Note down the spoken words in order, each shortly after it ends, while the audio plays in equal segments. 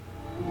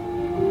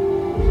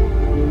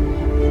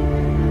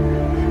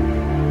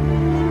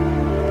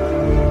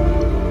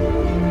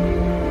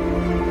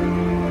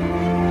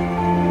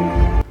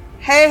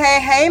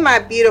Hey, my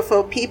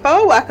beautiful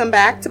people. Welcome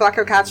back to Black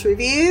Girl Couch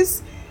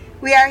Reviews.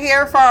 We are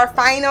here for our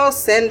final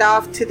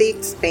send-off to The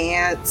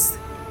Expanse.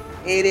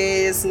 It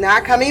is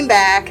not coming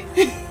back,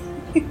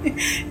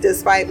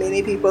 despite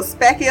many people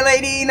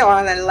speculating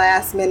on a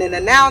last-minute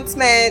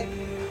announcement.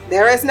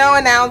 There is no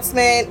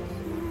announcement.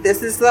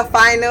 This is the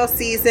final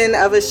season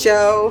of a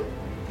show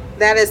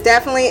that is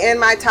definitely in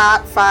my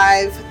top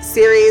 5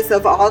 series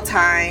of all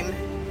time.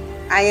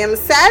 I am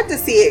sad to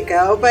see it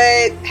go,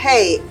 but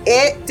hey,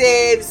 it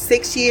did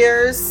 6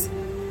 years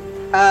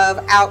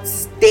of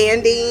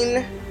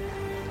outstanding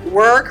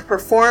work,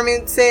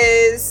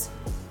 performances,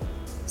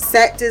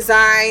 set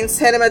design,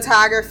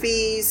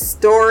 cinematography,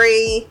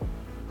 story,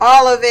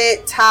 all of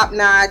it top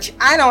notch.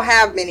 I don't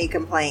have many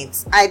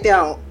complaints. I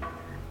don't.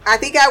 I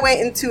think I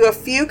went into a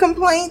few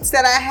complaints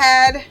that I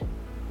had,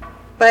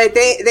 but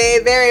they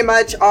very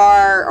much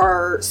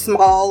are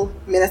small,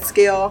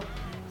 minuscule.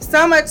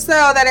 So much so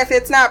that if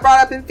it's not brought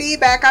up in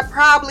feedback, I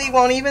probably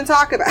won't even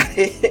talk about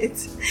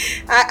it.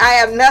 I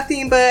have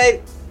nothing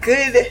but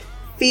good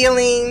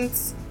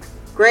feelings,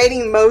 great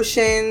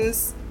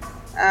emotions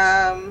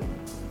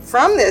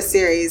from this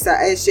series.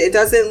 It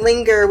doesn't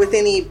linger with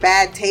any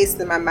bad taste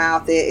in my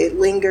mouth. It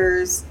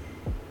lingers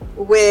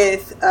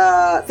with,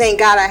 thank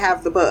God I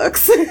have the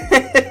books.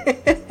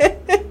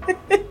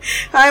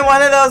 I'm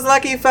one of those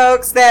lucky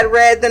folks that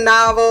read the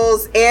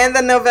novels and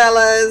the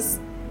novellas,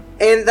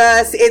 and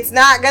thus it's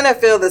not gonna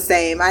feel the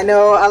same. I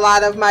know a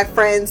lot of my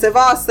friends have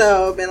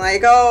also been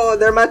like, oh,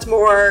 they're much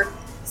more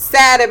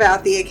sad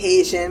about the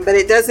occasion, but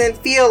it doesn't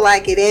feel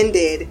like it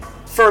ended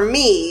for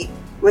me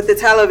with the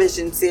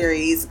television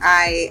series.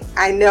 I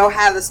know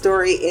how the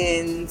story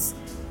ends,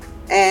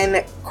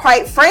 and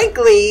quite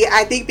frankly,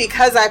 I think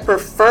because I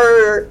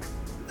prefer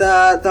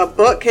the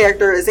book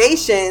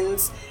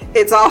characterizations,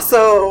 it's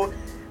also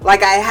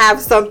like I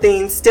have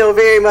something still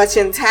very much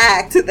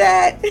intact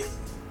that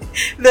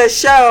the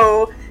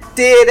show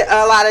did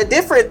a lot of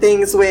different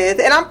things with,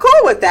 and I'm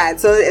cool with that.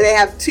 So they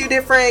have 2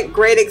 different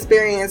great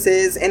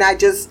experiences, and I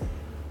just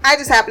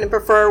happen to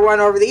prefer one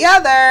over the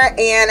other,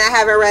 and I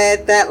haven't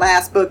read that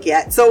last book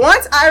yet. So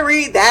once I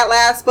read that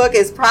last book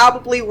is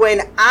probably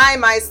when I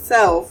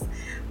myself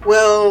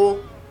will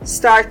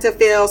start to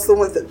feel some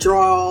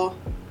withdrawal,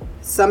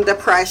 some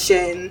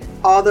depression,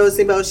 all those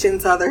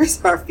emotions others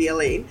are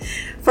feeling.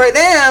 For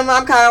them,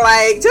 I'm kind of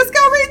like, just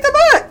go read the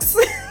books.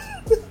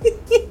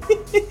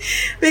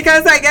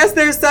 Because I guess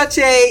there's such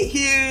a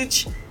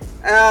huge,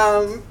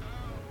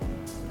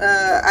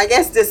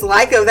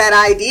 dislike of that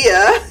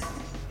idea.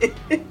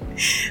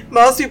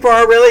 Most people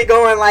are really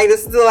going like,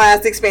 this is the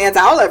last Expanse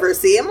I'll ever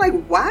see. I'm like,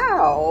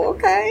 wow,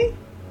 okay.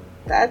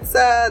 That's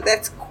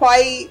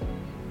quite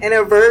an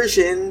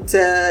aversion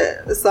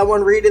to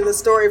someone reading the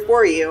story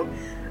for you.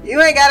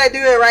 You ain't got to do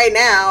it right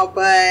now,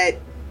 but...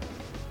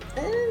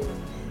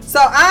 So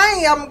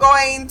I am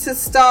going to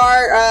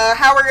start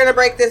how we're going to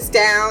break this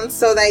down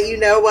so that you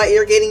know what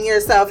you're getting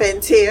yourself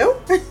into.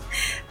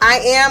 I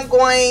am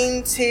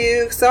going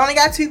to... So I only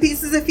got 2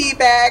 pieces of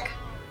feedback,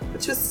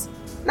 which was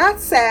not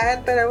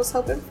sad, but I was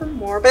hoping for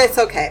more. But it's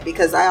okay,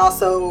 because I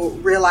also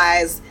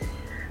realized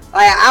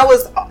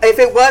if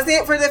it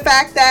wasn't for the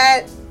fact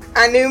that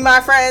I knew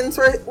my friends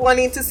were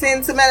wanting to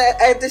send some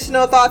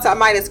additional thoughts, I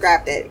might have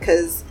scrapped it,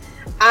 because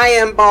I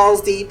am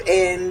balls deep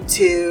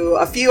into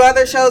a few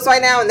other shows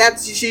right now, and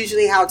that's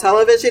usually how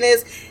television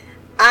is.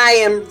 I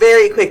am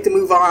very quick to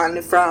move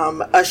on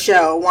from a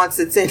show once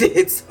it's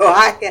ended, so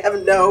I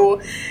have no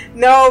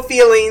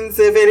feelings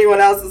if anyone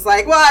else is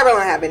like, well, I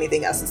don't have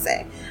anything else to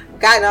say. I've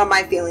gotten all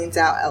my feelings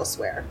out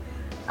elsewhere.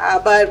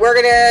 But we're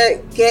going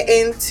to get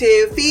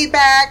into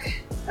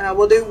feedback.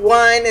 We'll do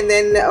 1, and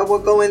then we'll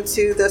go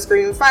into the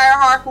Screaming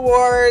Firehawk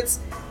Awards,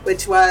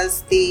 which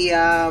was the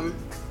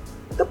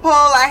poll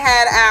I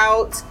had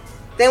out.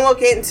 Then we'll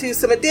get into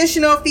some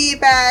additional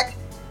feedback,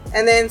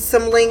 and then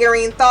some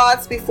lingering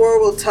thoughts before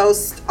we'll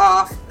toast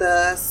off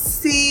the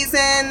series.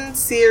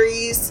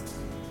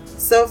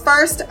 So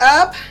first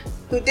up,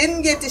 who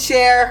didn't get to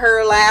share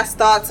her last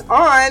thoughts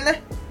on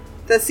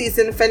the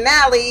season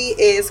finale,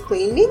 is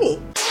Queen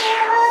Mimi.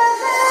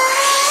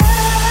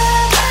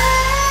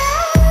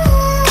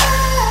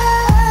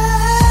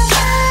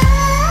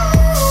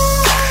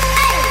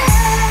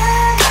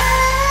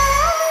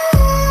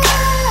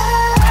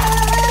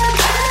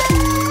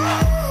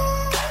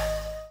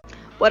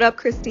 What up,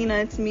 Christina?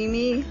 It's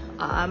Mimi.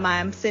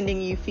 I'm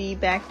sending you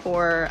feedback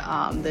for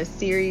the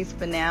series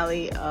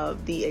finale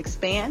of The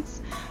Expanse,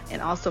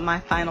 and also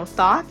my final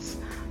thoughts.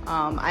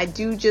 I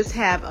do just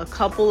have a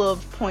couple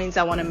of points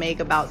I want to make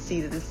about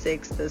season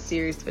 6, the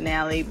series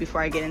finale, before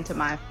I get into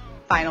my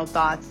final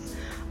thoughts.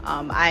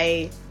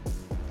 I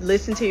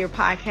listened to your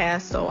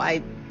podcast, so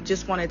I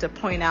just wanted to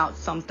point out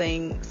some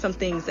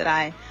things that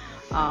I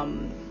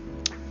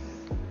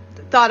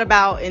thought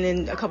about, and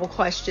then a couple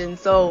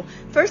questions. So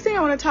first thing I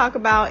want to talk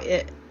about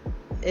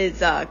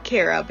is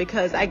Kara,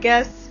 because I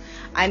guess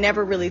I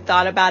never really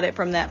thought about it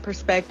from that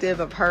perspective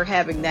of her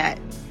having that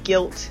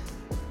guilt,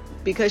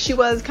 because she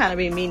was kind of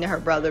being mean to her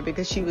brother,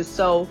 because she was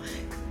so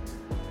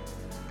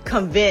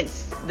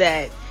convinced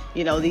that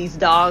these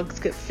dogs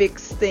could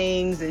fix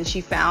things, and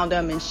she found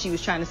them, and she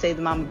was trying to save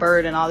the mama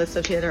bird and all this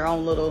stuff. She had her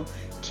own little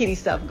kitty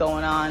stuff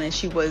going on, and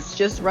she was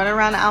just running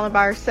around the island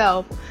by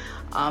herself.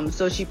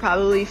 So she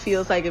probably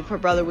feels like if her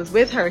brother was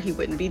with her, he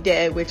wouldn't be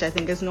dead, which I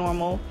think is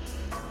normal.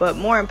 But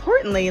more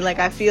importantly, like,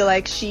 I feel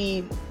like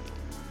she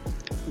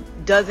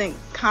doesn't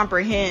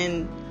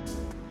comprehend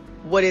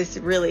what is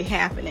really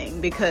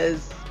happening,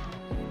 because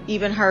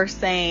even her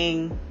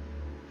saying,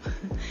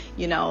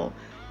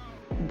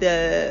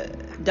 the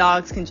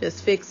dogs can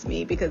just fix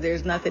me because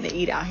there's nothing to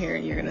eat out here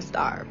and you're gonna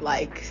starve.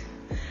 Like,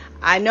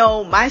 I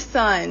know my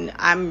son,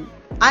 I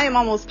am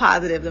almost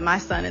positive that my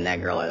son and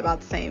that girl are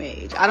about the same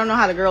age. I don't know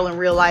how the girl in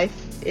real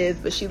life is,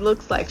 but she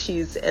looks like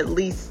she's at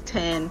least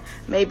 10,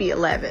 maybe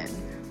 11.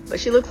 But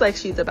she looks like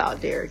she's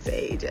about Derek's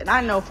age. And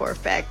I know for a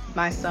fact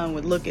my son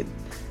would look at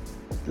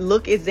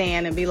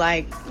Zan and be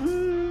like,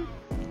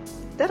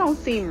 that don't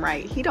seem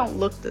right. He don't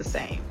look the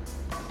same.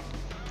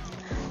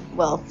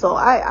 Well, so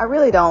I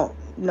really don't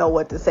know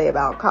what to say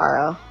about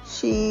Kara.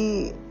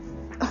 She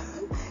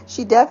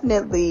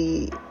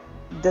definitely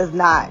does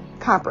not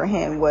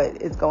comprehend what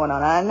is going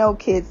on. I know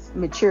kids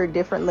mature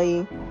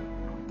differently.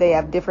 They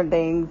have different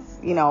things,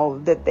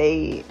 that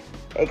they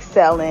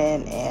excel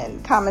in,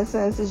 and common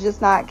sense is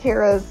just not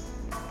Kara's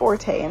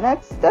forte, and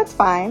that's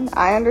fine.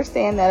 I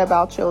understand that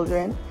about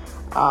children.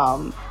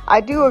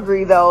 I do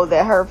agree, though,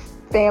 that her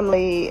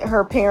family,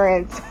 her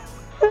parents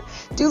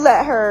do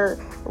let her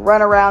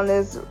run around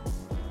this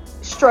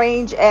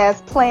strange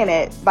ass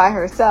planet by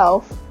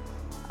herself.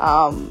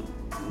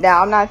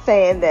 Now, I'm not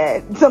saying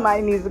that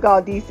somebody needs to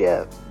call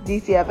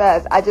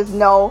DCFS. I just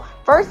know,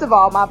 first of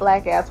all, my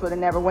black ass would have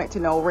never went to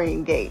no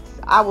ring gates.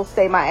 I will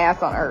stay my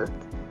ass on earth.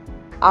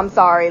 I'm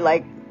sorry,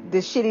 like,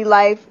 this shitty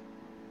life,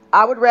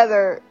 I would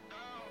rather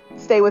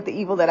stay with the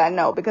evil that I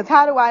know. Because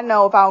how do I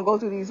know if I don't go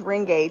through these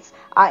ring gates,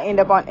 I end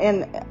up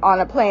on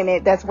a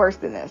planet that's worse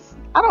than this?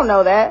 I don't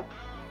know that.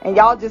 And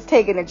y'all just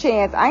taking a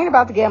chance. I ain't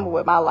about to gamble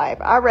with my life.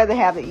 I'd rather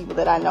have the evil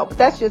that I know. But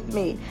that's just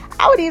me.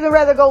 I would even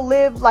rather go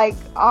live like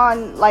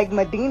on like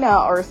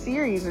Medina or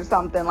Ceres or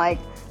something. Like,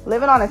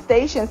 living on a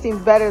station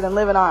seems better than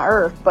living on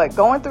Earth. But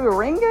going through the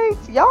ring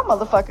gates, y'all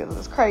motherfuckers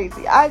is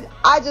crazy. I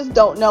just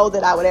don't know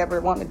that I would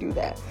ever want to do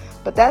that.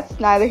 But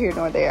that's neither here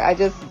nor there. I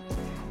just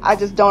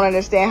don't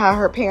understand how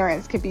her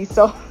parents could be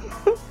so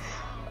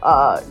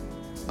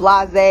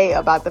blasé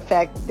about the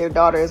fact that their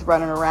daughter is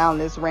running around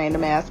this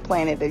random ass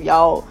planet that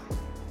y'all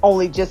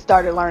only just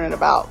started learning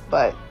about.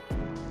 But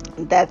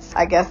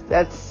I guess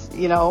that's,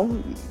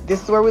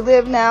 this is where we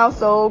live now,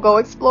 so go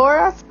explore,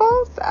 I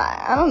suppose.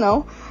 I don't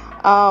know.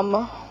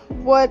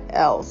 What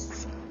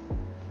else?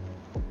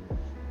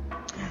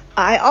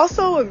 I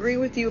also agree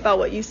with you about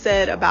what you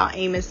said about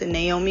Amos and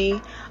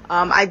Naomi.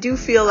 I do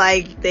feel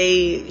like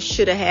they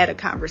should have had a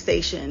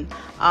conversation.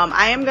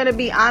 I am going to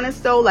be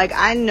honest, though. Like,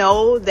 I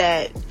know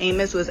that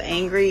Amos was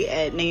angry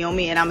at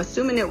Naomi, and I'm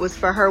assuming it was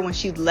for her when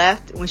she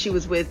left, when she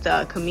was with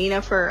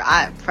Kamina for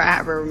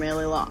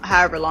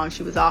however long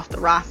she was off the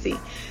Rossi.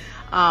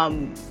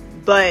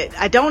 But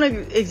I don't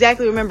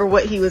exactly remember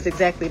what he was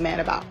exactly mad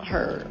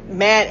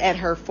at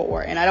her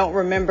for. And I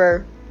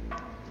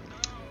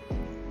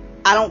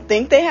don't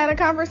think they had a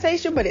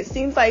conversation, but it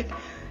seems like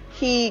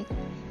he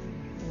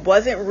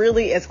wasn't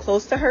really as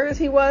close to her as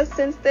he was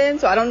since then.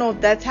 So I don't know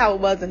if that's how it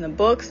was in the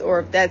books,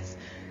 or if that's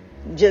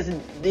just,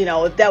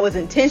 if that was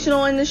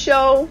intentional in the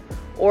show,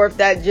 or if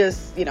that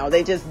just,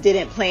 they just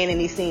didn't plan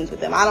any scenes with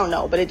them. I don't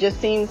know, but it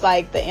just seems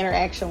like the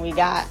interaction we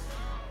got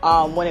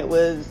when it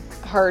was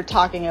her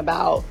talking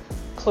about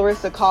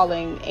Clarissa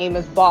calling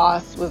Amos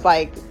boss was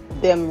like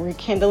them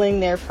rekindling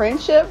their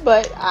friendship.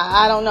 But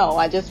I don't know.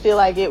 I just feel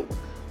like it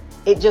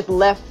just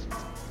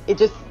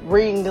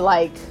ringed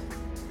like,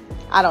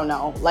 I don't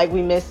know, like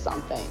we missed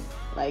something.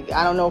 Like,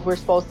 I don't know if we're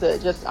supposed to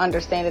just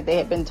understand that they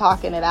had been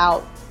talking it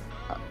out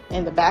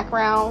in the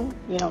background,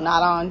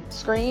 not on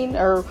screen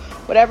or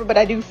whatever, but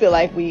I do feel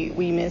like we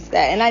missed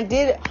that. And I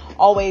did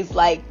always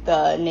like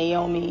the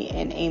Naomi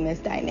and Amos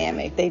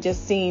dynamic. They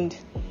just seemed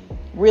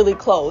really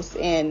close,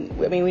 and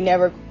I mean, we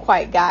never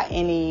quite got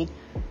any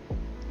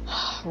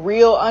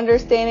real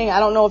understanding. I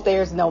don't know if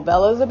there's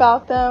novellas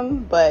about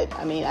them, but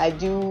I mean, I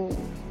do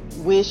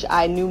wish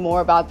I knew more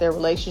about their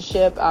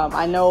relationship.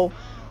 I know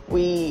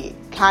we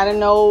kind of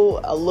know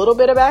a little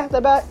bit about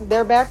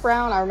their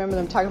background. I remember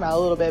them talking about it a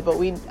little bit, but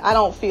I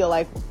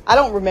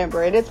don't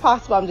remember it. It's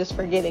possible I'm just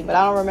forgetting, but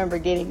I don't remember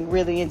getting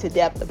really into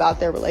depth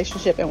about their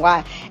relationship and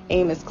why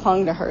Amos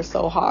clung to her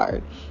so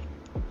hard.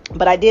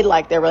 But I did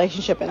like their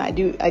relationship, and I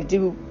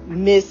do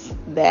miss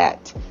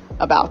that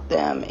about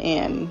them.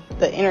 And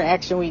the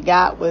interaction we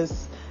got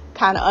was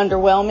kind of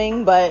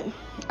underwhelming, but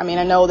I mean,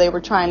 I know they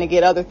were trying to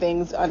get other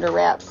things under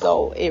wraps,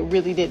 so it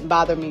really didn't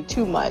bother me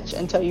too much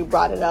until you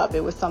brought it up.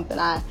 It was something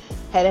I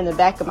had in the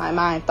back of my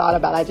mind, thought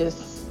about. I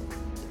just,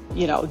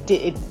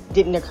 it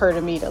didn't occur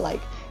to me to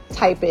like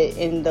type it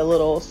in the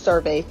little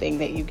survey thing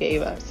that you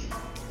gave us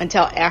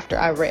until after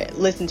I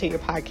listened to your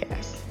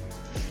podcast.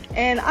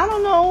 And I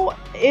don't know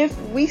if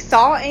we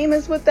saw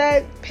Amos with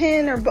that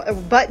pin or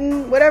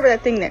button, whatever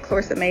that thing that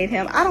Clarissa made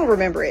him. I don't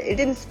remember it. It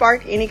didn't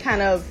spark any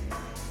kind of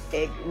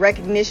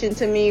recognition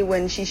to me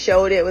when she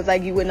showed it. It was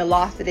like, you wouldn't have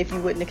lost it if you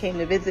wouldn't have came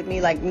to visit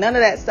me. Like, none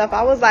of that stuff.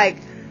 I was like,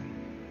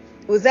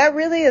 was that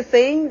really a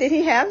thing? Did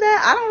he have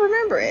that? I don't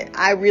remember it.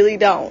 I really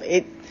don't.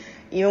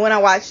 Even when I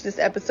watched this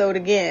episode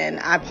again,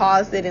 I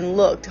paused it and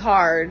looked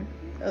hard.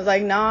 I was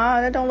like,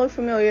 nah, that don't look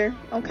familiar.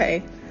 Okay,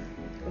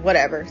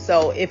 whatever.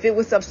 So if it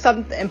was of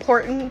some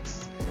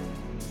importance,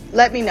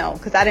 let me know,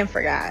 because I didn't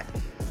forget.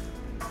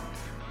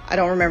 I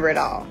don't remember it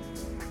all.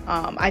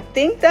 I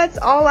think that's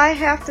all I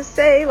have to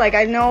say. Like,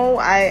 I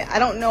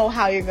don't know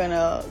how you're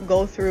gonna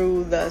go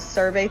through the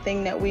survey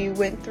thing that we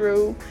went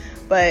through,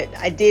 but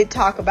I did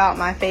talk about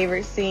my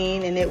favorite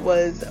scene, and it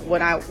was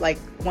when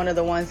one of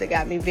the ones that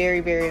got me very,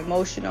 very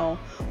emotional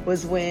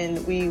was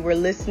when we were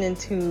listening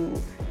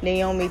to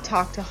Naomi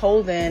talk to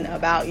Holden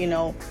about,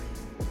 you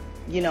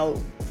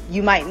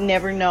might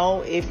never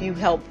know if you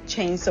help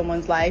change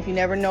someone's life. You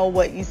never know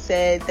what you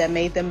said that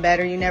made them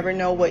better. You never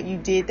know what you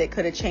did that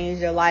could have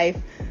changed their life.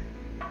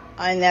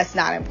 And that's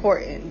not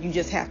important. You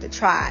just have to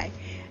try.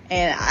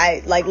 And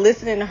I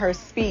listening to her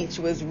speech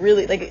was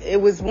really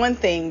it was one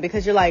thing,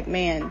 because you're like,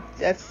 man,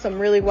 that's some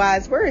really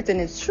wise words.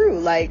 And it's true.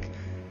 Like,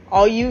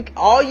 all you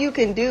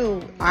can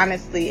do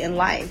honestly in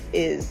life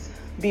is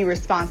be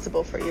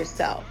responsible for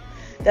yourself.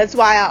 That's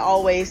why I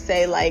always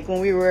say, like, when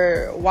we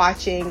were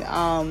watching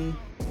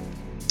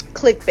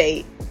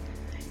Clickbait,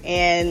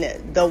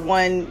 and the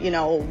one,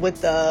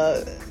 with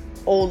the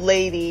old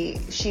lady,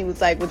 she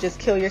was like, well, just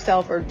kill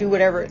yourself or do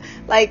whatever.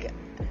 Like,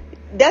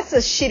 that's a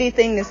shitty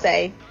thing to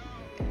say,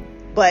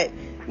 but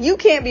you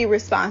can't be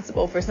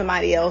responsible for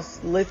somebody else.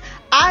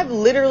 I've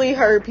literally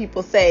heard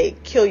people say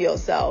kill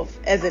yourself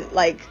as in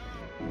like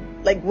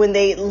when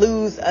they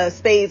lose a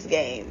spades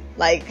game.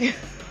 Like,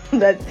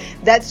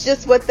 that's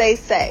just what they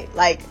say.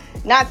 Like,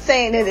 not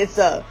saying that it's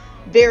a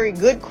very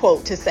good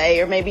quote to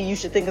say, or maybe you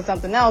should think of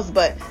something else,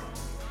 but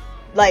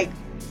like,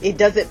 it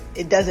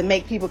doesn't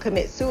make people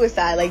commit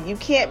suicide. Like, you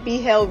can't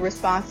be held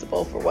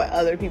responsible for what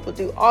other people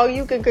do. All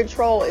you can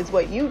control is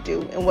what you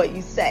do and what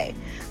you say.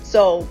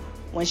 So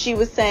when she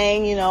was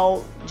saying,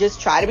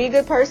 just try to be a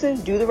good person,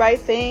 do the right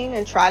thing,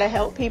 and try to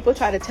help people,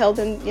 try to tell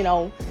them,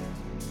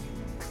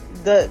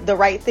 the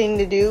right thing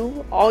to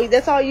do,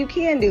 that's all you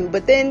can do.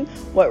 But then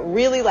what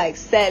really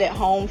set it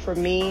home for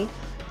me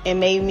and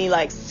made me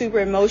super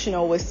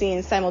emotional was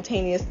seeing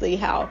simultaneously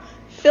how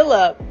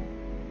Philip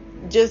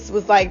just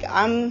was like,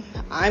 I'm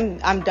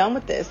done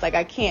with this. Like,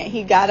 I can't.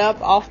 He got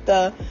up off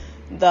the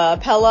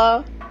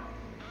Pella,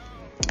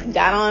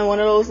 got on one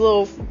of those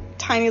little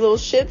tiny little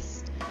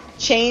ships,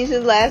 changed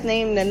his last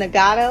name to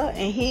Nagata,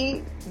 and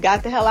he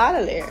got the hell out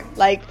of there.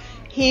 Like,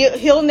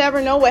 he'll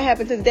never know what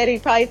happened to his dad. He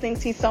probably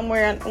thinks he's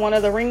somewhere on one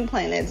of the ring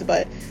planets,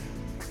 but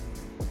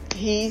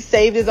he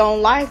saved his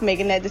own life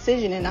making that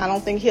decision, and I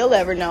don't think he'll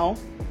ever know.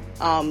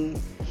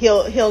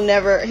 He'll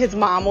never, his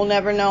mom will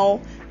never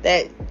know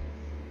that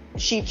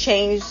she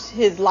changed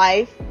his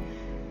life.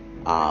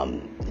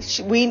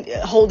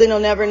 Holden will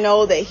never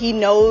know that he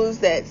knows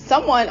that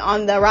someone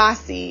on the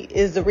Rossi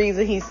is the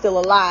reason he's still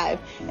alive,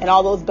 and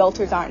all those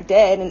Belters aren't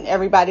dead, and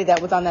everybody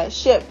that was on that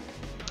ship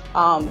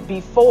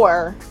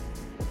before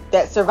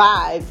that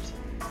survived,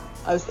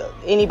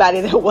 anybody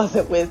that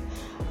wasn't with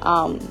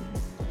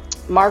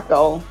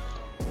Marco,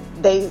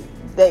 they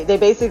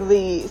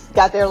basically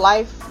got their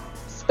life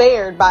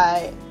spared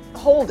by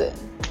Holden.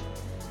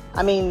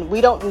 I mean,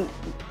 we don't,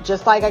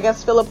 just like I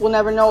guess Philip will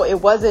never know, it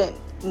wasn't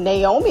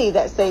Naomi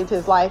that saved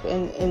his life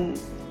and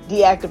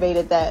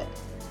deactivated that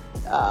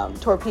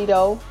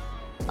torpedo.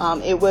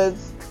 It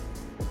was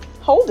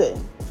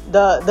Holden,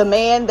 the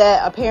man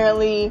that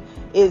apparently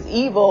is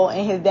evil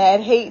and his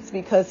dad hates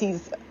because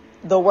he's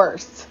the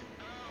worst.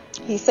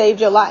 He saved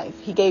your life.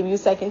 He gave you a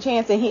second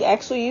chance, and he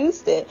actually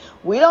used it.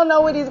 We don't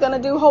know what he's going to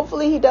do.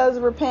 Hopefully he does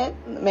repent.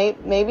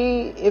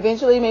 Maybe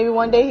eventually, maybe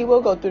one day he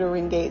will go through the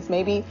ring gates.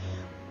 Maybe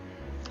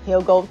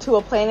he'll go to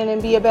a planet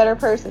and be a better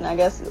person. I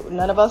guess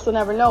none of us will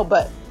never know,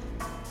 but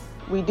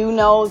we do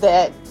know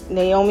that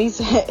Naomi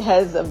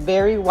has a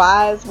very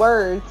wise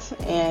words,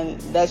 and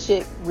that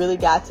shit really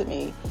got to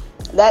me.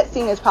 That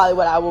scene is probably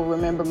what I will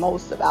remember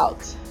most about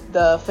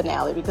the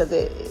finale, because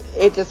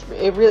it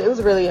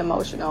was really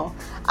emotional.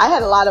 I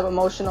had a lot of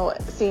emotional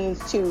scenes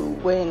too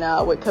when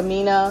with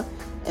Kamina,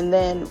 and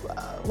then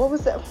what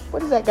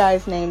is that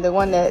guy's name, the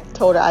one that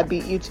told her I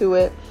beat you to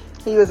it?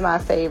 He was my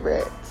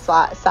favorite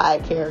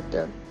side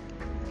character.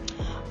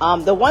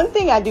 The one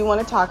thing I do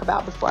want to talk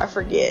about before I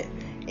forget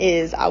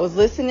is I was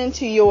listening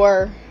to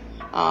your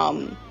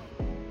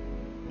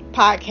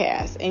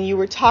podcast, and you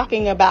were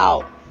talking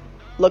about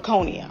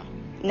Laconia.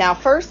 Now,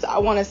 first, I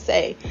want to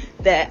say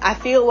that I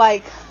feel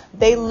like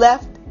they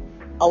left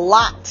a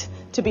lot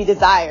to be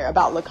desired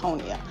about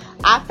Laconia.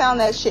 I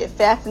found that shit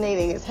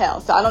fascinating as hell.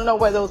 So I don't know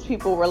where those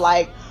people were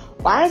like,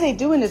 why are they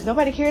doing this?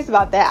 Nobody cares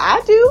about that.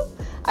 I do.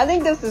 I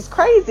think this is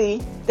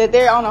crazy that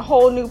they're on a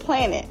whole new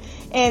planet.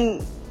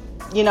 And,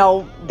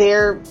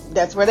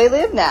 that's where they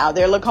live now.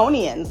 They're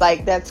Laconians.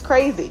 Like, that's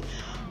crazy.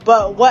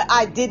 But what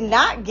I did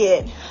not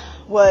get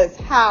was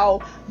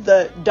how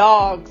the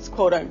dogs,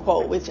 quote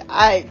unquote, which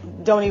I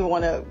don't even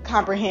want to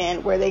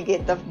comprehend where they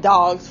get the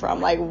dogs from.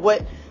 Like,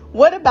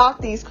 what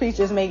about these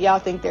creatures make y'all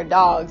think they're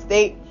dogs?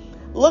 They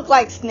look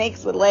like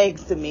snakes with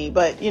legs to me,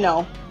 but you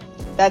know,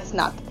 that's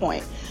not the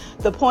point.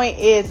 The point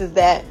is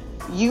that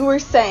you were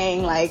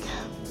saying like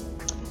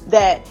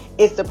that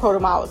it's the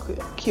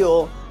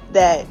protomolecule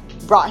that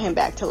brought him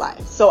back to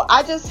life. So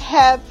I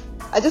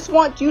just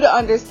want you to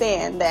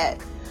understand that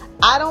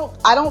I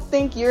don't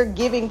think you're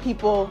giving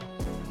people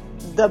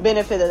the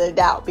benefit of the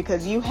doubt,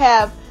 because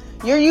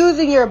you're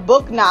using your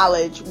book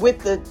knowledge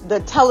with the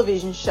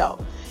television show.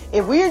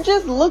 If we're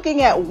just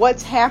looking at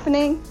what's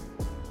happening,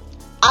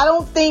 I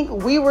don't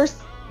think we were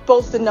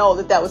supposed to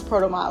know that was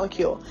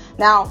protomolecule.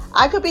 Now,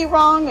 I could be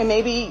wrong, and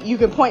maybe you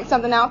can point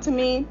something out to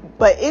me,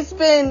 but it's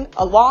been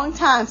a long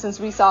time since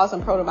we saw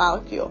some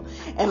protomolecule,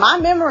 and my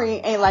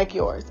memory ain't like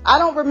yours. I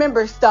don't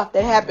remember stuff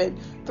that happened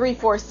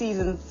 3-4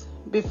 seasons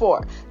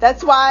before.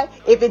 That's why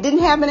if it didn't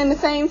happen in the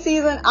same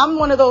season, I'm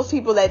one of those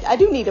people that I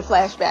do need a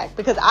flashback,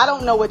 because I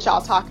don't know what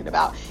y'all talking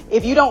about.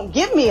 If you don't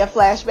give me a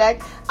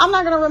flashback, I'm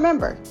not going to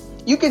remember.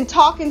 You can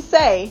talk and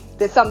say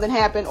that something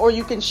happened, or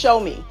you can show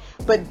me.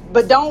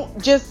 But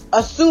don't just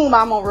assume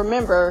I'm going to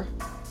remember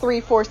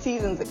 3-4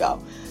 seasons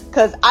ago,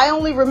 because I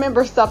only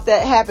remember stuff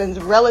that happens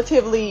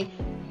relatively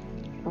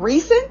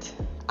recent.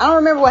 I don't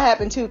remember what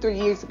happened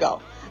 2-3 years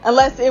ago,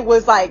 unless it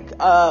was like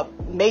a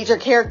major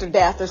character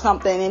death or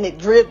something, and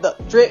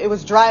it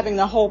was driving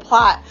the whole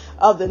plot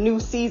of the new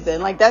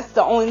season. Like, that's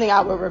the only thing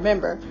I would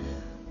remember.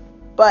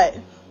 But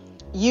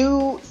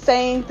you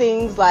saying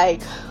things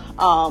like,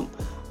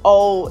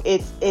 oh,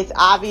 it's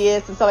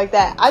obvious and stuff like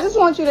that. I just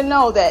want you to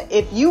know that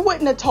if you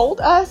wouldn't have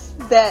told us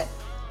that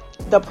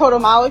the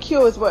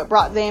protomolecule is what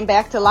brought Zane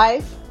back to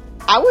life,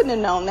 I wouldn't have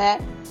known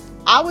that.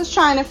 I was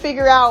trying to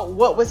figure out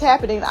what was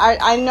happening.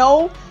 I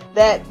know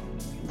that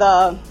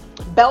the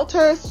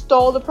Belters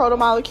stole the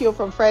protomolecule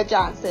from Fred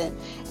Johnson,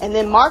 and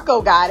then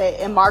Marco got it,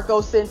 and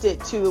Marco sent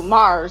it to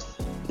Mars.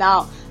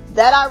 Now,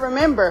 that I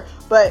remember,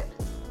 but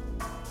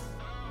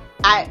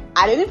I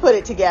didn't put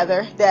it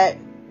together that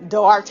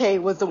Duarte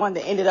was the one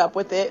that ended up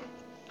with it.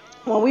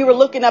 When we were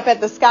looking up at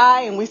the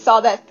sky and we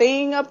saw that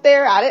thing up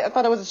there, I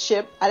thought it was a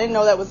ship. I didn't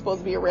know that was supposed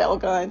to be a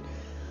railgun.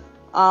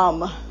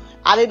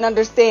 I didn't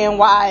understand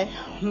why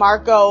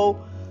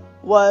Marco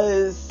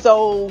was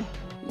so,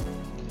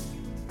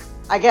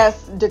 I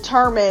guess,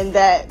 determined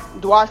that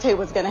Duarte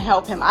was going to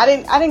help him. I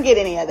didn't get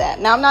any of that.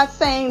 Now, I'm not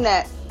saying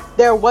that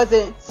there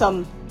wasn't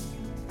some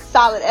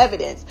solid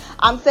evidence.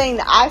 I'm saying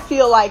that I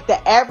feel like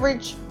the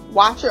average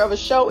watcher of a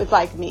show is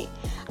like me.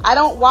 I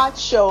don't watch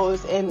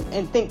shows and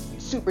think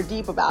super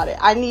deep about it.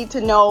 I need to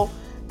know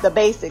the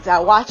basics. I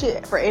watch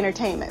it for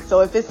entertainment.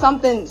 So if it's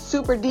something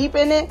super deep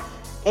in it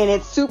and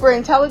it's super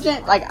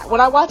intelligent, like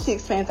when I watch The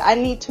Expanse, I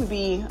need to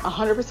be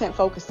 100%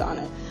 focused on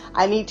it.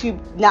 I need to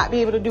not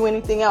be able to do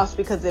anything else,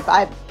 because if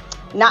I'm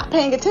not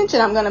paying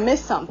attention, I'm going to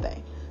miss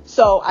something.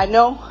 So I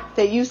know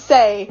that you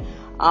say,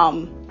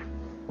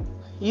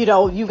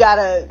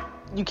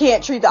 you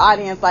can't treat the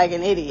audience like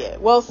an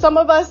idiot. Well, some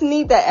of us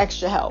need that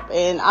extra help,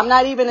 and I'm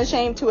not even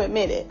ashamed to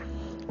admit it.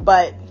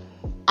 But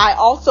I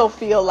also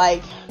feel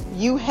like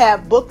you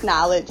have book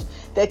knowledge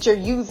that you're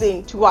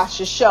using to watch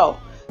the show.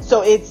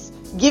 So it's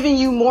giving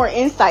you more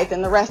insight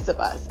than the rest of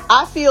us.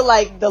 I feel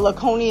like the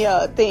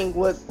Laconia thing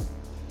was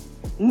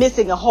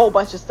missing a whole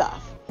bunch of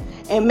stuff.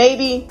 And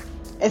maybe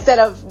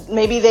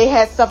they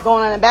had stuff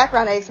going on in the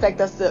background they expect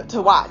us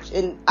to watch.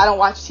 And I don't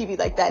watch TV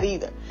like that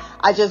either.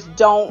 I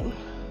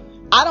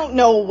don't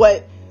know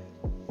what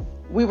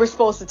we were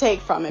supposed to take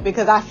from it,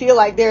 because I feel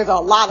like there's a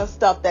lot of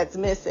stuff that's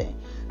missing.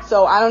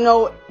 So I don't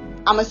know.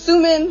 I'm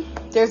assuming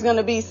there's going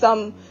to be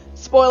some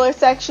spoiler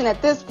section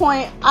at this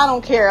point. I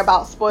don't care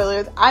about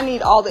spoilers. I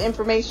need all the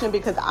information,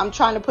 because I'm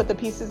trying to put the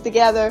pieces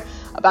together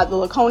about the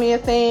Laconia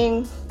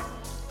thing,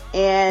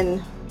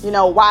 and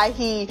why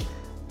he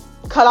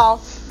cut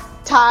off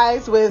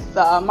ties with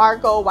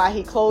Marco, why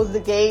he closed the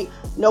gate.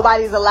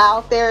 Nobody's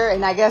allowed there,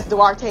 and I guess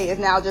Duarte is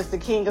now just the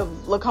king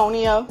of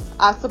Laconia,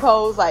 I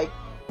suppose. Like,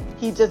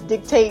 he just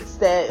dictates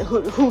that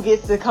who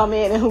gets to come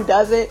in and who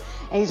doesn't,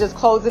 and he's just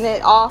closing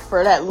it off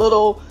for the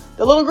little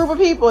group of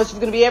people. It's just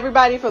going to be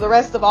everybody for the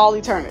rest of all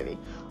eternity.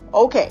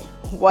 Okay,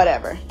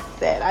 whatever.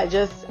 Said.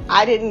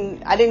 I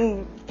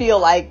didn't feel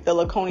like the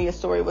Laconia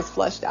story was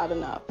fleshed out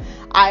enough.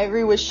 I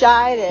agree with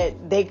Shy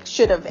that they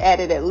should have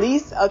added at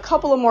least a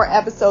couple of more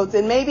episodes,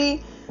 and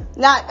maybe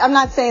not. I'm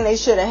not saying they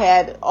should have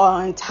had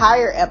an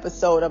entire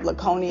episode of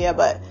Laconia,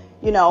 but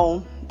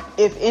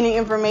if any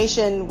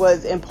information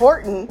was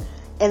important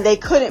and they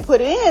couldn't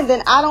put it in,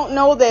 then I don't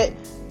know that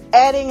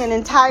adding an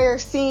entire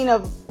scene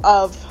of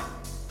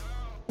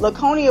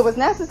Laconia was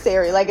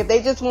necessary. Like, if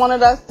they just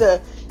wanted us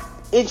to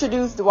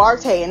introduce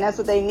Duarte and that's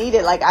what they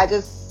needed, like,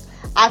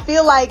 I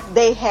feel like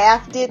they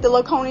half did the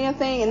Laconia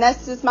thing, and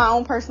that's just my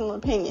own personal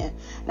opinion.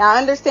 Now, I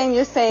understand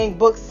you're saying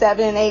books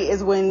 7 and 8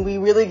 is when we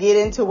really get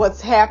into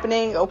what's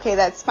happening. Okay,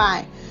 that's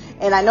fine.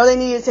 And I know they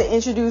needed to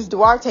introduce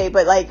Duarte,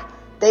 but like,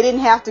 they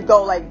didn't have to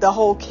go like the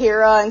whole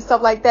Kira and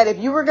stuff like that. If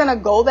you were going to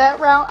go that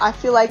route, I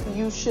feel like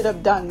you should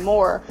have done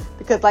more,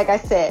 because like I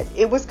said,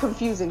 it was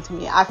confusing to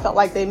me. I felt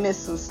like they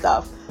missed some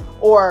stuff,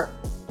 or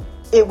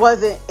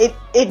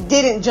it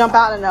didn't jump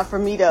out enough for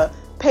me to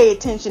pay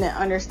attention and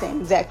understand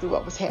exactly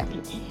what was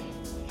happening.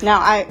 Now,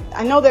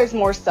 I know there's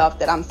more stuff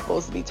that I'm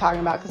supposed to be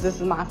talking about because this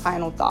is my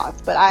final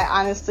thoughts, but I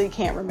honestly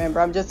can't remember.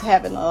 I'm just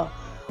having a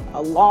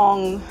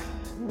long,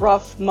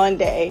 rough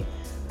Monday,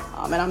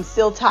 and I'm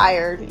still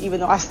tired, even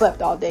though I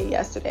slept all day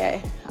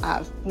yesterday.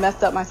 I've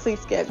messed up my sleep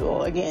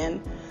schedule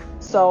again,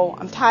 so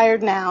I'm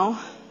tired now,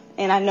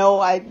 and I know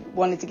I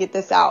wanted to get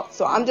this out,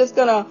 so I'm just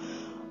gonna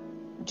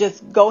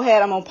go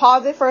ahead. I'm gonna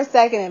pause it for a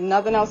second. If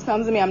nothing else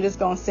comes to me, I'm just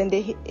gonna send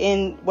it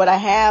in what I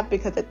have,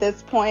 because at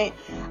this point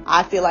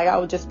I feel like I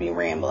would just be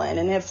rambling,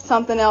 and if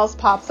something else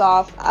pops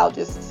off, I'll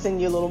just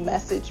send you a little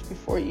message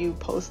before you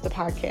post the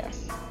podcast.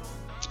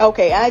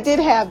 Okay, and I did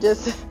have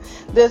just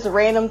this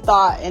random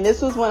thought, and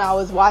this was when I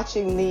was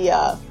watching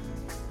the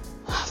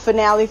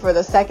finale for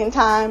the second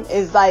time.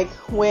 Is like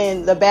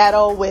when the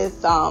battle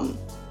with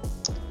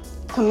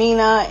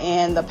Kamina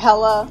and the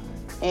Pella,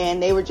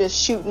 and they were just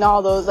shooting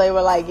all those, they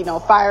were like,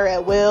 fire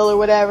at will or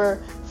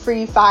whatever,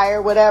 free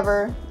fire,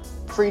 whatever,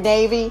 free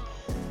Navy.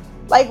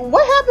 Like,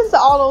 what happens to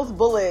all those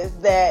bullets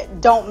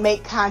that don't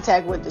make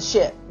contact with the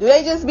ship? Do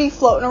they just be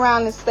floating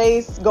around in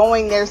space,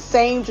 going their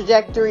same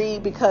trajectory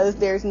because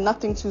there's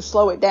nothing to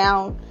slow it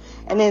down?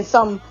 And then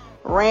some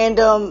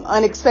random,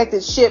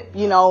 unexpected ship,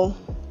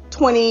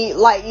 20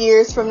 light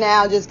years from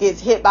now just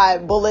gets hit by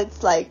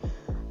bullets. Like,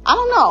 I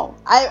don't know.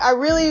 I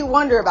really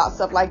wonder about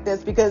stuff like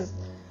this, because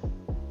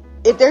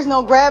if there's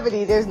no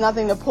gravity, there's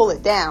nothing to pull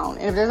it down.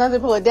 And if there's nothing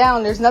to pull it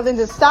down, there's nothing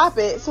to stop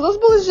it. So those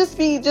bullets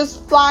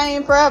just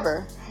flying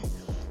forever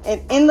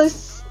in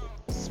endless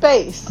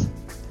space.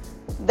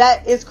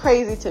 That is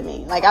crazy to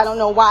me. Like, I don't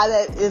know why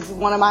that is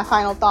one of my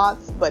final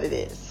thoughts, but it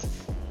is.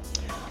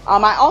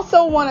 I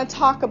also want to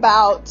talk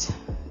about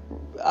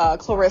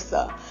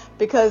Clarissa,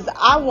 because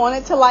I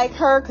wanted to like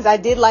her, because I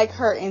did like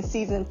her in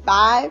season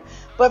 5.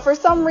 But for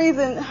some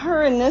reason,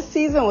 her in this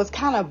season was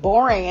kind of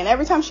boring. And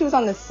every time she was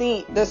on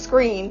the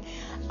screen,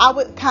 I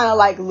would kind of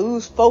like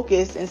lose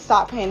focus and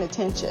stop paying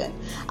attention.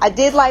 I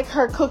did like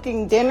her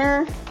cooking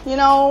dinner,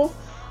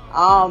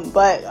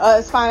 but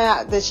us finding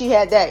out that she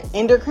had that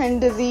endocrine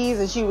disease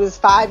and she was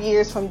 5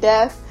 years from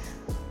death.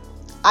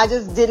 I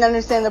just didn't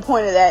understand the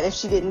point of that if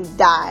she didn't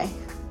die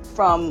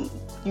from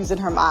using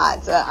her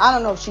mods. I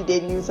don't know if she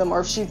did use them,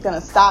 or if she's going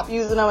to stop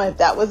using them, if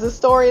that was the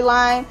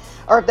storyline,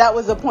 or if that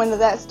was the point of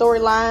that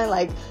storyline.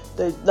 Like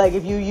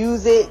if you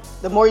use it,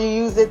 the more you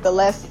use it, the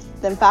less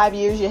than 5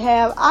 years you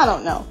have. I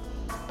don't know.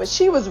 But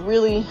she was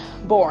really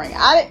boring.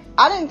 I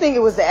didn't think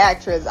it was the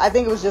actress. I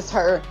think it was just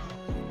her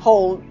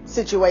whole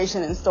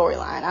situation and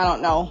storyline. I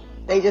don't know.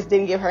 They just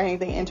didn't give her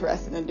anything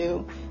interesting to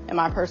do, in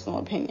my personal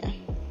opinion.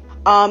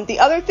 The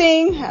other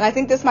thing, and I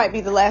think this might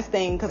be the last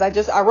thing, because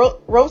I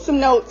wrote some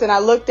notes and I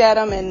looked at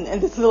them, and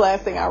this is the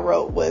last thing I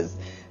wrote, was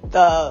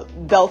the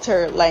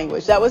Belter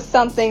language. That was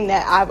something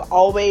that I've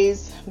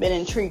always been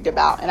intrigued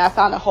about, and I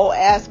found a whole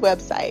ass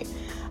website.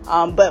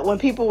 But when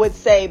people would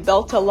say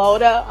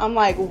Beltalowda, I'm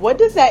like, what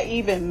does that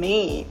even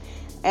mean?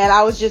 And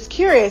I was just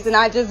curious, and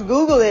I just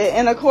Googled it,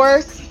 and of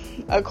course,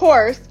 a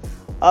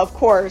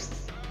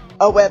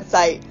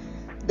website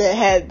that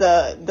had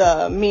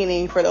the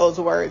meaning for those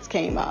words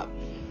came up.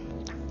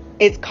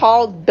 It's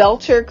called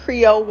Belter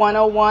Creole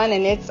 101,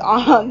 and it's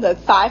on the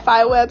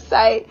Sci-Fi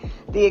website.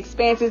 The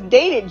Expanse is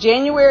dated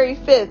January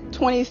 5th,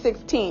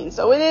 2016,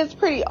 so it is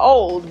pretty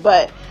old,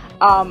 but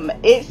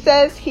it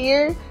says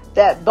here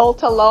that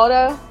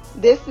Beltalowda,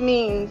 this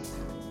means,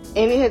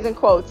 and it has in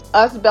quotes,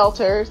 us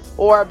Belters,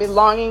 or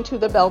belonging to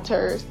the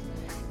Belters,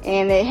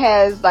 and it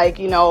has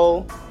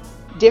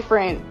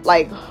different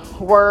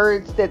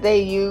words that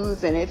they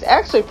use, and it's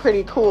actually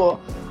pretty cool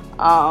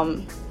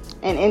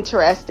and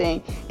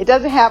interesting. It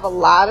doesn't have a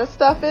lot of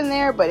stuff in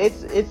there, but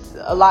it's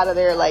a lot of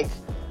their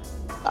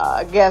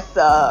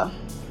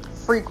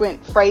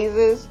frequent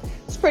phrases.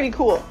 It's pretty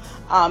cool.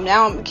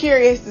 Now I'm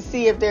curious to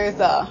see if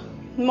there's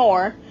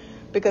more,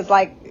 because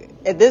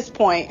at this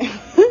point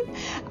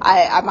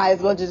I might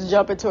as well just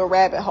jump into a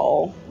rabbit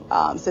hole.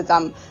 Since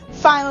I'm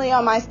finally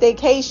on my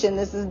staycation.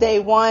 This is day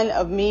 1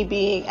 of me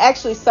being,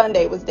 actually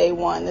Sunday was day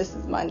 1. This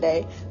is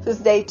Monday. This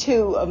is day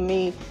 2 of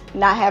me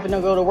not having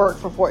to go to work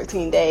for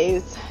 14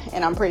 days.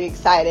 And I'm pretty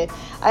excited.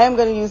 I am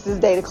going to use this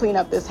day to clean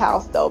up this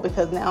house though,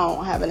 because now I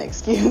don't have an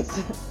excuse.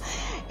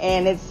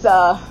 And it's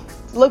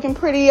looking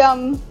pretty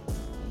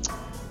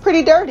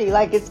dirty.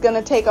 Like it's going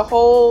to take a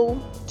whole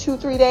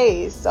 2-3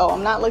 days. So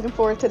I'm not looking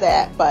forward to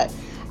that. But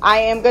I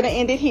am going to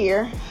end it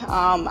here.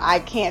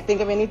 I can't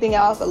think of anything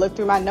else. I looked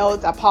through my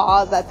notes. I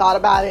paused. I thought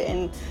about it,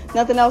 and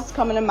nothing else is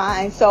coming to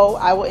mind. So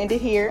I will end it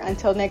here.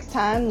 Until next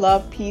time,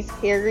 love, peace,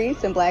 hair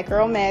grease, and Black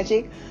Girl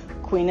Magic.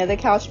 Queen of the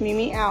Couch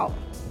Mimi out.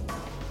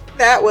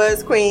 That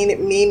was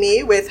Queen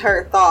Mimi with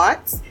her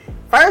thoughts.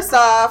 First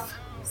off,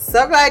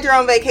 so glad you're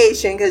on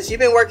vacation, because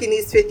you've been working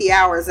these 50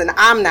 hours and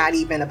I'm not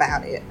even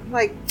about it. I'm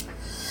like,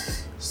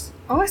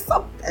 oh, it's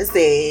so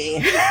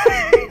busy.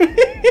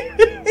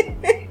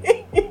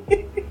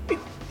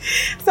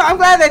 So I'm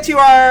glad that you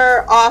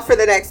are off for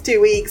the next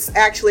 2 weeks.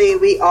 Actually,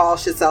 we all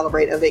should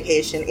celebrate a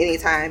vacation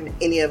anytime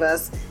any of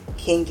us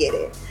can get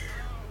it.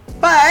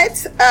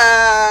 But,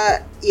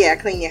 yeah,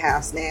 clean your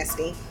house,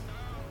 nasty.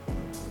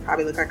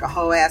 Probably look like a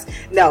whole ass.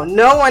 No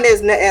one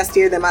is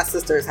nastier than my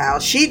sister's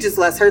house. She just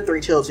lets her 3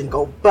 children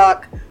go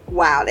buck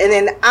wild. And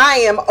then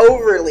I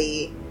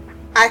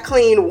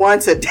clean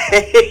once a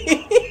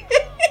day.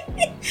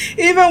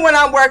 Even when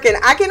I'm working,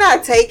 I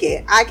cannot take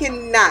it. I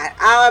cannot.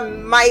 I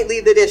might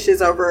leave the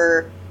dishes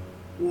over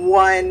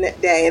one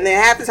day. And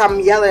then half the time I'm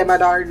yelling at my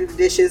daughter to do the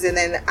dishes. And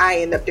then I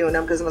end up doing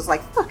them because I was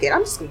like, fuck it.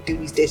 I'm just going to do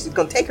these dishes. It's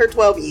going to take her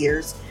 12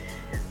 years.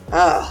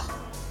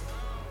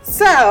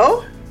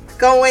 So,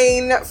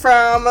 going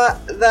from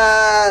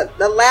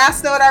the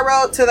last note I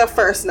wrote to the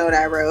first note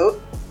I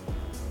wrote.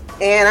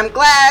 And I'm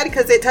glad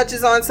because it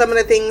touches on some of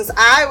the things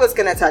I was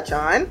going to touch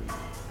on.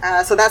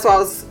 So that's why I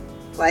was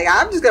like,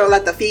 I'm just going to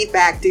let the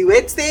feedback do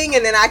its thing,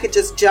 and then I could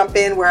just jump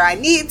in where I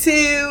need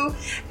to,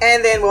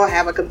 and then we'll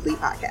have a complete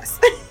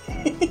podcast.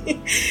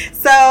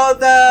 So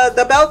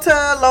the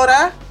Belta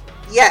Lora,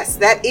 yes,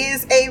 that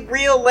is a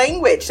real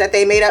language that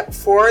they made up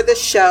for the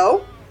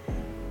show.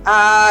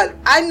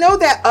 I know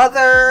that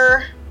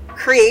other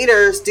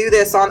creators do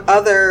this on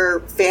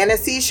other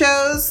fantasy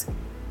shows.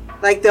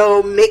 Like,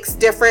 they'll mix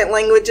different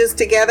languages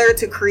together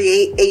to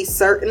create a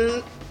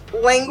certain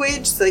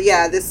language. So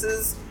yeah, this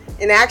is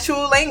an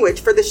actual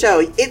language for the show.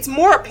 It's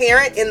more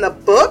apparent in the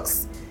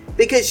books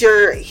because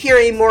you're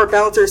hearing more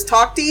Belters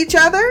talk to each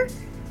other,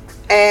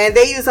 and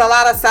they use a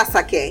lot of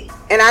Sasake,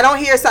 and I don't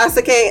hear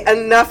Sasake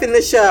enough in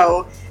the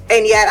show,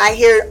 and yet I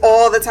hear it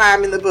all the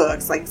time in the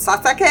books, like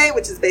Sasake,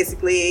 which is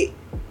basically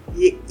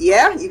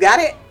yeah, you got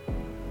it.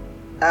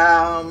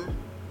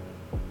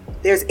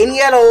 There's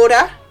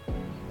Inyalora,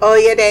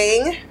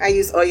 Oyedeng, I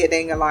use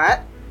Oyedeng a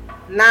lot,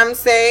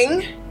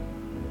 Namseng,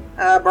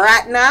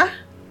 Bratna.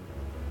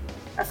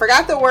 I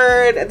forgot the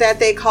word that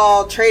they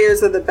call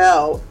Traders of the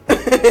Belt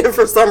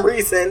for some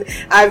reason.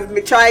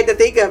 I've tried to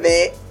think of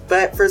it,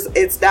 but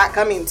it's not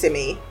coming to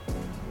me.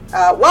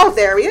 Well,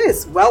 there he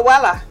is.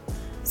 Wella.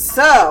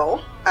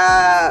 So,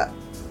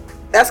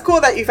 that's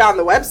cool that you found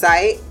the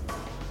website.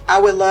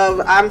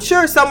 I'm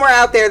sure somewhere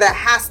out there that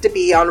has to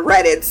be on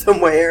Reddit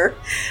somewhere,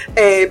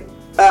 a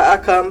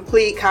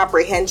complete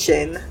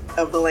comprehension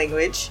of the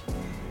language.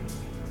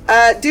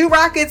 Do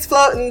rockets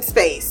float in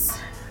space?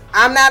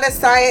 I'm not a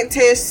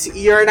scientist.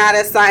 You're not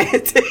a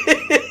scientist.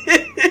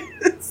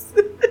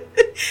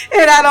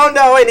 And I don't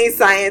know any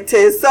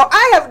scientists. So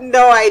I have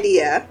no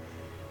idea.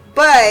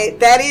 But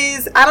that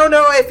is, I don't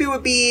know if it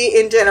would be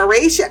in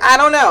generation. I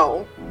don't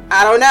know.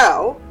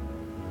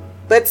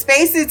 But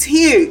space is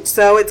huge.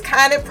 So it's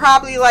kind of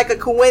probably like a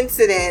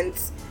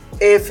coincidence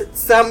if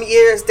some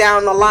years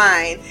down the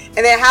line.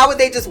 And then how would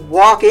they just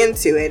walk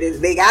into it?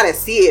 They got to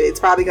see it. It's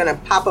probably going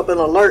to pop up an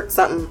alert,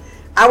 something.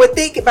 I would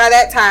think by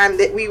that time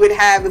that we would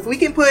have, if we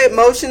can put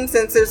motion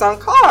sensors on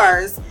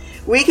cars,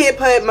 we can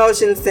put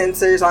motion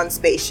sensors on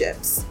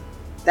spaceships.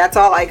 That's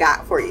all I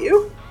got for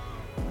you.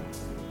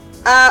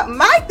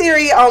 My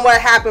theory on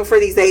what happened for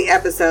these 8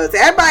 episodes,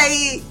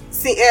 everybody,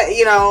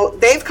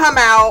 they've come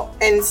out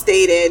and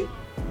stated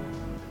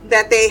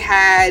that they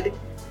had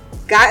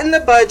gotten the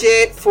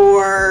budget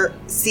for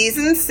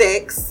season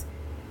 6,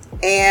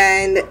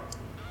 and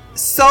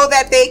so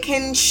that they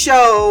can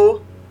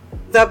show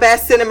the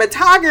best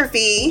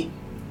cinematography,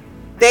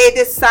 they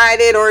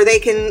decided, or they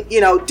can,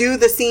 do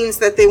the scenes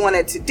that they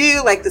wanted to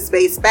do, like the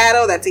space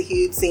battle. That's a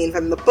huge scene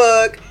from the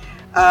book.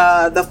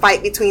 The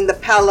fight between the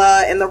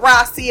Pella and the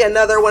Rossi,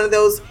 another one of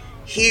those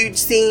huge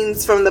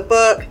scenes from the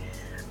book.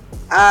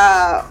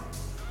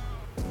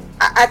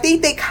 I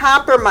think they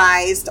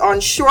compromised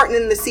on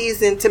shortening the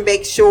season to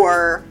make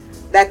sure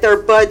that their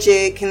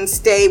budget can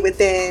stay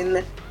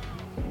within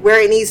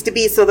where it needs to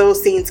be so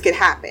those scenes could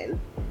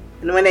happen.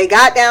 And when they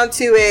got down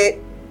to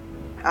it,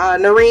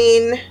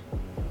 Noreen,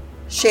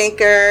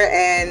 Shankar,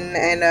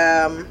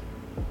 and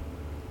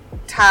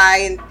Ty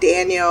and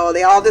Daniel,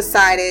 they all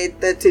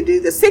decided to do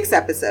the 6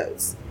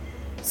 episodes.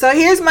 So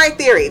here's my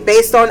theory,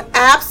 based on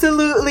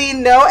absolutely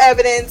no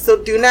evidence.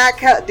 So do not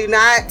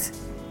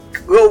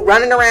go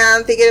running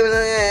around thinking,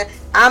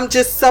 I'm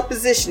just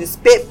supposition,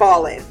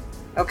 spitballing.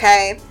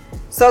 Okay?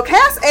 So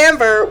Cass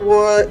Anvar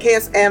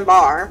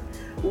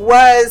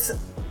was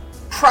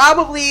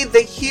probably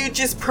the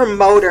hugest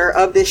promoter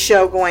of this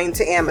show going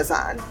to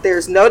Amazon.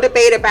 There's no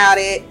debate about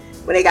it.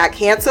 When it got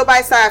canceled by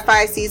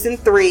Sci-Fi season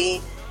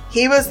 3,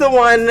 he was the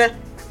one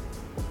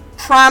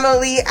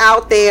prominently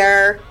out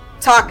there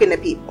talking to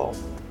people,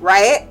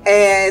 right?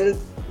 And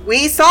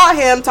we saw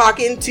him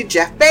talking to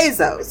Jeff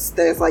Bezos.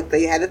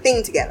 They had a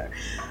thing together.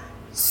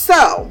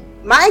 So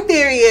my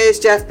theory is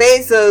Jeff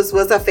Bezos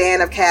was a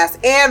fan of Cass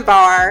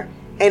Anvar,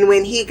 and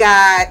when he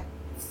got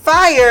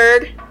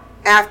fired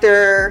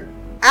after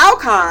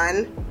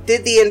Alcon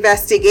did the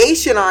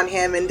investigation on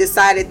him and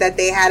decided that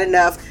they had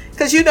enough,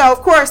 because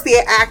of course the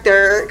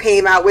actor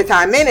came out with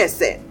I'm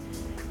innocent,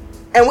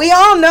 and we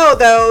all know,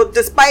 though,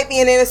 despite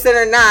being innocent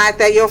or not,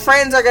 that your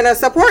friends are going to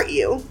support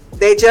you.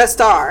 They just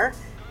are.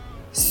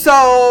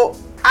 So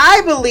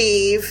I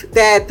believe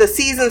that the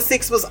season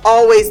 6 was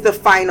always the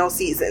final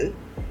season.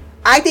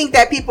 I think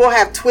that people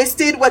have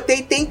twisted what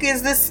they think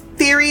is this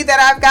theory that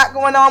I've got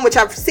going on, which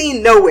I've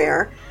seen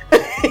nowhere.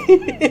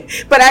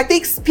 But I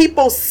think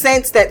people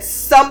sense that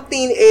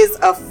something is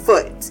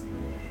afoot.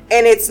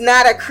 And it's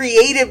not a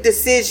creative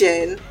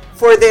decision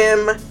for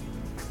them.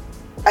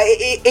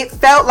 It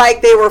felt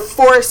like they were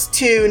forced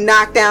to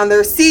knock down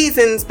their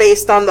seasons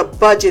based on the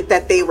budget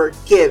that they were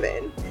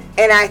given.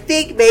 And I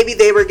think maybe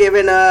they were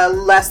given a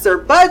lesser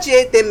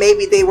budget than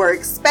maybe they were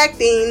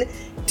expecting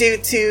due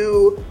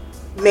to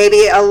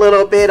maybe a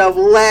little bit of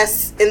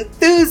less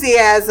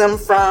enthusiasm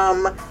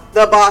from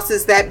the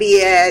bosses that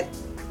be at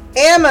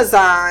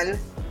Amazon.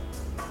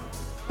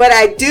 But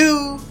I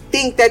do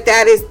think that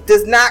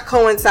does not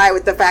coincide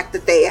with the fact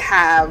that they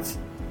have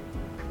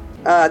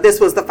this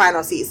was the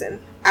final season.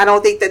 I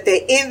don't think that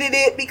they ended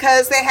it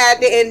because they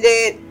had to end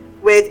it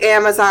with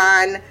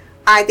Amazon.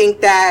 I think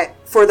that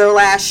for their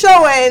last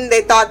showing,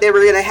 they thought they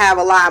were going to have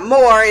a lot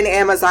more, and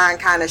Amazon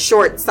kind of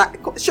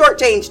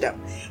shortchanged them.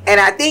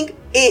 And I think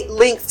it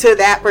links to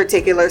that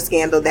particular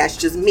scandal. That's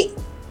just me.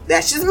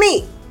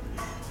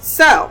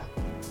 So,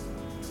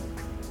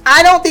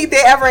 I don't think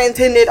they ever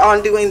intended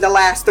on doing the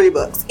last 3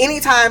 books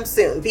anytime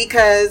soon,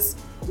 because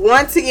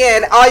once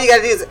again, all you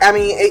gotta do is,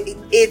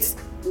 it's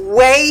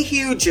way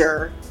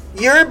huger.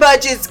 Your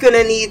budget's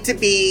gonna need to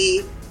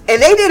be, and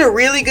they did a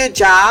really good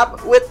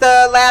job with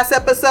the last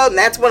episode, and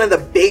that's one of the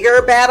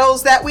bigger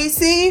battles that we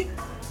see.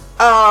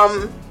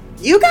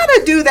 You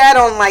gotta do that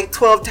on like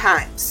 12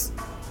 times.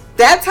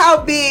 That's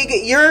how big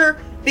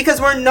because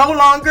we're no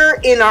longer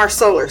in our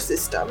solar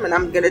system. And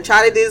I'm going to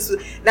try to do this.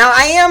 Now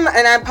I am,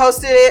 and I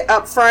posted it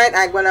up front.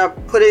 I'm going to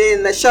put it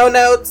in the show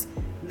notes.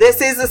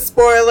 This is a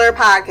spoiler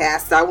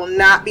podcast. I will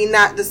not be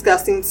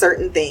discussing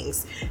certain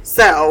things.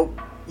 So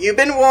you've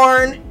been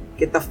warned.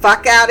 Get the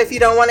fuck out if you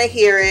don't want to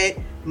hear it.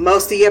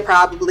 Most of you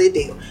probably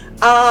do.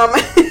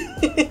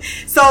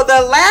 So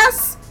the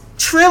last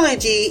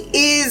trilogy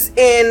is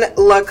in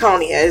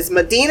Laconia. It's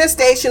Medina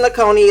Station,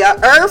 Laconia.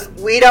 Earth,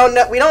 we don't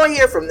know. We don't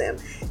hear from them.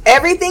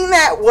 Everything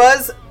that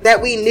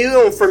we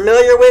knew and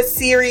familiar with,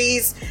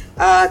 Ceres,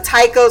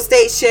 Tycho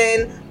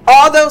Station,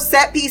 all those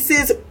set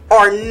pieces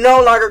are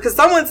no longer, because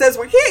someone says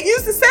we can't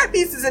use the set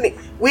pieces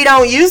anymore. We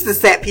don't use the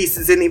set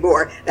pieces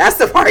anymore. That's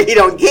the part you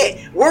don't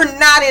get. We're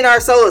not in our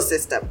solar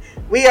system.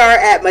 We are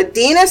at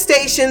Medina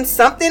Station.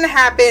 Something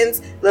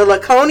happens. The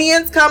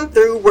Laconians come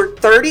through. We're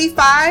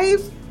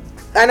 35.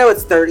 I know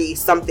it's 30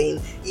 something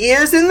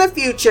years in the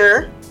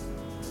future.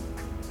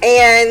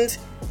 And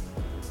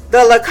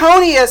the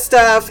Laconia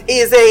stuff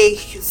is a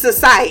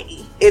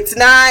society. It's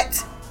not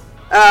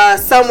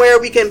somewhere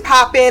we can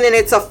pop in and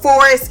it's a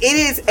forest. It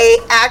is a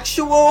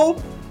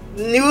actual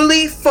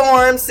newly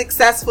formed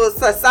successful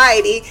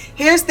society.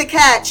 Here's the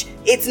catch.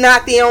 It's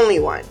not the only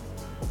one.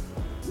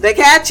 The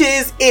catch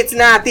is it's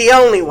not the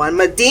only one.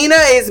 Medina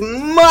is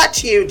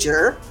much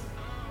huger.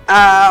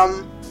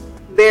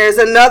 There's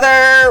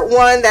another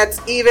one that's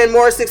even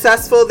more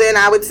successful than,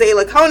 I would say,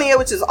 Laconia,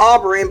 which is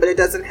Auburn, but it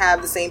doesn't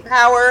have the same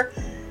power.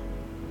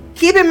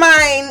 Keep in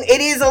mind,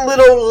 it is a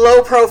little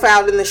low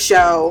profile in the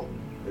show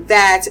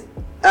that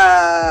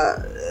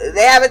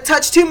they haven't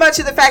touched too much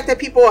of the fact that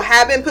people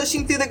have been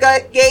pushing through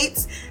the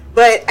gates.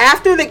 But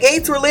after the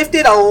gates were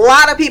lifted, a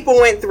lot of people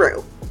went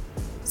through.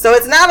 So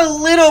it's not a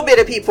little bit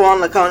of people on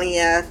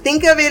Laconia.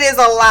 Think of it as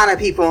a lot of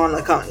people on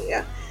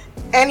Laconia.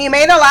 And you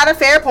made a lot of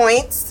fair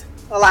points.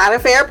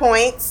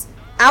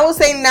 I will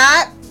say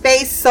not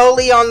based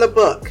solely on the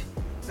book.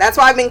 That's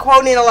why I've been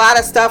quoting a lot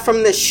of stuff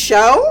from the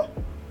show.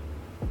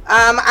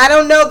 I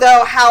don't know,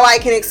 though, how I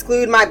can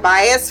exclude my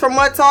bias from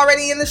what's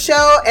already in the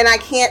show. And I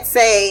can't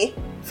say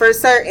for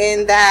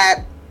certain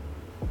that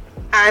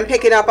I'm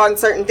picking up on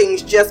certain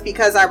things just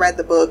because I read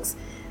the books.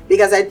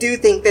 Because I do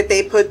think that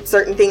they put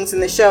certain things in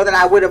the show that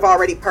I would have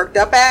already perked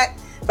up at.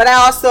 But I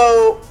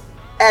also,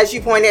 as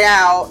you pointed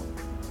out,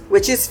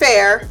 which is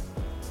fair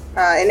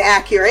and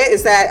accurate,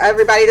 is that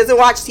everybody doesn't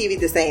watch TV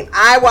the same.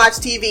 I watch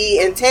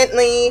TV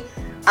intently.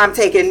 I'm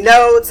taking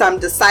notes. I'm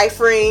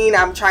deciphering.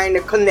 I'm trying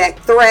to connect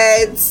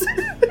threads.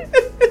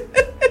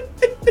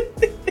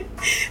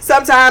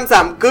 Sometimes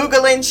I'm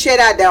Googling shit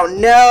I don't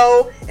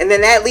know. And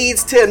then that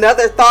leads to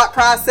another thought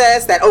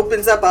process that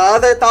opens up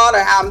another thought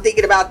or how I'm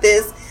thinking about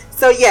this.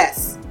 So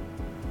yes,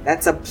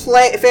 that's a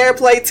fair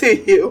play to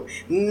you.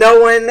 No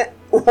one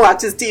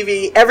watches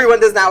TV. Everyone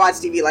does not watch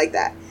TV like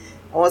that.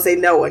 I won't say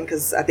no one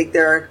because I think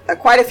there are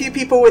quite a few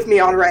people with me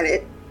on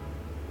Reddit.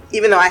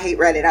 Even though I hate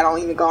Reddit, I don't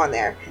even go on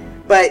there.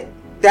 But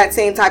that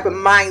same type of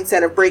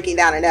mindset of breaking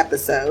down an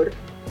episode.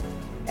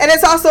 And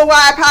it's also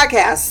why I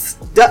podcast.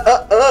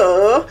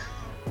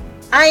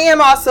 I am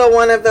also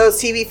one of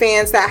those TV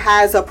fans that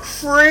has a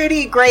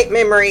pretty great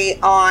memory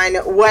on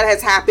what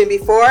has happened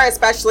before,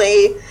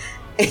 especially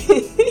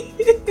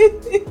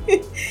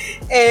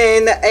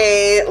in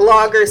a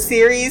longer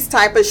series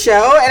type of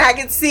show. And I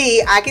can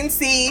see,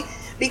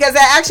 because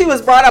that actually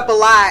was brought up a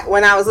lot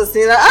when I was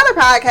listening to other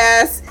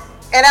podcasts.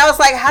 And I was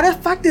like, how the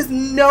fuck does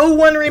no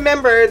one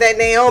remember that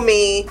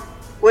Naomi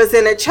was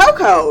in a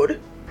chokehold.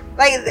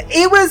 Like,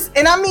 it was,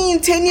 and I mean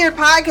tenured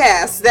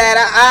podcasts that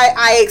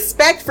I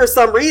expect for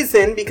some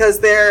reason, because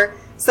they're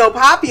so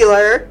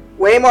popular,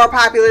 way more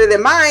popular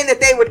than mine,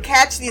 that they would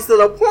catch these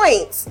little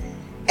points,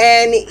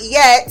 and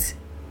yet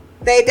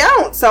they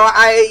don't. So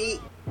I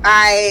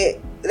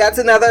that's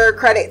another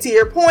credit to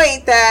your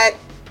point, that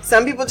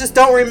some people just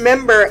don't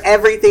remember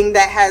everything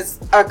that has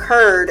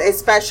occurred,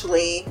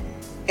 especially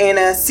in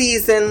a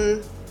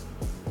season's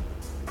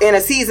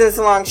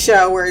long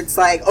show where it's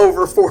like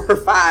over 4 or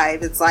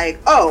 5. It's like,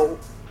 oh,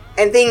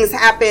 and things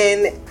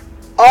happen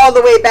all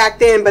the way back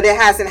then, but it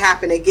hasn't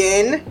happened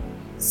again.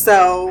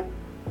 So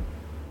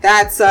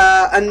that's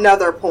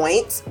another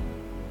point.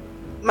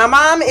 My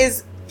mom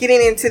is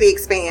getting into The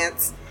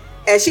Expanse,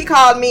 and she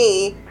called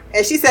me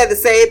and she said the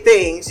same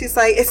thing. She's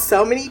like, it's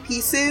so many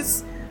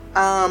pieces.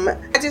 I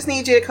just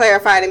need you to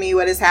clarify to me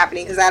what is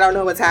happening, because I don't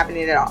know what's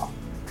happening at all.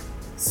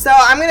 So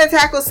I'm going to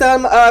tackle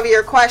some of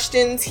your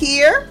questions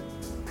here.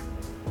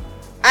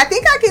 I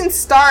think I can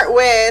start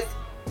with,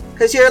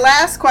 because your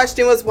last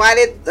question was, why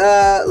did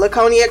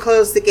Laconia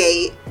close the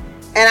gate?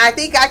 And I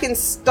think I can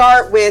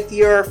start with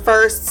your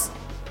first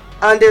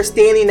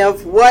understanding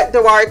of what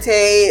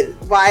Duarte,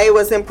 why it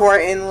was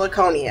important in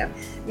Laconia.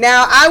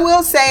 Now, I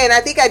will say, and I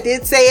think I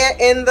did say it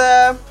in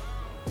the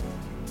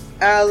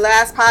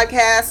last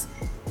podcast,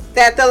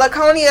 that the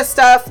Laconia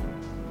stuff,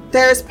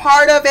 there's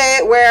part of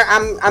it where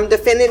I'm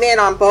defending it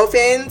on both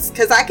ends,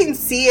 because I can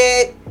see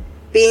it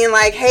being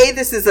like, hey,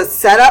 this is a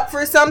setup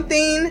for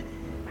something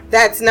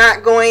that's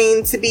not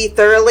going to be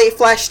thoroughly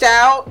fleshed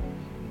out.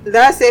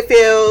 Thus, it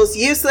feels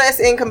useless,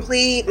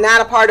 incomplete,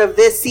 not a part of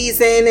this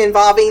season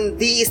involving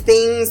these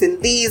things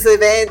and these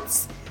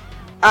events.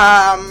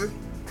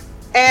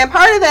 And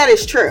part of that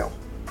is true,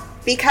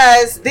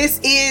 because this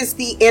is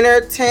the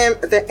interim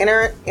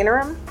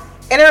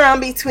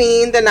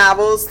between the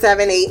novels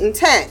 7, 8, and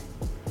 10.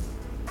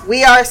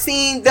 We are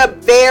seeing the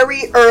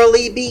very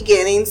early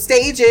beginning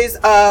stages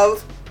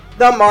of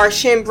the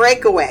Martian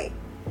breakaway.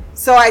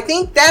 So I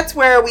think that's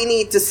where we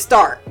need to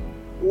start.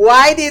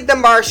 Why did the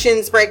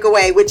Martians break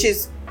away? Which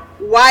is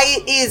why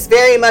it is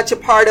very much a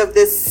part of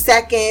this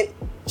second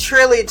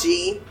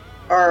trilogy,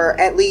 or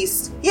at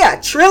least,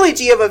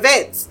 trilogy of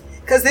events.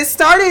 Because this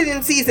started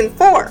in season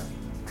 4.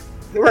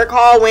 You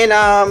recall when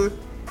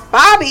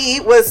Bobby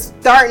was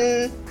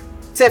starting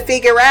to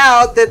figure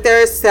out that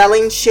they're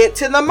selling shit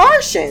to the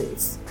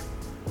Martians.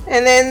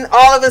 And then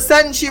all of a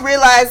sudden she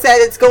realized that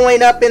it's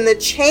going up in the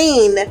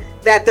chain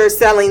that they're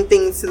selling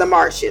things to the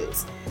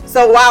Martians.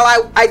 So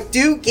while I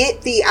do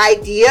get the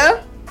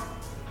idea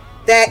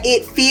that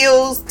it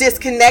feels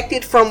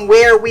disconnected from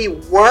where we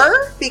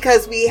were,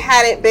 because we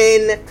hadn't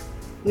been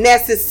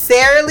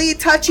necessarily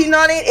touching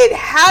on it, it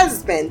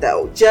has been,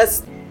 though,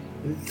 just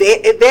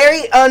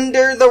very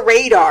under the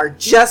radar,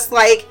 just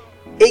like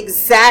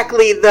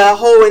exactly the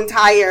whole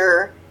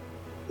entire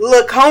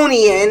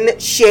Laconian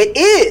shit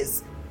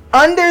is.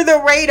 Under the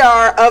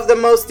radar of the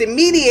most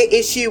immediate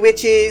issue,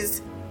 which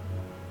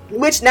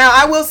now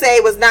I will say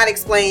was not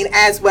explained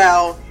as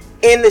well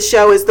in the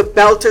show, is the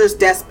Belter's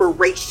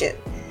desperation.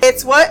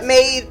 It's what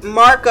made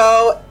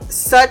Marco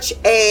such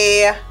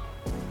a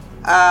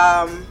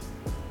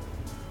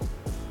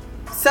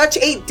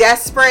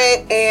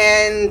desperate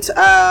and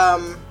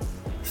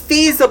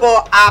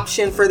feasible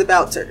option for the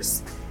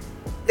Belters.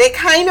 They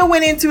kind of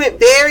went into it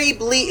very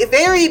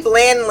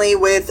blandly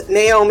with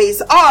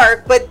Naomi's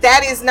arc, but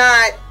that is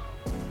not.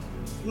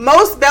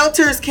 Most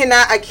Belters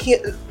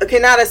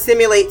cannot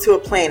assimilate to a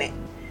planet.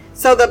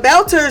 So the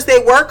Belters, they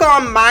work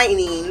on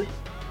mining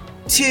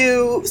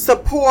to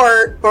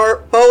support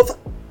both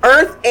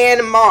Earth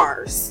and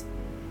Mars.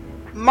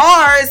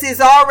 Mars is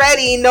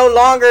already no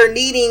longer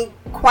needing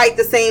quite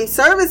the same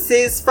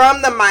services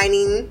from the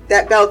mining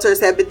that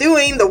Belters have been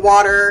doing, the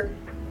water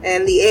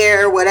and the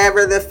air,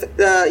 whatever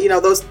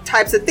those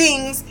types of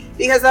things,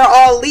 because they're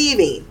all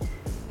leaving.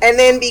 And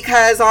then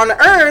because on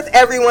Earth,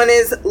 everyone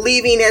is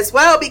leaving as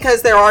well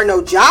because there are no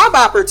job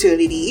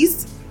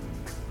opportunities.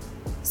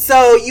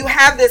 So you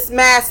have this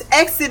mass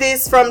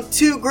exodus from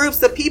two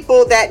groups of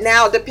people that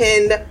now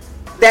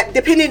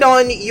depended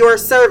on your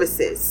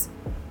services.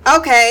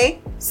 Okay,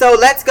 so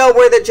let's go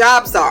where the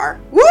jobs are.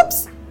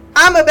 Whoops,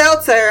 I'm a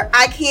Belter.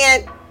 I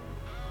can't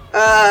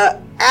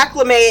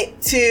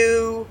acclimate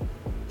to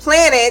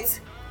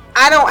planets.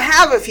 I don't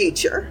have a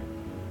future.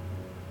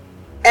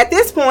 At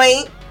this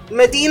point,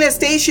 Medina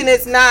Station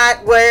is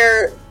not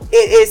where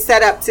it is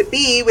set up to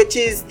be, which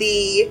is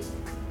the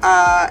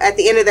at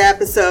the end of the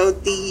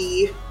episode,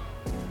 the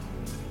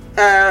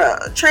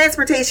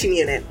transportation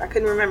unit. I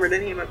couldn't remember the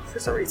name of it for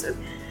some reason.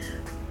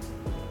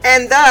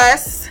 And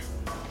thus,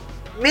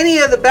 many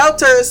of the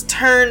Belters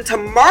turned to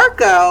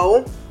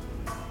Marco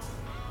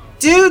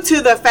due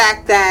to the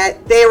fact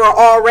that they were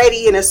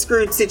already in a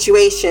screwed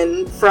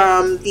situation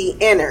from the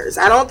Inners.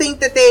 I don't think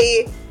that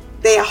they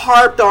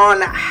harped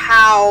on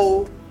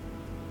how,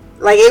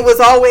 like, it was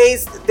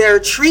always their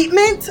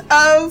treatment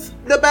of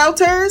the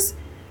Belters,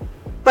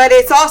 but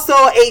it's also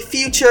a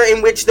future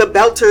in which the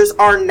Belters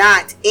are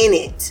not in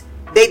it.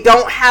 They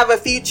don't have a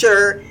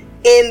future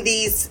in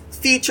these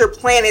future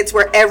planets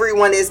where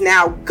everyone is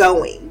now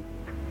going.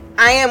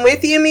 I am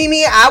with you,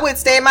 Mimi. I would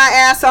stay my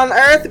ass on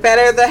Earth.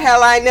 Better the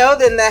hell I know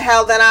than the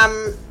hell that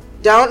I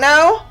don't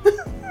know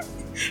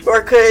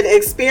or could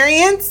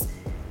experience.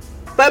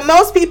 But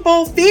most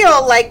people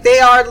feel like they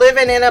are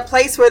living in a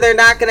place where they're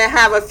not going to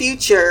have a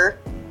future.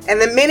 And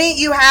the minute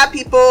you have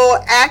people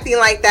acting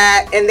like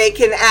that and they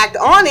can act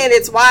on it,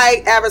 it's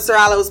why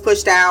Avasarala was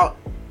pushed out.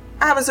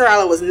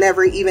 Avasarala was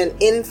never even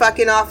in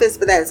fucking office,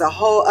 but that is a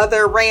whole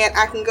other rant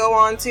I can go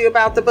on to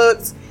about the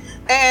books.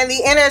 And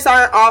the Inners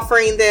aren't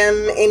offering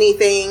them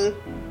anything.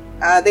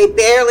 They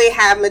barely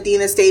have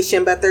Medina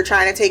Station, but they're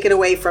trying to take it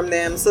away from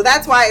them. So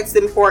that's why it's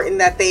important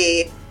that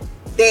they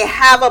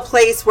have a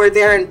place where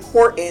they're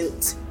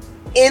important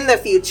in the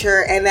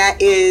future, and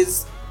that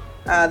is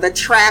the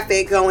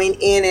traffic going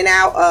in and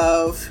out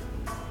of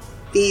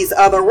these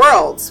other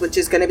worlds, which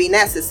is going to be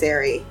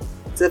necessary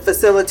to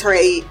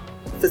facilitate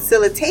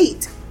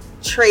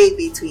trade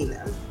between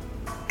them.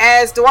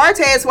 As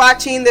Duarte is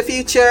watching the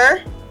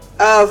future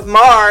of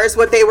Mars,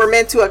 what they were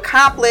meant to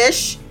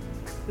accomplish,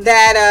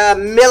 that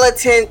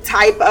militant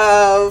type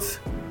of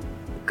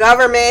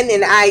government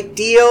and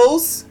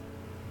ideals,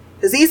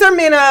 because these are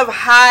men of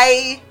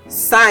high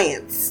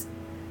science.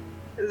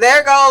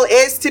 Their goal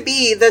is to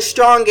be the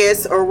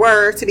strongest, or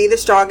were to be the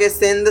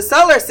strongest in the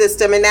solar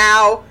system. And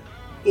now,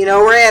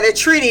 we're at a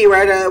treaty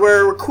where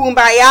we're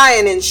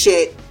kumbayaing and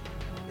shit.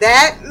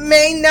 That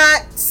may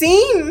not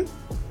seem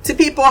to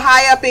people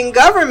high up in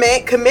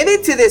government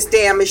committed to this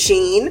damn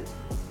machine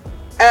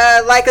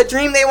like a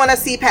dream they want to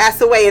see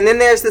pass away. And then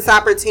there's this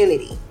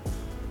opportunity.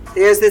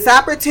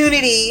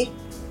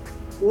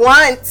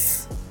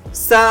 Once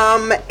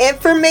some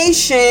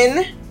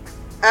information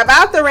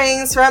about the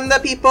rings from the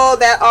people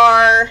that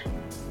are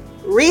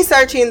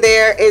researching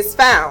there is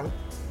found.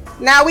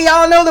 Now, we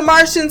all know the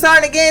Martians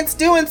aren't against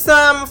doing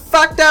some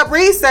fucked up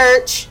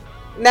research.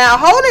 Now,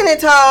 Holden had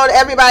told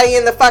everybody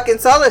in the fucking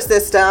solar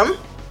system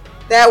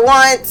that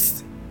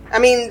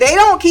they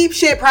don't keep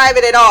shit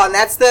private at all. And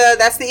that's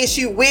the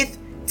issue with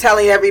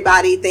telling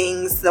everybody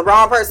things. The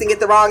wrong person get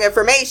the wrong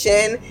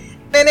information.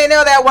 Then they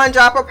know that one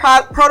drop of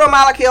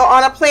proto-molecule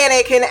on a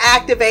planet can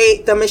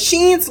activate the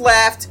machines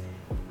left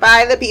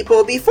by the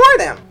people before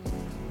them.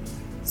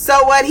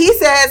 So what he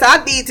says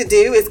I need to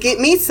do is get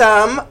me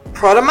some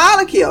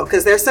proto-molecule,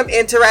 because there's some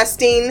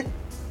interesting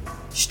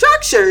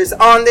structures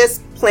on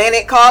this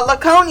planet called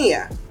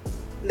Laconia.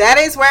 That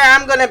is where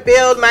I'm going to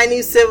build my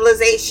new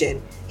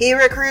civilization. He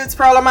recruits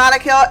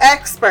proto-molecule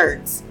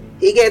experts.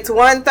 He gets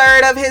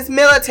 1/3 of his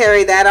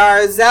military that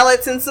are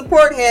zealots and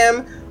support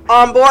him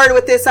on board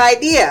with this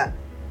idea.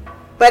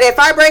 But if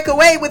I break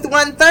away with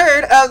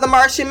 1/3 of the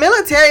Martian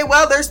military,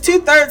 well, there's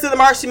 2/3 of the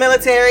Martian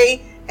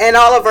military and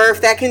all of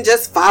Earth that can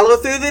just follow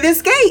through to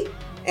this gate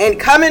and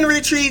come and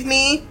retrieve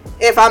me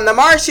if I'm the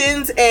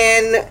Martians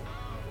and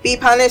be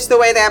punished the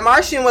way that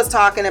Martian was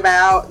talking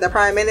about, the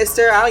Prime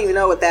Minister. I don't even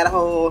know what that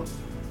whole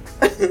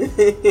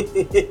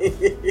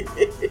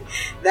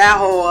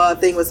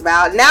thing was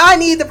about. Now I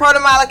need the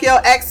proto-molecule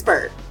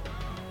expert.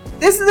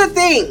 This is the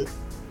thing.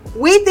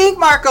 We think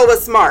Marco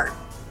was smart.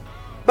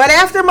 But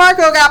after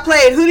Marco got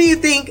played, who do you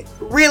think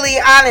really,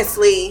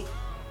 honestly,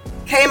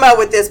 came up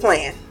with this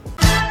plan?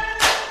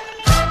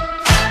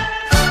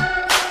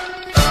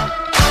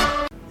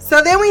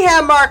 So then we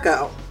have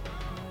Marco,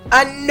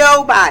 a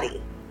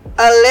nobody,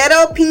 a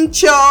little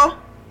pincho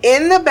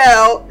in the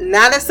belt,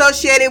 not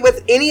associated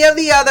with any of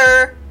the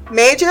other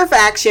major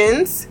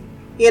factions.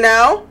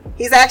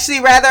 He's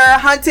actually rather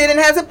hunted and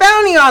has a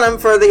bounty on him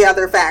for the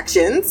other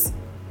factions.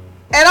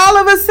 And all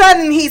of a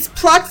sudden, he's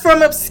plucked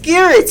from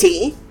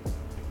obscurity.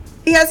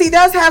 Because he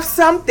does have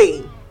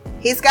something.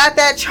 He's got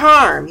that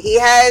charm. He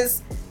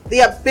has the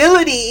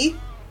ability,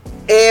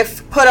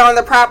 if put on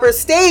the proper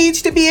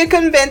stage, to be a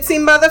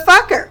convincing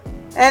motherfucker.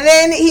 And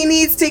then he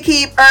needs to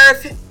keep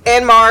Earth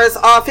and Mars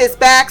off his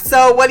back.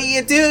 So what do?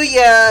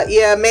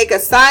 You make a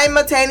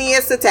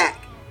simultaneous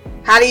attack.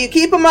 How do you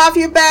keep them off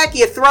your back?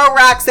 You throw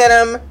rocks at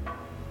them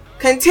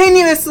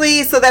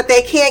continuously so that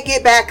they can't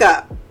get back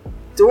up.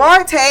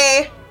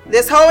 Duarte,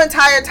 this whole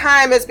entire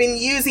time, has been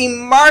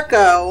using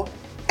Marco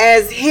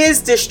as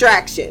his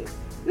distraction.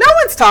 No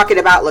one's talking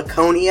about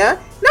Laconia.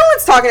 No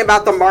one's talking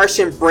about the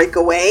Martian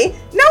breakaway.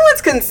 No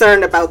one's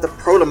concerned about the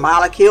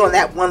proto-molecule and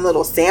that one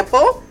little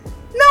sample.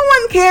 No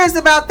one cares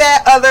about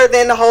that other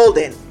than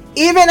Holden.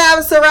 Even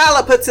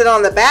Avasarala puts it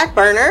on the back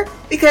burner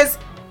because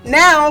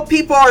now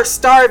people are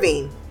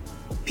starving.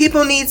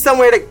 People need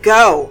somewhere to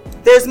go.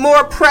 There's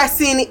more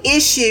pressing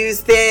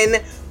issues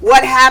than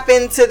what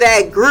happened to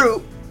that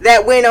group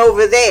that went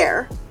over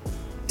there.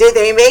 Did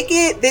they make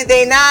it? Did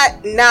they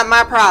not? Not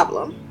my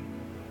problem.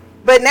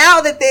 But now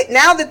that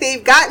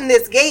they've gotten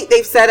this gate,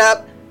 they've set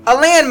up a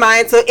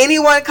landmine, so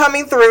anyone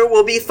coming through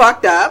will be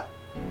fucked up.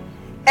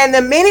 And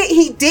the minute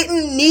he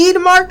didn't need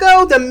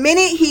Marco, the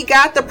minute he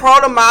got the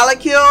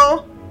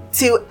proto-molecule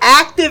to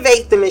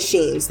activate the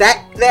machines,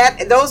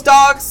 those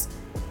dogs,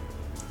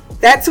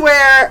 that's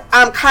where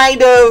I'm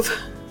kind of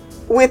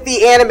with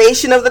the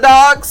animation of the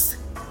dogs,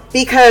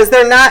 because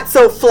they're not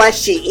so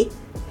fleshy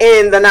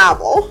in the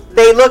novel.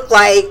 They look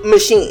like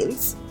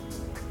machines.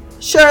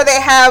 Sure, they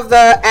have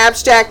the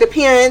abstract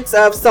appearance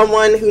of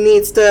someone who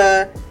needs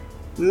to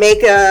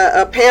make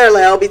a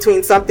parallel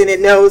between something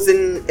it knows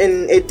and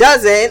it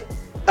doesn't,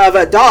 of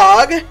a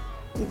dog,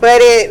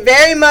 but it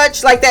very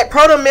much like that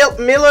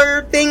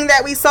Proto-Miller thing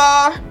that we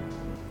saw,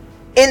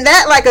 in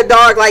that like a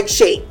dog-like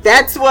shape.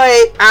 That's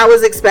what I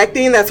was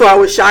expecting. That's why I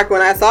was shocked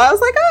when I saw it. I was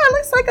like, oh, it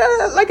looks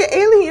like an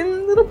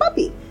alien little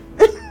puppy.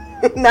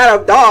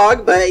 Not a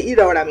dog, but you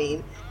know what I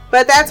mean.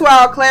 But that's why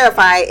I'll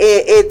clarify.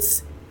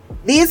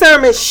 These are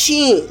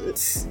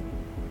machines.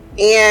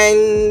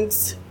 And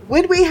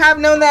would we have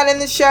known that in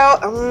the show?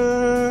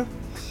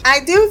 I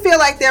do feel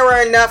like there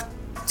were enough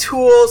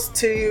tools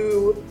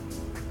to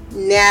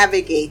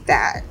navigate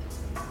that.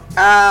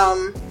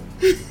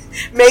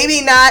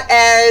 Maybe not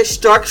as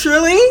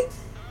structurally,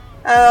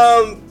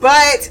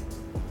 but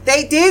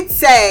they did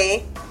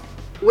say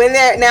when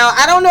they're, now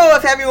I don't know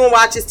if everyone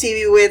watches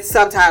TV with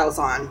subtitles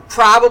on.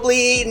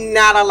 Probably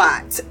not a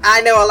lot.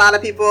 I know a lot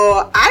of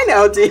people I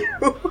know do,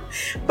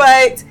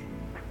 but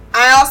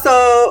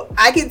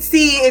I can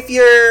see if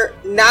you're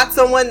not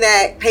someone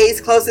that pays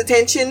close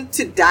attention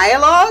to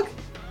dialogue,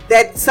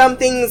 that some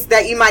things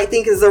that you might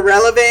think is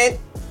irrelevant,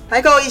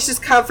 like, oh, he's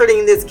just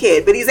comforting this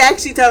kid, but he's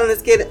actually telling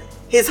this kid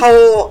his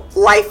whole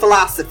life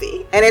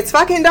philosophy, and it's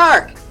fucking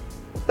dark.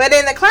 But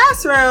in the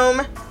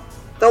classroom,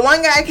 the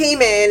one guy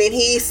came in and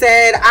he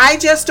said, I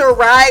just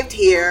arrived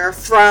here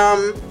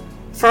from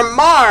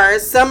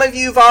Mars. Some of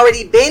you've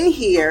already been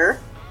here.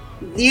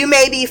 You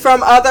may be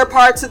from other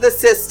parts of the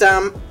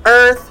system,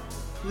 Earth,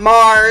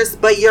 Mars,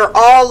 but you're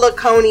all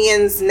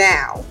Laconians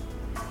now.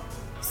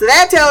 So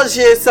that tells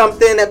you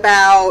something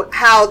about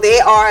how they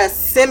are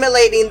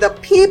assimilating the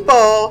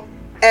people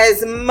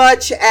as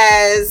much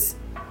as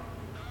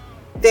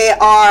they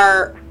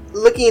are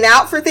looking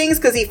out for things,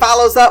 because he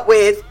follows up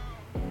with,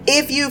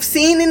 if you've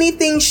seen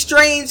anything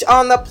strange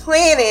on the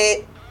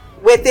planet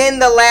within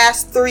the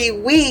last 3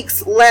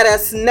 weeks, let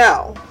us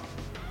know.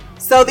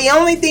 So the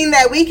only thing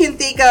that we can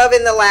think of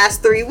in the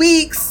last 3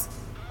 weeks,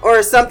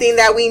 or something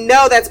that we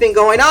know that's been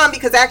going on,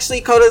 because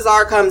actually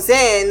Kodazar comes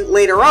in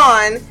later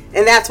on,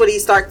 and that's what he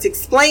starts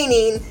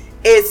explaining,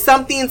 is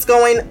something's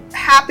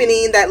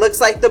happening that looks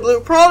like the blue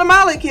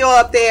proto-molecule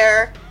up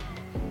there,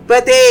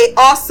 but they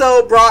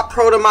also brought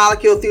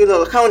proto-molecule through the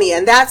Laconia.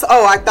 And that's,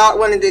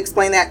 wanted to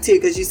explain that too,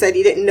 because you said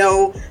you didn't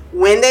know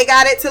when they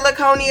got it to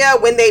Laconia.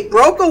 When they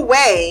broke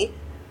away,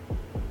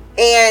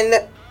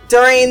 and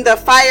during the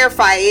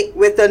firefight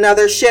with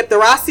another ship, the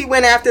Roci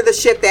went after the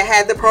ship that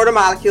had the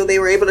proto-molecule. They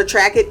were able to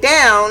track it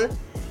down.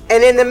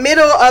 And in the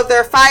middle of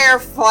their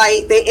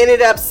firefight, they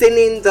ended up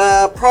sending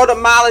the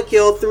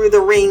proto-molecule through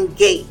the ring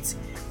gate.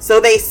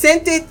 So they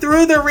sent it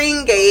through the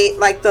ring gate,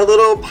 like the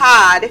little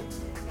pod.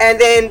 And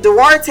then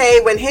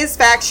Duarte, when his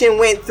faction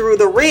went through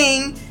the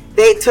ring,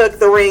 they took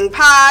the ring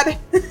pod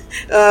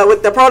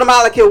with the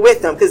proto-molecule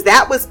with them, because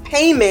that was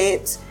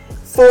payment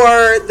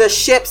for the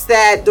ships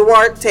that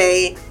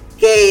Duarte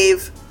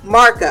gave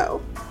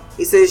Marco.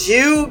 He says,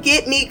 you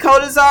get me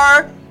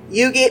Kodazar,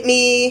 you get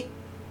me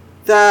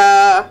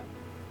the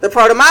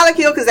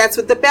proto-molecule, because that's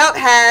what the belt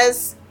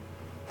has,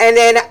 and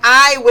then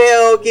I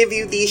will give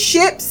you these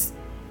ships,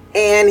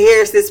 and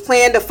here's this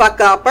plan to fuck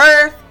up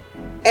Earth.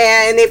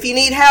 And if you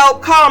need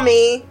help, call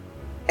me.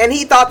 And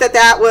he thought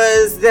that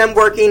was them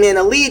working in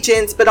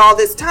allegiance, but all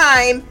this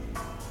time,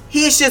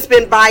 he's just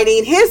been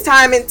biding his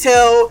time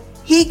until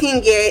he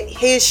can get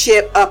his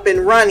ship up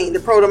and running,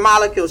 the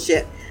proto-molecule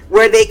ship,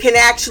 where they can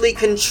actually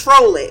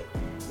control it.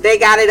 They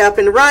got it up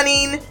and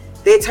running.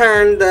 They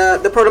turned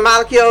the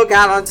proto-molecule,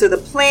 got onto the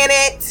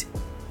planet.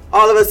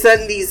 All of a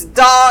sudden, these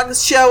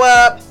dogs show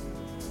up.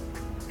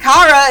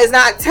 Kara is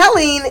not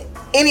telling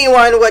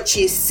anyone what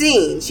she's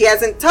seen. She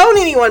hasn't told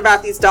anyone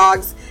about these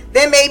dogs.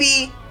 Then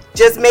maybe,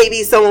 just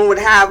maybe, someone would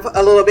have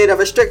a little bit of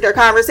a stricter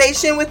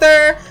conversation with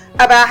her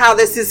about how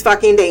this is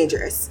fucking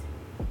dangerous.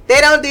 They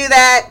don't do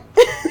that.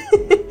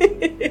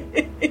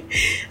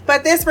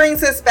 But this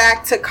brings us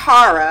back to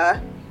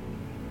Kara,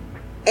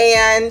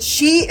 and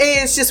she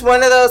is just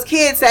one of those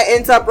kids that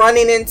ends up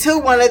running into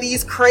one of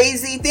these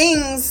crazy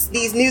things,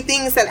 these new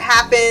things that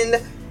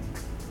happened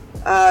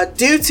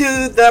due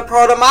to the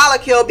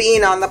proto-molecule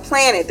being on the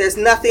planet. There's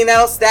nothing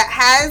else that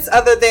has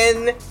other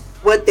than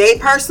what they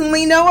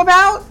personally know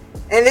about,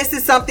 and this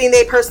is something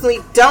they personally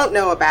don't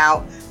know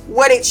about.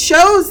 What it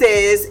shows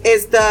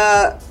is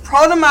the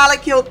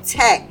proto-molecule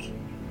tech,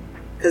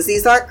 because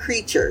these aren't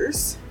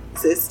creatures,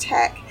 this is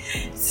tech.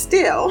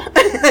 Still,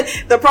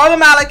 the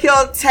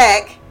proto-molecule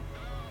tech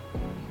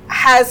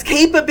has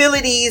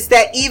capabilities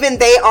that even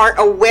they aren't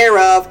aware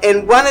of,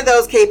 and one of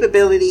those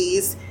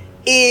capabilities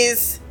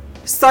is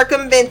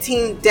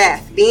circumventing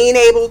death, being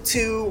able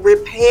to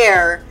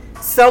repair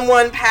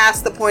someone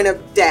past the point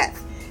of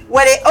death.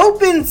 What it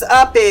opens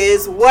up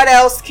is, what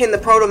else can the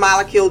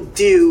proto-molecule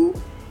do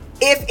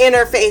if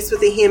interfaced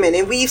with a human?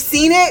 And we've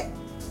seen it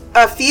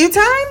a few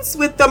times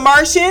with the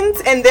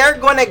Martians, and they're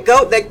going to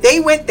go, like, they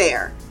went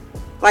there.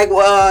 Like,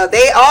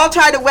 they all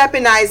tried to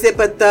weaponize it,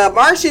 but the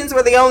Martians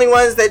were the only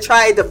ones that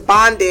tried to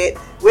bond it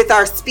with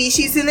our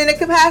species in a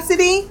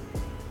capacity.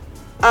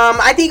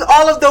 I think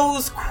all of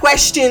those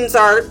questions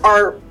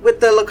are with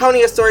the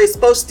Laconia story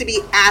supposed to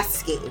be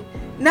asking,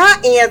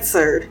 not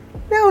answered.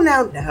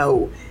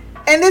 No.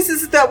 And this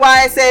is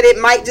why I said it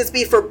might just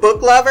be for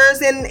book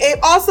lovers, and it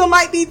also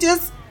might be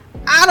just,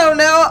 I don't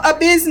know, a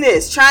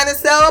business trying to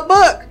sell a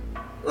book.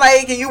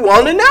 Like, you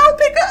want to know?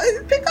 Pick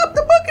up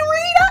the book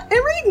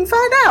and read and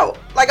find out.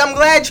 Like, I'm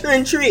glad you're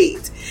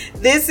intrigued.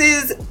 This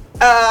is,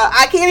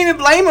 I can't even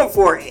blame them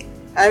for it.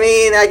 I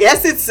mean, I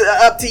guess it's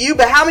up to you,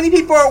 but how many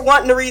people are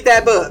wanting to read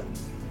that book?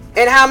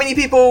 And how many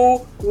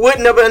people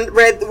wouldn't have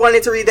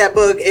wanted to read that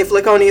book if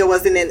Laconia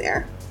wasn't in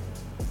there?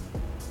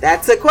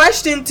 That's a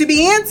question to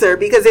be answered,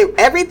 because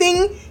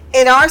everything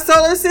in our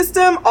solar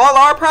system, all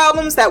our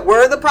problems that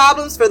were the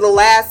problems for the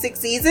last 6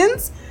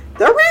 seasons,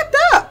 they're wrapped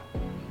up.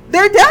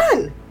 They're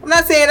done. I'm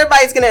not saying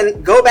everybody's going to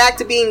go back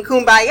to being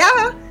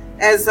kumbaya,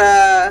 as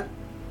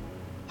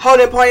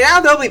Holden pointed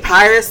out. There'll be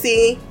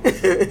piracy.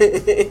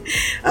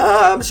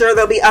 I'm sure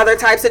there'll be other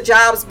types of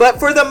jobs, but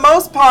for the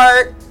most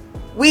part,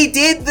 we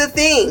did the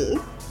thing.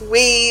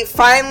 We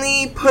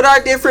finally put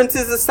our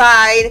differences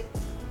aside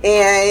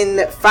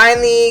and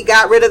finally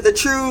got rid of the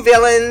true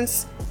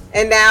villains,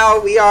 and now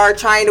we are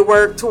trying to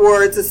work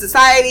towards a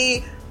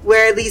society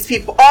where at least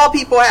all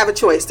people have a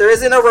choice. There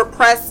isn't a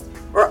repressed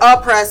or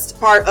oppressed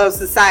part of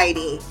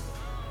society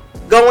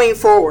going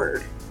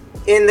forward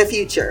in the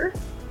future.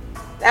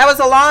 That was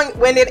a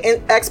long-winded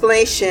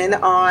explanation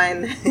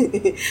on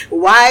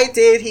why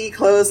did he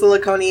close the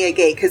Laconia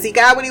Gate. Because he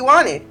got what he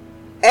wanted.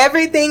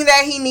 Everything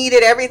that he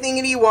needed, everything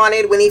that he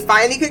wanted. When he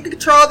finally could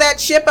control that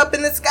ship up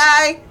in the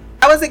sky,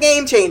 that was a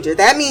game changer.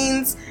 That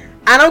means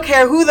I don't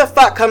care who the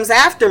fuck comes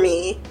after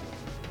me.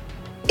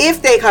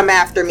 If they come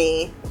after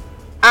me,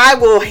 I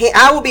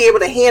will be able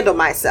to handle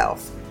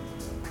myself.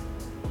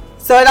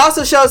 So it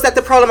also shows that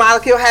the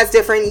protomolecule has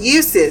different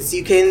uses.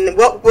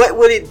 What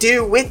would it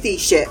do with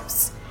these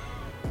ships?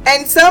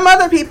 And some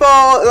other people,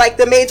 like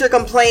the major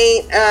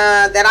complaint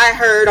that I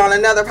heard on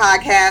another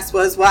podcast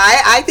was, well,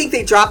 I think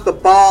they dropped the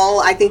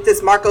ball. I think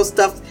this Marco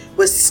stuff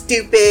was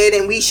stupid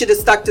and we should have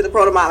stuck to the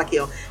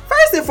protomolecule.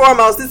 First and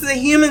foremost, this is a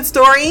human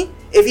story.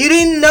 If you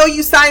didn't know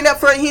you signed up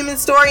for a human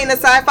story in a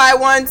sci-fi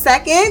 1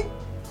 second,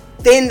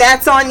 then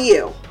that's on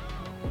you.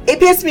 It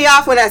pissed me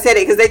off when I said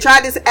it, because they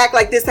tried to act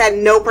like this had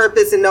no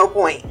purpose and no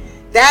point.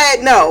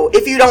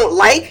 If you don't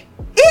like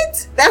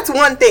it, that's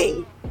one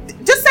thing.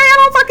 Just say I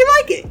don't fucking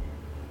like it.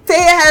 Say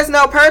it has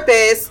no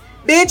purpose.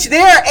 Bitch,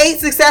 there are 8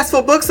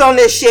 successful books on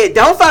this shit.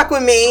 Don't fuck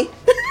with me.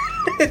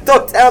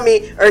 Don't tell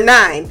me, or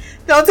 9.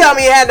 Don't tell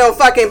me it had no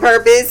fucking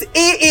purpose.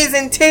 It is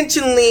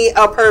intentionally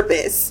a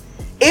purpose.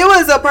 It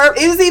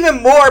was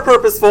even more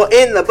purposeful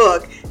in the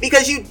book,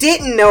 because you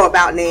didn't know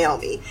about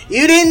Naomi.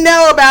 You didn't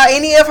know about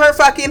any of her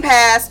fucking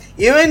past.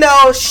 You didn't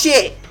know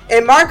shit.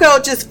 And Marco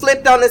just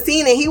flipped on the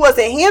scene, and he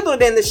wasn't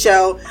handled in the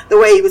show the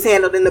way he was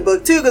handled in the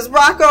book too, because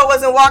Rocco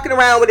wasn't walking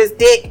around with his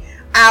dick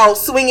out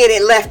swinging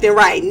it left and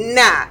right.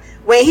 Nah.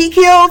 When he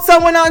killed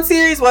someone on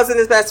series, wasn't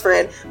his best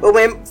friend. But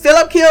when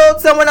Philip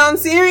killed someone on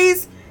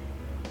series,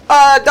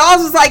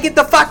 Dawes was like, get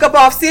the fuck up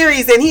off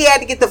series, and he had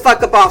to get the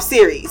fuck up off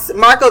series.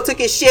 Marco took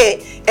his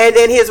shit, and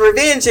then his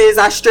revenge is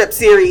I stripped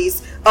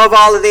series of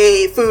all of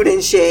the food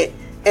and shit.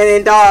 And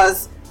then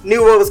Dawes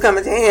knew what was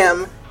coming to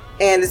him,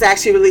 and it's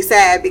actually really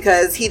sad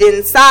because he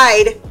didn't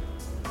side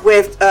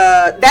with,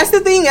 that's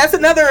the thing, that's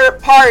another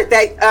part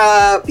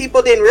that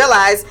people didn't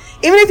realize.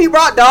 Even if you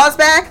brought Dawes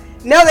back,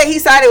 know that he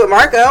sided with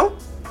Marco.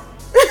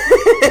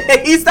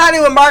 He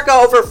sided with Marco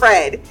over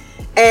Fred,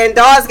 and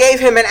Dawes gave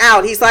him an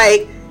out. He's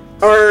like,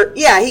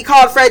 he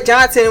called Fred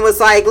Johnson and was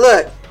like,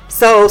 look,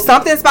 so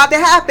something's about to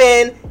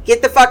happen,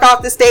 get the fuck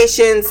off the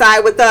station,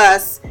 side with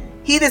us.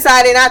 He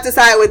decided not to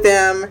side with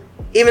them,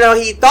 even though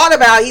he thought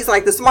about it. He's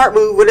like, the smart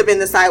move would have been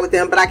to side with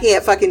them, but I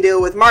can't fucking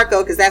deal with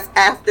Marco, because that's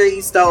after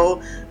he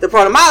stole the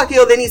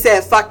protomolecule. Then he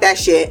said, fuck that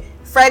shit.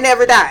 Fred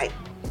never died,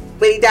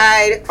 but he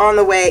died on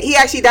the way. He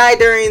actually died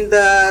during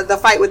the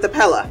fight with the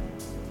Pella.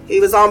 He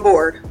was on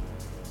board.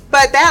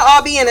 But that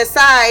all being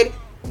aside,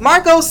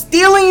 Marco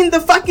stealing the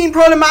fucking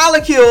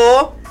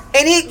protomolecule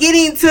and it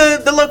getting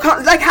to the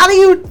like, how do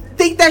you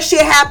think that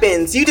shit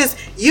happens? You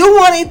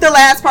wanted the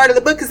last part of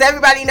the book because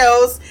everybody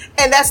knows,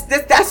 and that's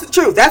the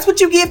truth. That's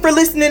what you get for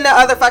listening to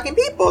other fucking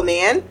people,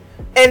 man.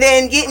 And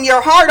then getting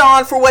your heart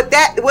on for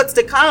what's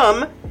to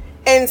come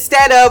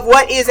instead of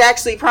what is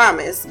actually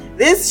promised.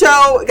 This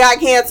show got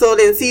canceled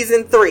in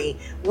season 3.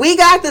 We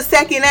got the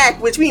second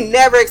act, which we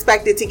never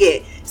expected to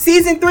get.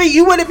 Season 3,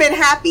 you would have been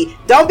happy.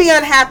 Don't be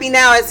unhappy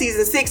now at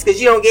season 6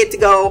 because you don't get to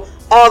go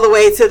all the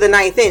way to the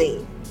 9th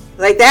inning.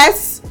 Like,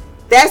 that's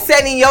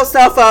setting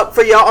yourself up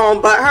for your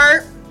own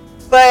butthurt.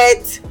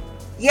 But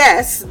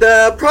yes,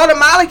 the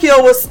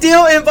protomolecule was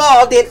still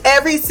involved in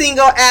every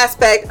single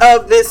aspect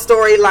of this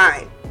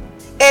storyline.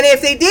 And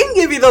if they didn't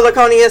give you the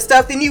Laconia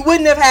stuff, then you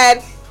wouldn't have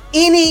had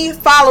any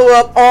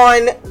follow-up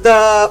on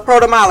the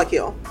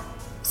protomolecule.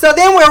 So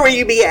then where would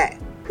you be at?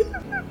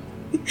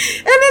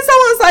 And then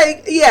someone's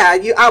like, yeah,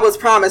 I was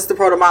promised the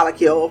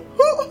protomolecule.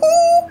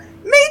 Who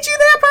made you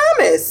that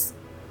promise?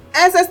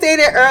 as I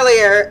stated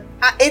earlier,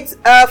 it's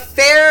a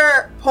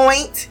fair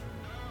point.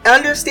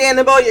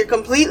 Understandable. You're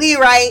completely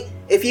right.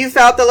 If you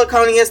felt the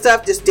Laconia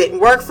stuff just didn't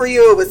work for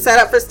you, it was set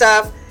up for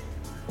stuff,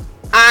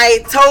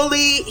 I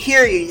totally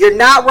hear you. You're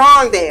not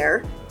wrong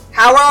there.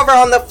 However,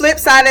 on the flip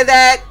side of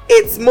that,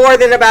 it's more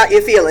than about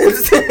your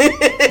feelings.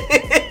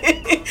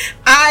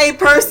 I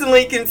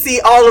personally can see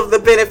all of the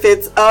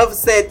benefits of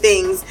said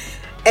things,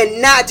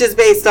 and not just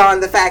based on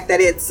the fact that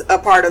it's a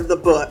part of the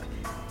book.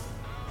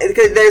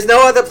 Because there's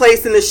no other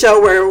place in the show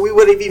where we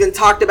would have even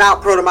talked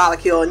about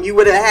protomolecule, and you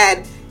would have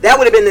had, that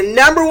would have been the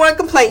number one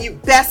complaint, you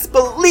best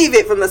believe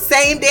it, from the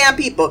same damn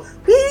people.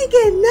 We didn't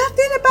get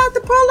nothing about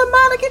the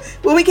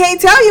protomolecule. Well, we can't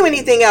tell you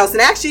anything else.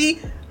 And actually,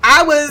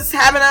 I was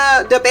having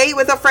a debate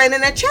with a friend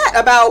in a chat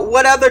about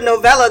what other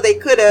novella they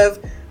could have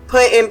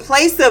put in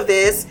place of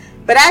this.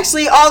 But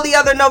actually, all the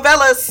other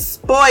novellas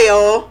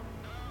spoil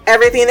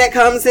everything that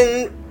comes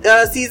in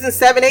season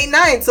 7, 8,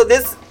 9. So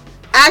this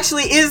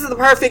actually is the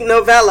perfect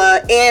novella,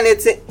 and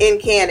it's in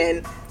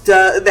canon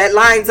that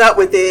lines up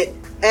with it.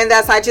 And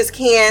that's, I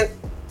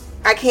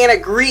can't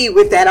agree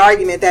with that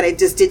argument that it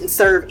just didn't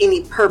serve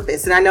any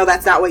purpose. And I know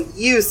that's not what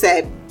you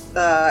said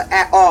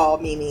at all,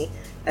 Mimi.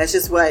 That's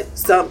just what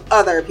some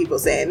other people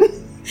said.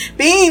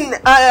 Being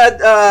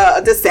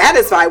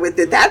dissatisfied with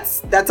it,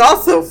 that's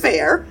also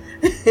fair.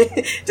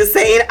 Just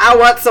saying, I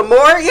want some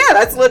more. Yeah,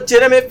 that's a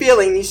legitimate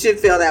feeling. You should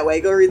feel that way.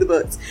 Go read the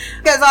books.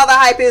 Because all the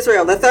hype is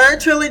real. The third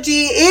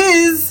trilogy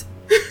is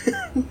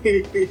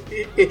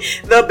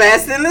the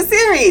best in the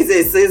series.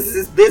 It's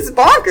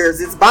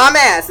bonkers. It's bomb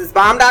ass. It's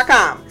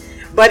bomb.com.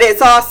 But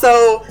it's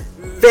also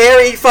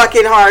very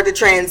fucking hard to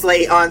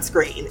translate on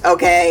screen.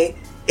 Okay?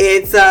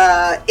 It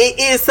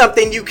is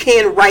something you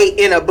can write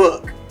in a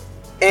book.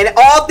 And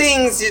all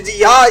things,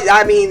 y'all,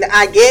 I mean,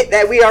 I get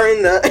that we are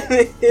in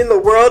the in the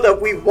world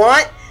of we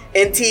want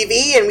in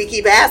TV, and we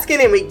keep asking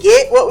and we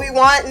get what we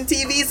want in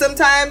TV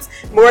sometimes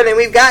more than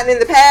we've gotten in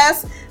the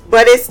past,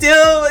 but it's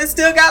still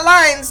got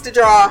lines to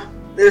draw.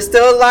 There's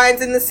still lines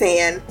in the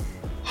sand.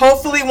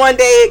 Hopefully one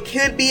day it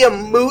could be a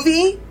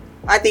movie.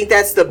 I think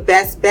that's the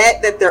best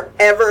bet that they're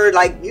ever,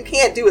 like, you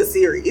can't do a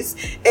series.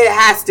 It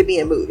has to be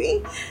a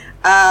movie.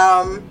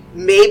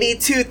 Maybe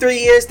 2-3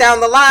 years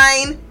down the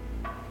line,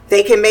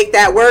 they can make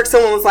that work.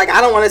 Someone was like,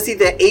 I don't want to see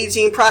the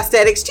aging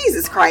prosthetics.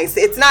 Jesus Christ,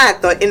 it's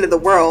not the end of the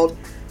world.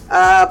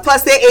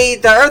 Plus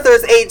the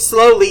Earthers age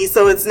slowly,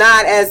 so it's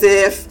not as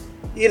if,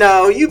 you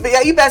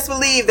best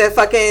believe that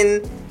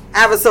fucking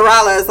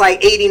Avasarala is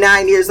like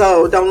 89 years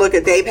old. Don't look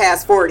a day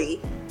past 40.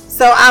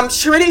 So I'm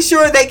pretty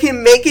sure they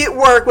can make it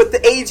work with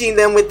the aging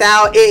them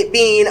without it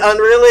being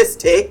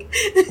unrealistic.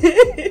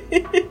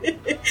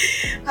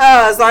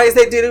 As long as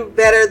they do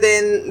better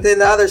than the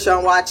other show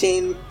I'm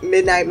watching,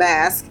 Midnight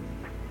Mask.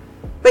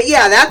 But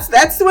yeah,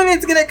 that's when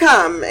it's gonna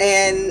come,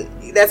 and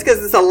that's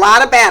because it's a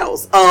lot of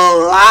battles, a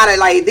lot of,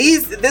 like,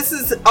 this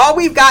is all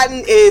we've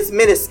gotten is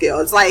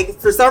minuscule. It's like,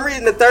 for some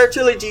reason, the third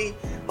trilogy,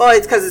 well,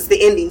 it's because it's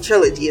the ending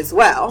trilogy as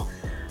well.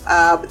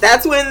 But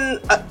that's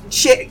when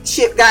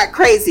shit got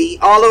crazy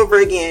all over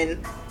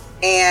again,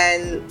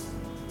 and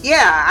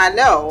yeah, I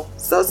know,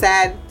 so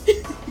sad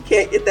you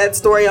can't get that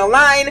story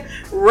online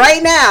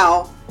right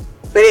now.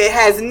 But it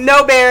has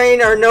no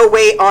bearing or no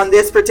weight on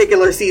this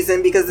particular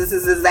season, because this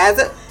is as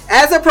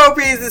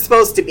appropriate as it's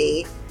supposed to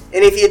be.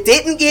 And if you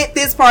didn't get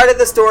this part of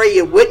the story,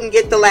 you wouldn't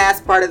get the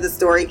last part of the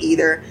story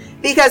either,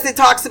 because it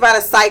talks about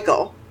a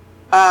cycle.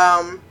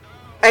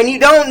 And you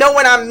don't know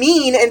what I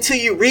mean until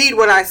you read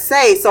what I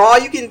say. So all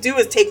you can do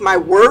is take my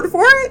word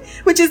for it,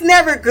 which is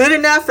never good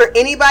enough for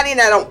anybody,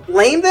 and I don't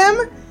blame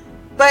them.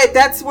 But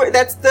that's the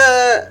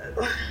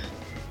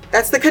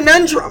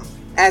conundrum,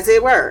 as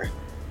it were.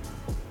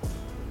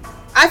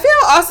 I feel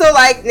also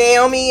like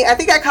Naomi, I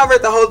think I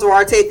covered the whole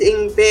Duarte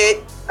thing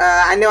bit.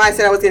 I know I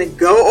said I was going to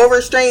go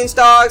over Strange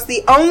Dogs.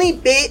 The only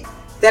bit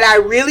that I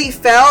really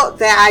felt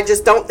that I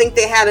just don't think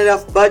they had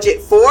enough budget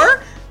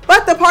for,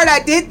 but the part I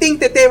did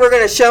think that they were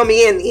going to show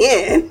me in the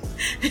end,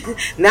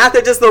 not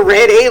that just the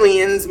red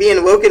aliens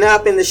being woken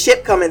up and the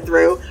ship coming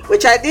through,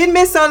 which I did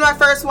miss on my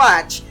first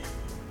watch.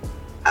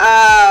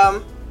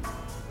 But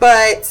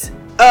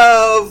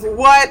of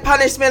what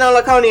Punishment on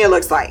Laconia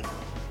looks like.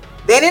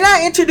 They did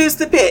not introduce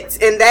the pits,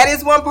 and that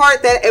is one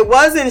part that it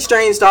was in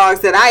Strange Dogs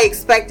that I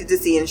expected to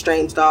see in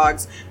Strange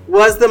Dogs,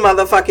 was the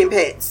motherfucking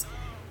pits.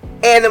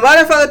 And the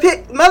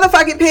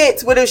motherfucking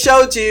pits would have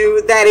showed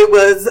you that it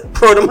was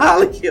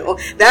protomolecule.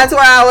 That's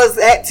where I was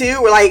at too.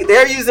 We're like,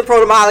 they're using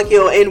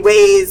protomolecule in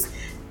ways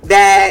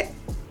that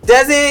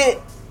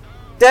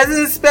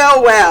doesn't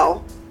spell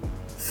well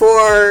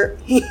for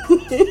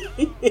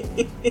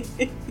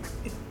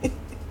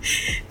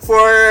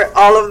for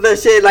all of the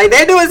shit. Like,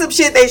 they're doing some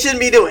shit they shouldn't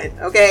be doing,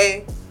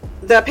 okay?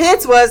 The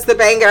pits was the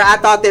banger I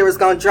thought they was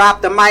going to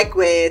drop the mic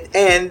with,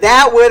 and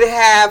that would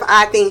have,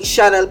 I think,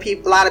 shut a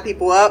lot of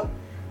people up.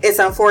 It's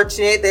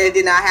unfortunate that it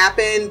did not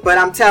happen, but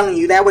I'm telling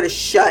you, that would have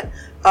shut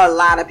a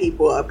lot of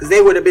people up, because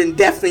they would have been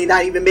definitely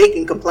not even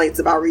making complaints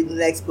about reading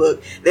the next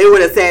book. They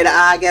would have said,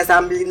 I guess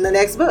I'm reading the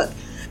next book.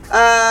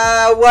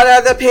 What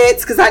are the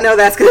pits? Because I know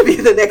that's going to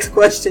be the next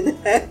question.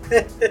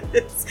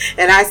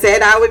 And I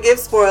said I would give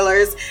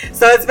spoilers.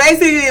 So it's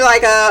basically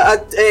like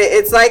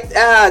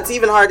it's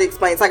even hard to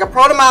explain. It's like a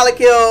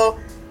proto-molecule.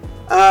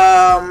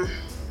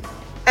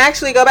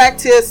 Actually, go back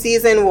to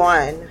season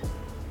 1,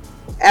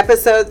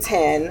 episode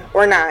 10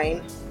 or 9,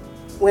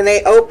 when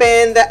they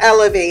opened the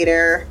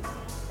elevator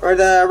or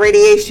the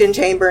radiation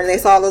chamber and they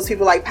saw those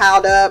people like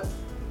piled up.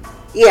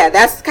 Yeah,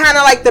 that's kind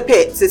of like the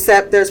pits,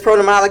 except there's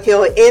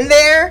proto-molecule in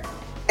there,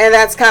 and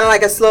that's kind of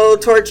like a slow,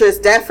 torturous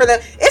death for them.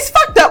 It's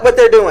fucked up what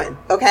they're doing,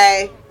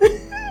 okay?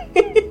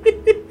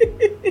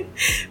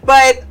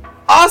 But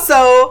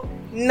also,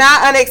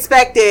 not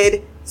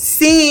unexpected,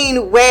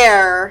 seeing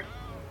where,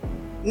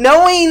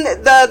 knowing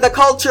the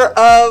culture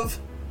of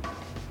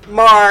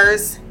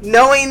Mars,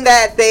 knowing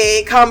that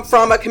they come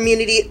from a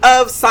community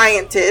of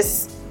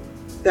scientists,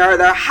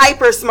 they're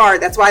hyper smart.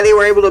 That's why they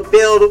were able to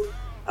build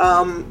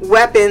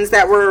weapons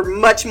that were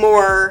much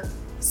more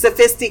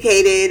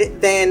sophisticated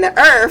than the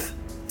Earth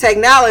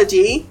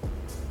technology.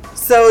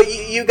 So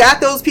you got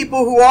those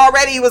people who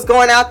already was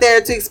going out there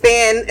to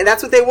expand, and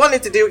that's what they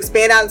wanted to do,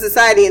 expand out in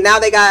society, and now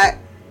they got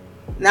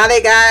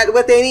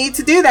what they need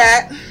to do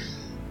that.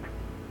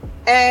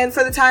 And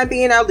for the time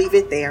being, I'll leave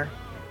it there.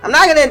 I'm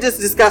not going to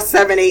just discuss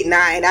 7, 8,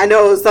 9. I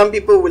know some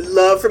people would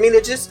love for me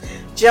to just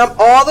jump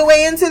all the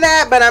way into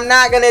that, but I'm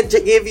not going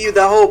to give you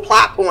the whole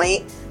plot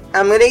point.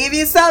 I'm going to give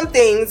you some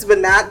things, but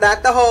not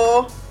the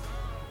whole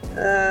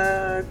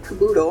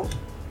caboodle.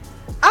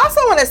 I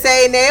also want to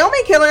say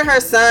Naomi killing her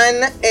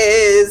son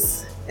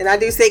is, and I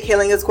do say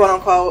killing is quote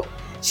unquote,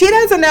 she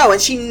doesn't know,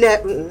 and she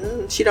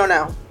don't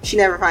know. She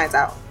never finds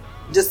out.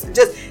 Just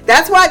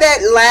that's why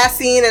that last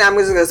scene, and I'm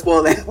just gonna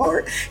spoil that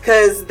part,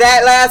 because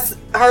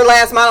her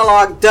last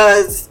monologue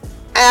does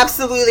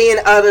absolutely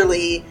and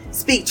utterly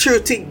speak true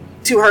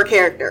to her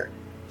character.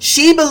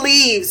 She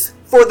believes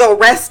for the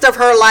rest of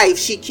her life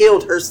she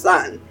killed her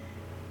son.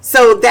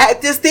 So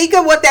that, just think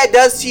of what that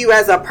does to you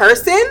as a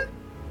person.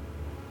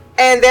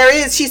 And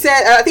she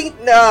said, I think,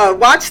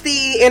 watch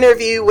the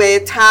interview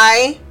with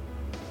Ty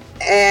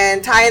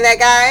and that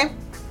guy,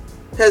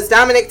 because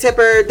Dominic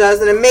Tipper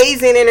does an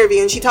amazing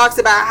interview, and she talks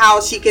about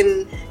how she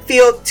can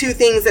feel two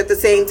things at the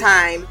same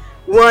time.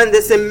 One,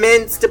 this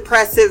immense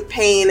depressive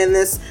pain, and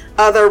this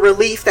other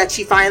relief that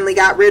she finally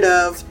got rid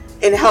of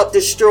and helped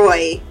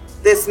destroy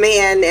this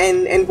man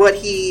and what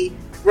he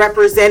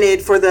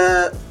represented for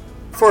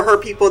her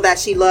people that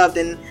she loved,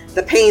 and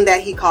the pain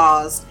that he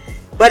caused.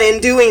 But in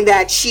doing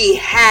that, she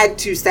had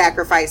to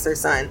sacrifice her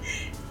son.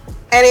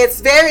 And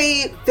it's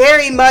very,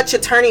 very much a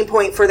turning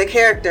point for the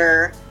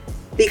character,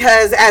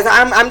 because as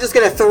I'm just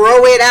going to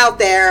throw it out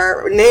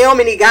there,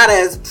 Naomi Nagata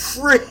is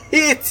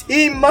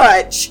pretty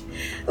much,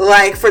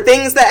 like, for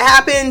things that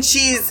happen,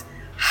 she's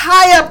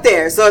high up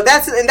there. So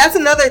that's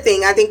another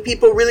thing. I think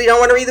people really don't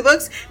want to read the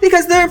books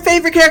because their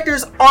favorite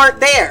characters aren't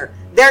there.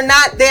 They're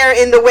not there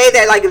in the way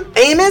that, like,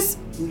 Amos,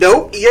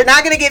 nope, you're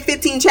not going to get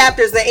 15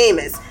 chapters of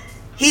Amos.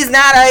 He's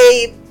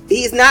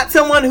not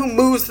someone who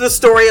moves the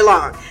story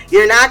along.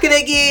 You're not going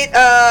to get,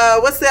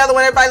 what's the other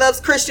one everybody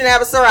loves? Christian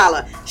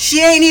Avasarala.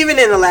 She ain't even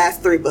in the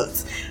last 3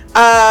 books.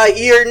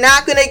 You're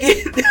not going to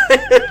get,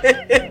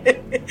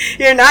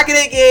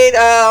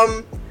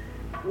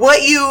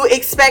 what you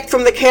expect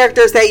from the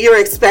characters that you're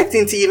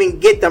expecting to even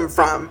get them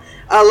from.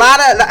 A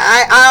lot of,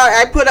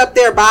 I put up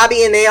there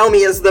Bobby and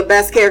Naomi as the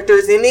best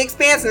characters in The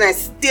Expanse, and I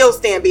still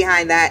stand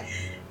behind that.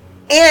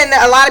 And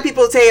a lot of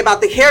people say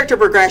about the character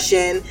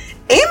progression,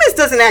 Amos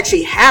doesn't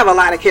actually have a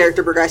lot of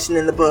character progression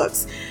in the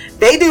books.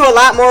 They do a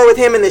lot more with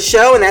him in the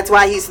show, and that's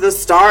why he's the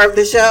star of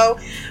the show.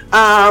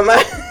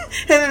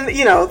 And,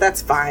 you know,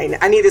 that's fine.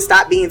 I need to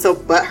stop being so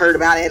butthurt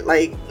about it.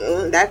 Like,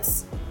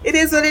 it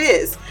is what it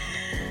is.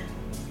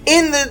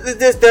 In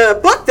the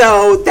book,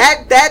 though,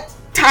 that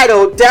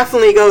title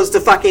definitely goes to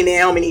fucking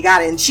Naomi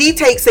Nagata, and she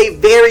takes a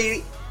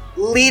very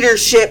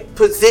leadership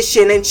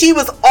position, and she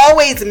was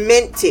always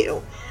meant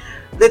to.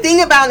 The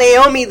thing about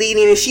Naomi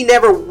leading is she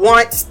never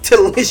wants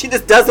to, she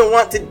just doesn't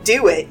want to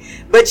do it.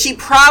 But she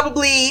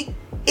probably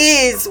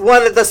is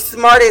one of the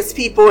smartest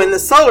people in the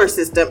solar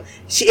system.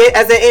 She,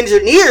 as an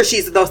engineer,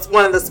 she's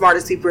one of the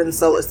smartest people in the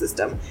solar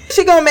system.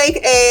 She gonna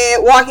make a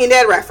Walking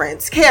Dead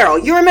reference. Carol,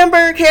 you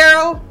remember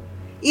Carol?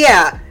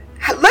 Yeah.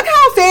 Look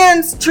how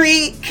fans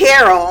treat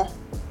Carol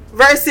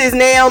versus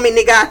Naomi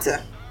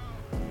Nagata.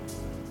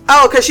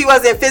 Oh, because she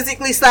wasn't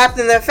physically slapped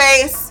in the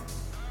face?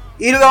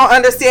 You don't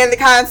understand the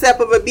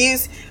concept of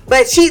abuse,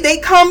 but they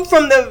come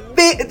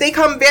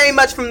very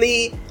much from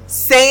the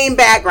same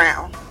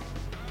background,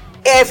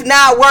 if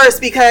not worse,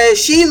 because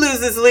she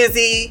loses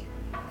Lizzie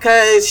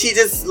because she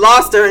just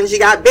lost her and she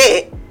got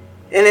bit,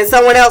 and then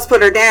someone else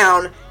put her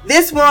down.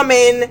 This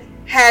woman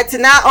had to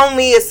not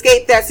only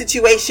escape that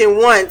situation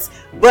once,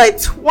 but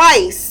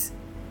twice.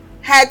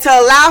 Had to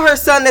allow her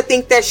son to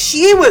think that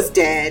she was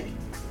dead.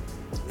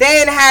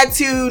 Then had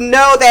to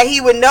know that he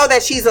would know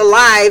that she's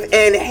alive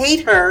and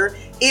hate her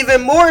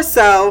even more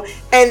so,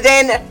 and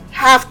then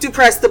have to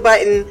press the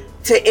button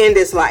to end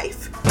his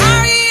life.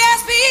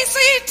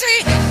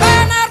 R-E-S-P-C-T,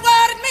 find out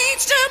what it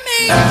means to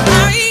me.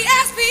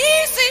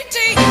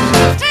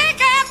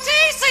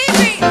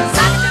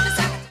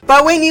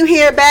 But when you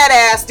hear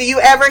badass, do you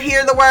ever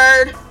hear the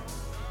word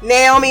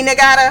Naomi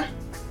Nagata?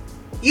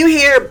 You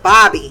hear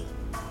Bobby,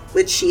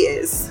 which she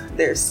is.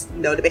 There's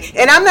no debate.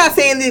 And I'm not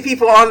saying the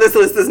people on this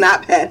list is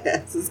not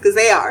badasses, because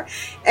they are.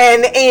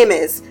 And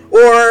Amos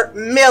or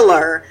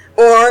Miller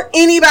or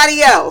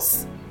anybody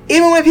else.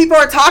 Even when people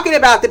are talking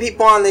about the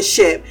people on the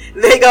ship,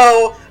 they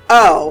go,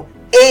 oh,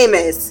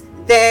 Amos,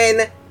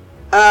 then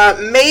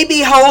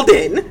maybe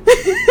Holden.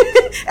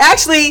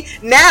 Actually,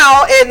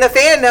 now in the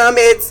fandom,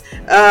 it's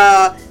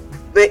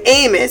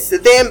Amos,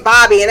 then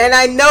Bobby. And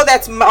I know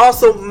that's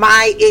also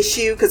my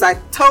issue, because I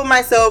told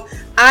myself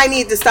I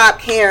need to stop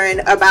caring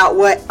about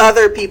what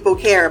other people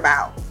care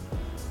about.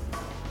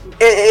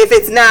 If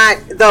it's not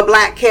the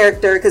black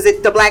character, because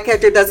the black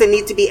character doesn't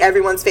need to be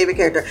everyone's favorite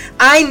character.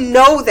 I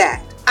know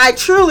that. I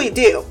truly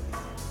do.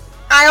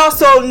 I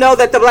also know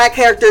that the black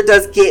character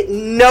does get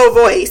no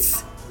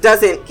voice.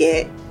 Doesn't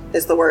get,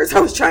 is the words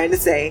I was trying to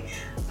say,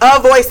 a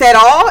voice at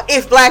all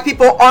if black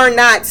people are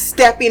not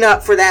stepping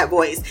up for that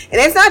voice. And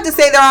it's not to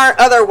say there aren't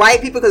other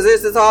white people, because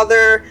there's this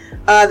other,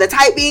 the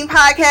Type Being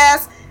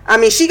podcast. I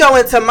mean, she go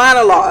into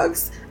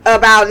monologues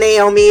about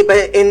Naomi,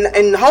 but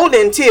in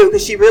Holden too,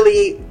 because she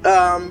really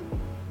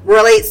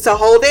relates to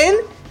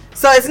Holden.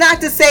 So it's not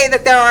to say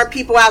that there aren't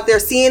people out there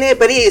seeing it,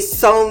 but it is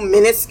so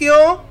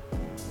minuscule.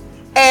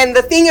 And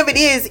the thing of it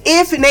is,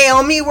 if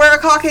Naomi were a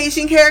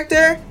Caucasian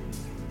character,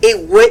 it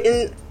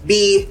wouldn't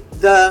be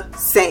the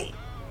same.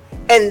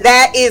 And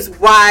that is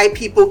why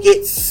people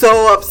get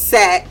so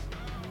upset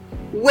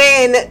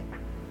when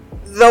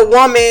the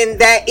woman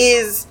that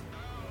is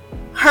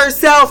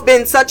herself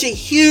been such a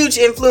huge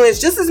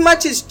influence, just as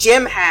much as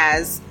Jim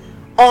has,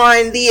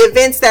 on the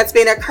events that's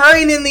been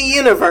occurring in the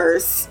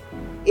universe,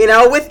 you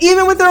know,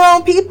 even with their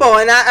own people.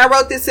 And I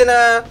wrote this in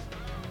a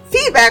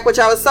feedback, which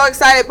I was so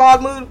excited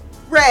Bald Mood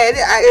read.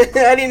 I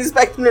didn't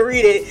expect him to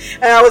read it.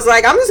 And I was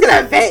like, I'm just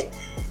going to vent.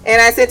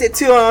 And I sent it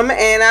to him,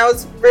 and I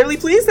was really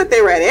pleased that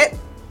they read it.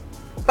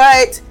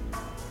 But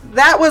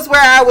that was where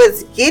I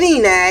was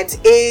getting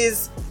at,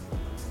 is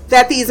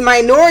that these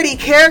minority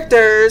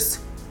characters,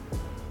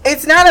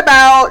 it's not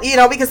about, you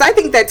know, because I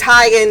think that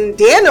Ty and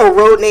Daniel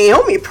wrote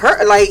Naomi,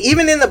 like,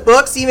 even in the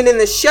books, even in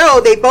the show,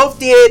 they both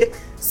did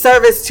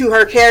service to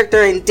her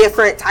character in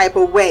different type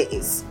of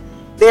ways.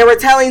 They were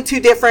telling two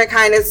different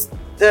kind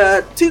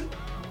of,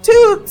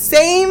 two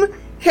same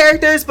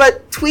characters,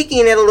 but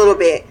tweaking it a little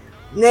bit.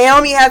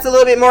 Naomi has a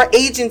little bit more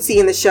agency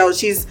in the show.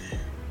 She's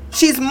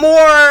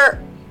more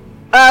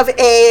of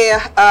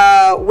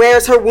a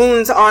wears her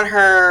wounds on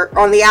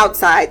the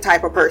outside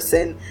type of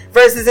person,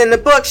 versus in the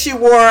book she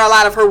wore a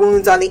lot of her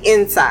wounds on the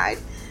inside.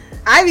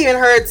 I've even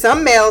heard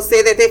some males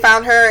say that they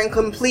found her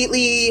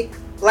completely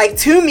like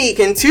too meek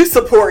and too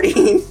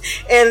supporting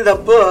in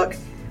the book,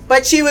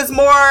 but she was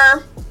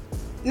more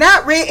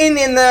not written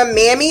in the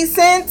mammy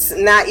sense,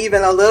 not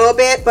even a little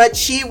bit, but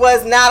she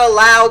was not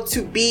allowed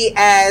to be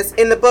as,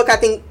 in the book, I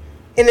think,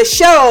 in the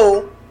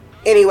show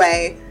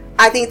anyway,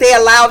 I think they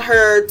allowed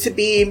her to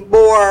be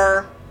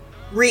more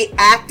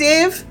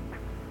reactive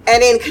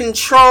and in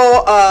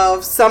control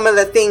of some of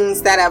the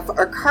things that have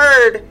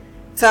occurred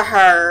to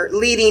her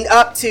leading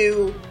up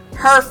to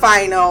her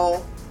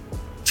final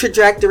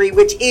trajectory,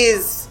 which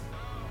is,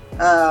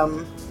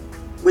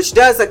 which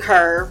does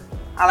occur,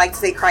 I like to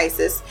say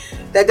crisis,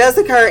 that does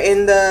occur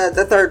in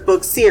the third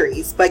book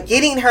series. But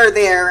getting her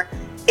there,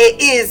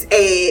 it is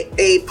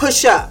a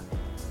push up.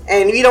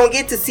 And you don't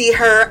get to see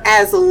her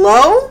as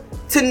low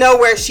to know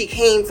where she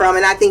came from.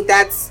 And I think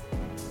that's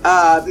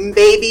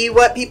maybe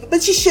what people,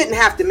 but she shouldn't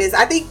have to miss.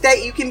 I think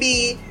that you can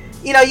be,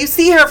 you know, you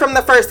see her from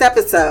the first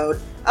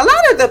episode. A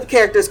lot of the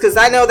characters, because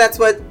I know that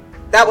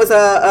was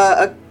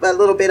a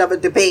little bit of a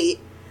debate,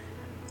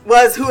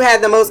 was who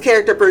had the most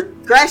character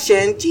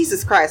progression.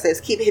 Jesus Christ, I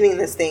just keep hitting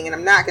this thing and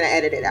I'm not going to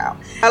edit it out.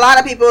 A lot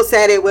of people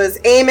said it was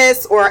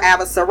Amos or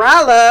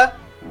Avasarala,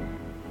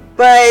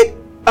 but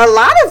a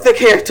lot of the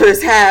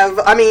characters have,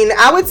 I mean,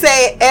 I would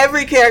say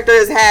every character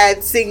has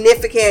had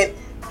significant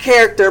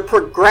character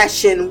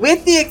progression,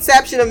 with the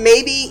exception of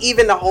maybe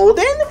even the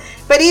Holden,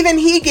 but even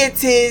he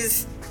gets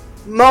his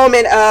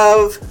moment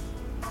of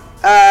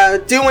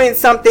doing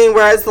something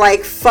where it's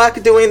like,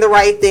 fuck doing the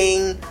right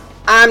thing,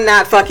 I'm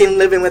not fucking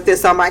living with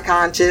this on my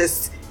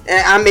conscience,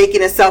 and I'm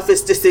making a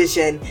selfish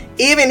decision.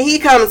 Even he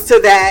comes to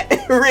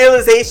that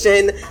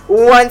realization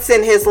once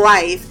in his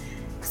life.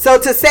 So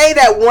to say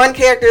that one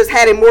character has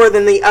had it more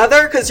than the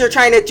other, because you're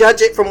trying to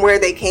judge it from where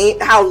they came,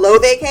 how low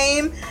they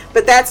came,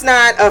 but that's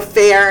not a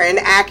fair and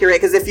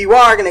accurate, because if you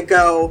are going to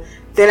go,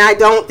 then I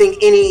don't think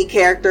any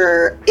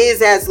character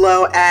is as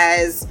low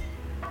as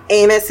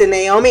Amos and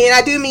Naomi. And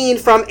I do mean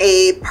from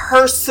a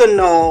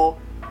personal,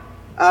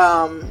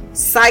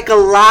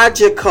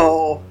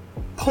 psychological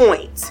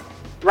point,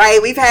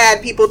 right? We've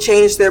had people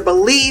change their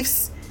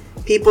beliefs,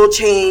 people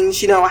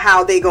change, you know,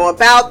 how they go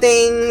about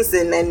things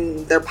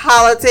and their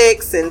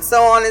politics and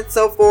so on and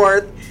so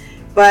forth.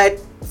 But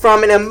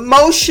from an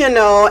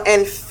emotional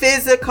and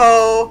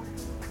physical,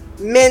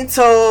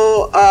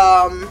 mental,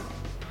 I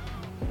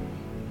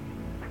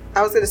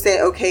was going to say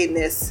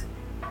okayness,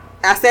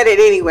 I said it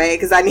anyway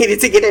because I needed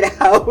to get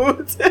it out.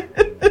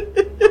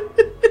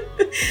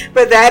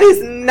 But that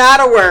is not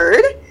a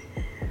word.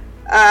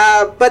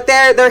 But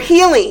they're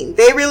healing.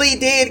 They really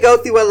did go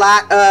through a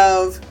lot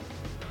of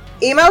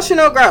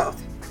emotional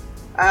growth.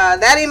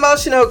 That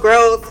emotional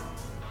growth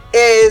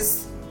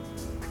is,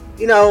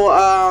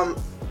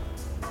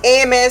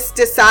 Amos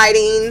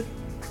deciding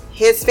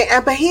his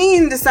but he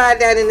didn't decide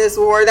that in this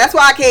war. That's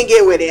why I can't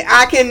get with it.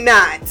 I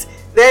cannot.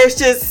 There's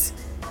just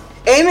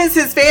Amos.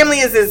 His family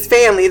is his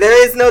family. There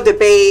is no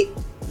debate.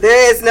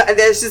 There's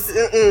just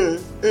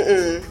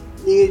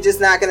You're just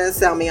not gonna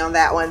sell me on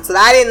that one. So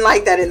I didn't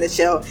like that in the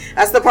show.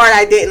 That's the part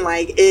I didn't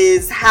like,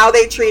 is how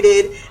they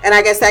treated, and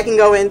I guess that can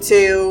go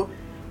into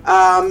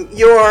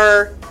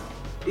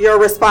your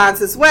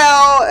response as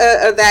well,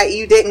 that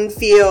you didn't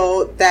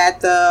feel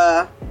that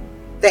the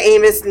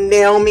Amos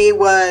Naomi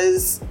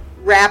was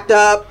wrapped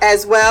up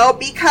as well,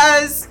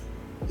 because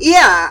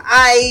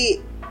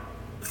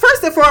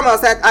first and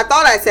foremost, I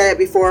thought I said it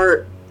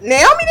before,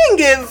 Naomi didn't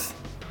give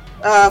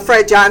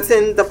Fred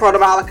Johnson the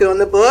proto-molecule in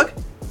the book.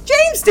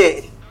 James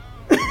did.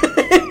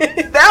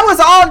 That was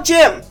all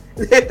Jim.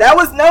 That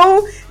was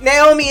no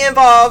Naomi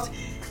involved.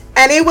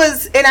 And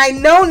I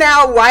know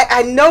now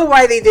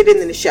why they did it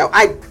in the show.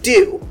 I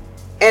do.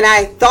 And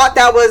I thought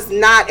that was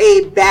not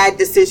a bad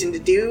decision to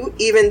do,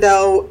 even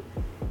though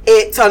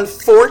it's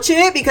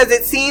unfortunate, because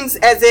it seems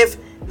as if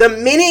the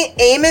minute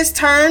Amos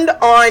turned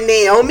on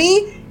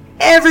Naomi,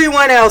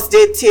 everyone else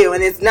did too,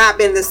 and it's not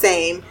been the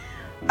same.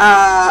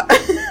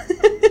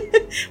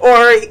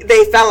 Or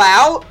they fell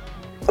out.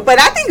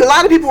 But I think a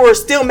lot of people were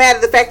still mad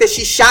at the fact that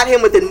she shot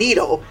him with a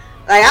needle.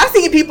 Like, I was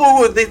thinking people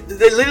who they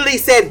literally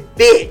said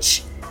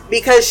bitch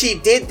because she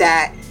did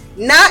that,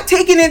 not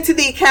taking into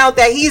the account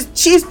that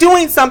she's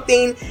doing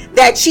something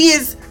that she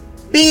is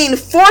being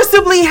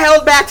forcibly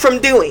held back from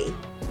doing.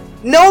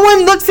 No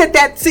one looks at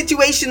that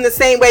situation the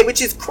same way,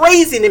 which is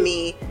crazy to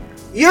me.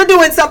 You're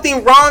doing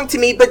something wrong to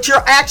me, but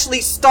you're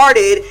actually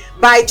started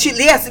by,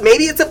 yes,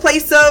 maybe it's a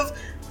place of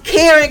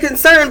care and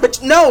concern,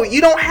 but no,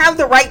 you don't have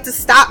the right to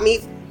stop me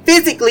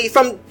physically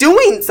from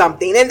doing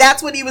something. And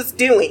that's what he was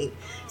doing.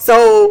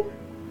 So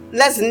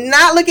let's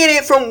not look at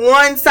it from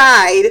one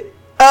side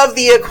of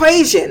the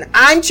equation.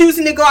 I'm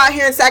choosing to go out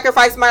here and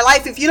sacrifice my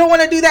life. If you don't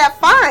want to do that,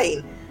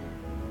 fine.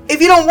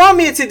 If you don't want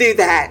me to do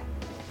that,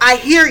 I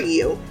hear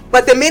you.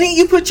 But the minute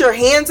you put your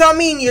hands on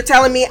me and you're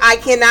telling me I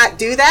cannot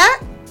do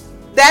that,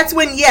 that's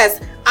when, yes,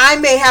 I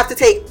may have to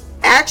take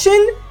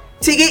action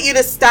to get you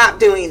to stop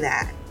doing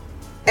that.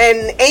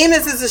 And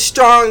Amos is a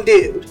strong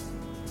dude.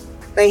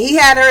 And he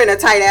had her in a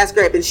tight ass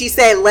grip, and she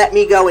said, let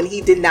me go, and he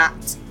did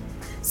not.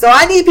 So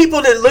I need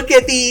people to look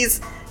at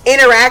these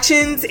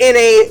interactions in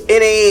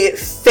a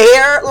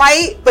fair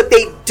light, but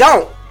they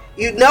don't.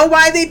 You know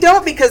why they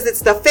don't? Because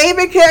it's the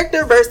favorite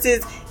character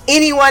versus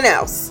anyone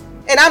else.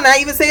 And I'm not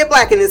even saying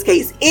black in this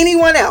case.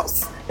 Anyone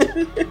else.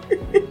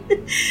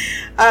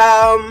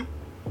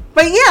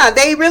 But yeah,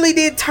 they really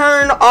did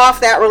turn off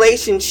that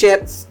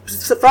relationship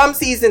from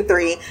season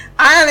 3.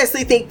 I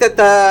honestly think that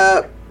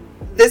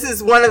this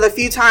is one of the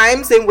few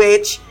times in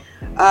which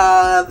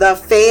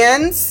the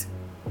fans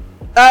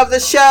of the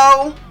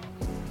show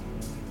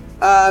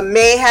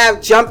may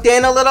have jumped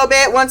in a little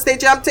bit once they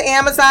jumped to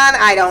Amazon.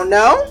 I don't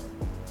know.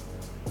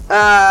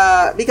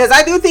 Because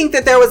I do think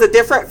that there was a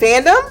different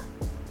fandom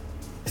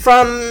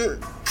from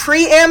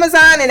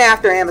pre-Amazon and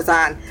after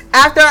Amazon.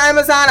 After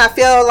Amazon, I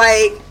feel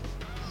like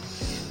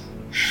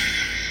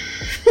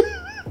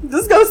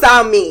this is going to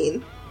sound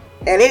mean.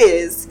 And it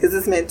is, because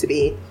it's meant to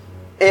be.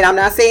 And I'm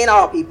not saying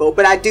all people,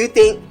 but I do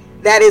think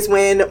that is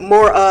when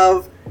more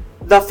of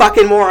the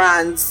fucking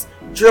morons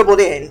dribbled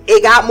in.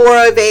 It got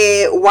more of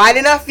a wide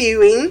enough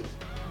viewing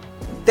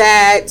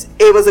that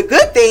it was a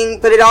good thing,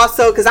 but it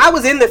also, because I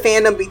was in the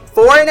fandom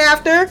before and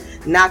after,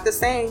 not the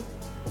same.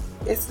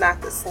 It's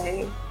not the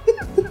same.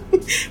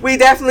 We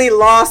definitely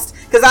lost,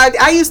 because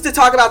I used to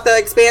talk about the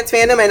Expanse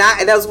fandom, and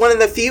that was one of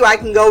the few I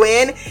can go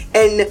in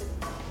and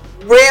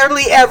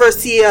rarely ever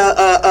see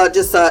a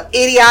just a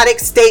idiotic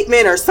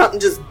statement or something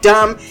just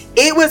dumb.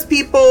 It was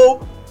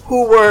people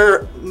who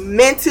were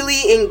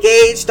mentally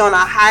engaged on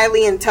a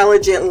highly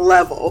intelligent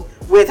level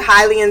with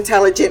highly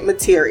intelligent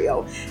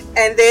material.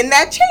 And then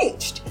that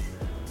changed.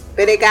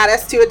 But it got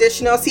us to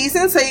additional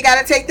seasons, so you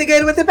got to take the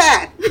good with the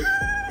bad.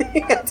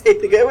 You got to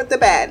take the good with the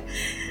bad.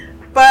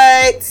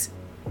 But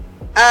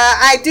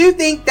I do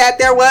think that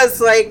there was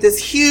like this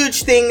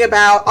huge thing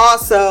about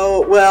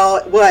also,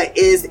 well, what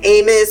is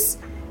Amos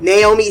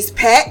Naomi's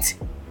pet?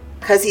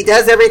 Because he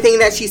does everything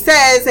that she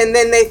says, and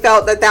then they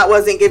felt that that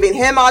wasn't giving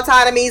him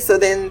autonomy. So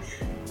then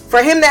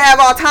for him to have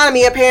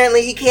autonomy,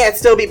 apparently he can't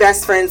still be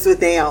best friends with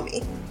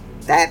Naomi.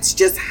 That's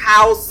just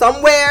how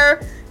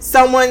somewhere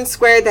someone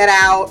squared that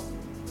out.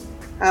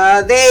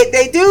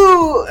 They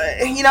do,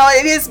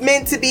 it is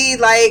meant to be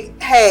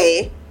like,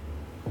 hey,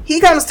 he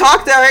comes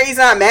talk to her, he's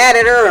not mad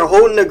at her or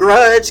holding a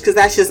grudge, because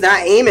that's just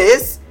not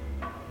Amos.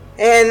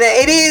 And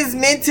it is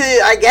meant to,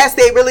 I guess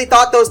they really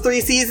thought those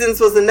 3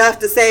 seasons was enough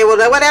to say, well,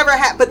 whatever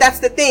happened. But that's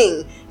the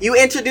thing. You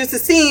introduce a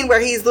scene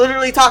where he's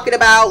literally talking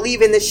about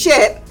leaving the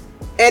ship,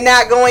 and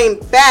not going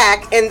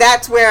back, and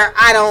that's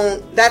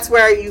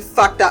where you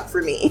fucked up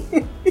for me.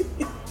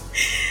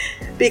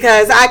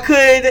 Because I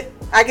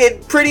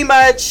could pretty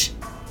much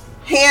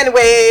hand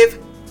wave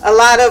a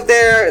lot of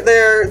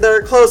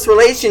their close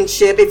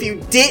relationship if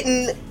you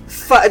didn't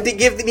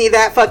give me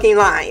that fucking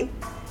line.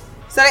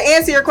 So to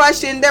answer your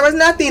question, there was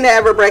nothing to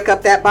ever break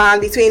up that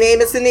bond between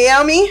Amos and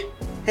Naomi,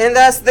 and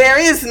thus there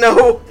is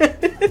no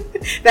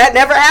that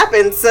never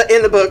happens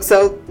in the book.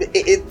 So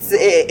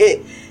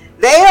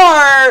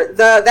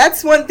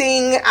that's one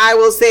thing I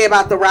will say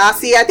about the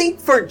Rossi. I think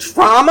for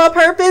drama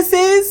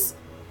purposes,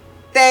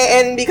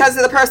 and because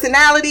of the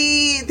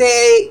personality,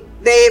 they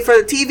for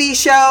the TV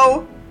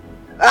show,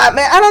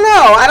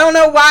 I don't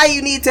know why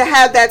you need to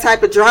have that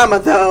type of drama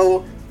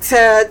though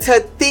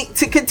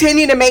to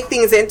continue to make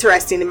things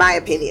interesting, in my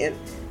opinion.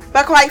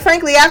 But quite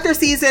frankly, after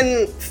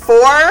season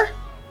 4,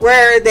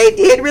 where they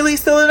did really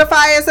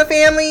solidify as a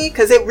family,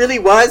 because it really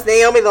was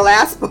Naomi the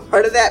last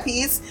part of that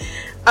piece,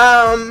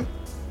 that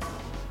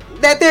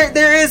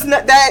there is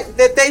no,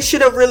 that they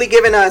should have really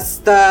given us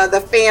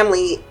the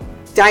family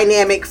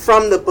dynamic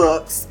from the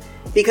books,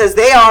 because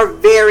they are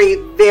very,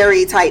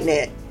 very tight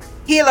knit.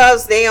 He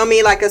loves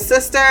Naomi like a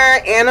sister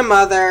and a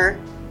mother.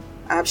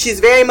 She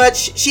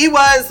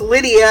was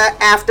Lydia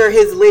after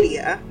his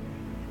Lydia,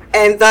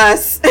 and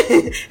thus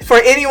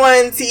for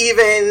anyone to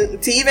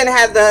even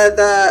have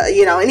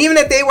the and even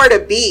if they were to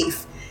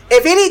beef,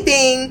 if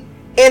anything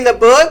in the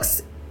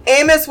books,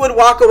 Amos would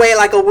walk away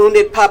like a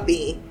wounded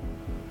puppy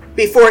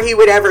before he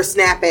would ever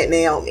snap at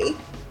Naomi.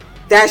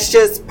 That's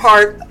just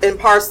part and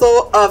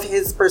parcel of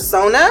his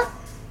persona,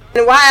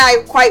 and why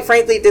I quite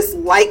frankly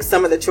dislike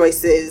some of the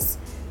choices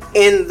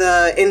in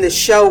the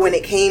show when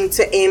it came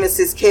to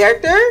Amos's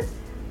character,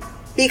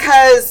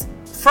 because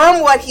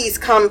from what he's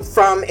come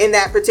from in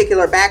that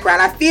particular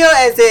background, I feel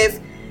as if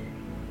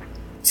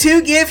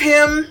to give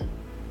him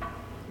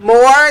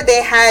more,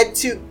 they had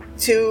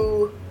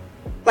to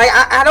like,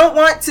 I don't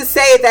want to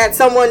say that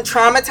someone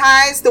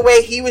traumatized the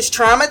way he was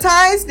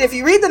traumatized. If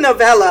you read the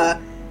novella,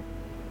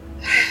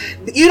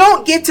 you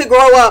don't get to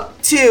grow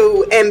up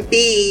to and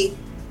be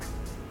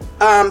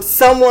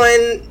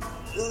someone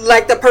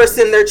like the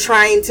person they're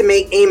trying to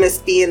make Amos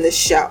be in the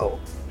show.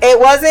 It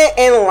wasn't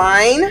in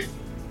line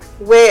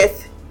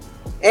with,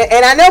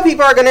 and I know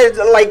people are gonna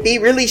like be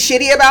really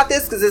shitty about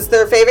this because it's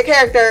their favorite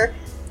character,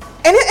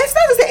 and it's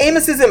not to say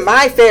Amos isn't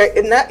my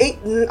favorite.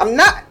 I'm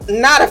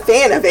not a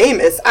fan of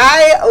Amos.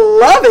 I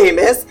love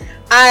Amos.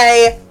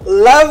 I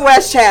love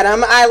Wes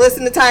Chatham. I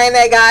listen to Ty and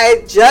That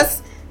Guy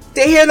just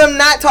to hear them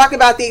not talk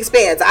about The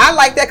Expanse. I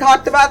like that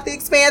talked about The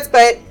Expanse,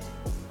 but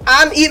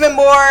I'm even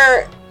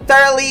more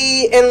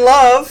thoroughly in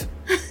love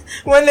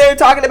when they're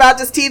talking about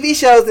just TV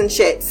shows and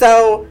shit.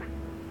 So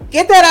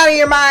get that out of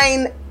your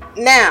mind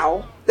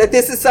now, that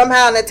this is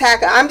somehow an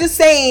attack. I'm just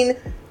saying,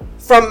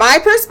 from my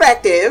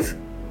perspective,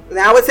 and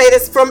I would say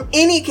this from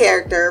any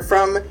character,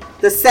 from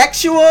the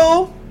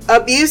sexual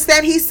abuse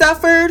that he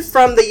suffered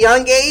from the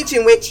young age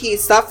in which he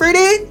suffered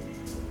it,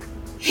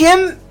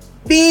 him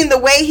being the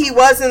way he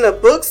was in the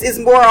books is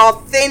more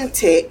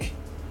authentic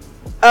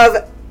of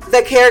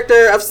the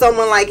character of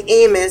someone like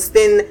Amos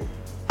than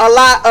a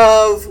lot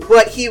of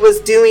what he was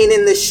doing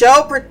in the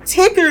show,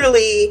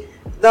 particularly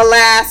the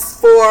last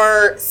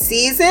 4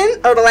 seasons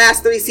or the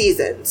last 3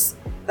 seasons.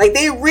 Like,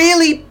 they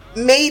really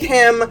made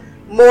him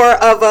more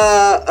of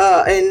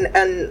a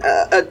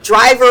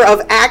driver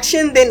of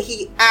action than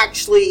he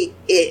actually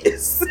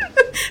is. I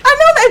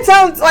know that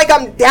sounds like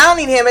I'm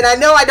downing him, and I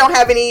know I don't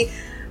have any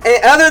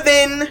other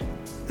than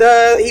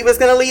he was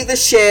gonna leave the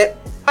ship.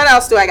 What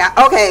else do I got?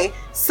 Okay,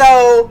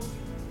 so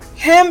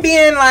him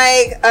being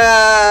like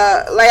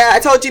I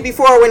told you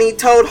before, when he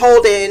told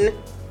Holden,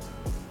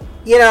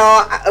 you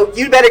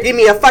better give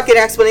me a fucking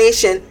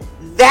explanation.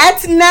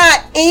 That's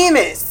not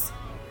Amos.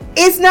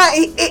 It's not.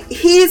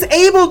 He's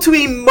able to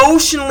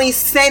emotionally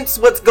sense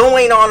what's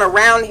going on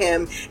around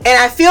him, and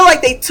I feel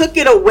like they took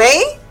it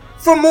away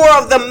for more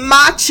of the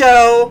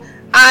macho.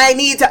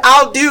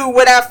 I'll do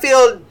what I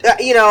feel.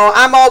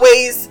 I'm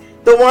always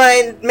the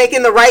one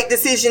making the right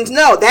decisions.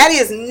 No, that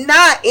is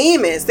not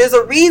Amos. There's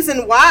a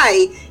reason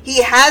why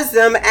he has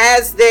them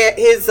as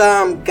his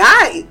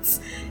guides.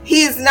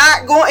 He's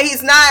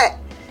not.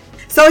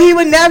 So he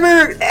would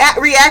never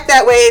react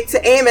that way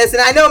to Amos.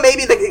 And I know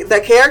maybe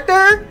the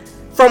character,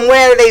 from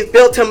where they've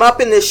built him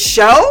up in the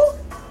show,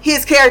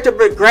 his character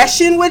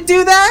progression would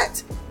do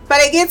that.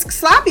 But it gets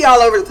sloppy all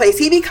over the place.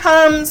 He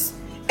becomes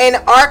an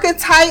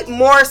archetype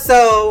more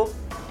so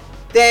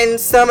than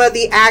some of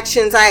the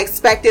actions I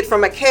expected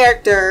from a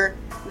character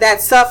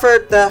that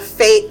suffered the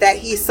fate that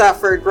he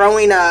suffered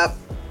growing up,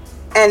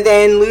 and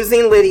then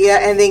losing Lydia,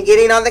 and then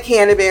getting on the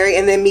Canterbury,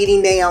 and then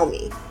meeting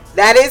Naomi.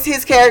 That is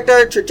his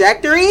character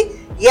trajectory.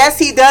 Yes,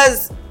 he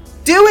does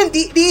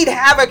indeed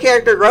have a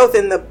character growth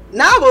in the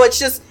novel. It's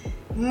just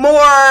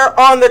more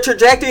on the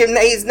trajectory.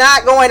 He's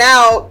not going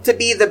out to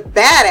be the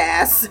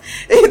badass.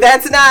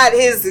 That's not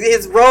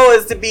his role,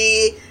 is to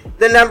be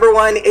the number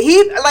one.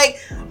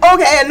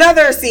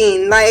 Another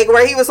scene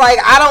where he was like,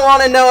 I don't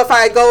want to know if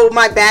I go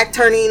my back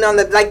turning on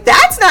the,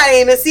 that's not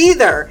Amos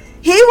either.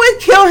 He would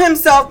kill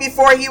himself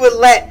before he would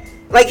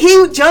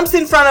he jumps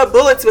in front of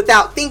bullets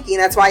without thinking.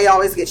 That's why he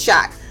always gets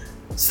shot.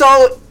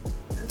 So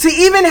to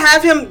even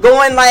have him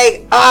going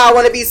like, oh, I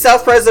want to be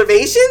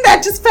self-preservation,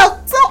 that just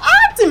felt so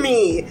odd to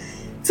me.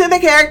 To the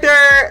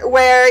character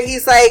where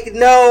he's like,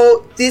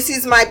 no, this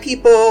is my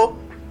people.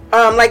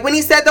 Like when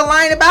he said the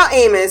line about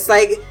Amos,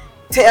 like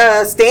taking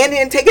a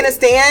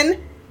stand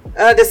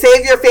to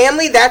save your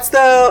family. That's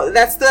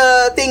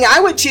the thing I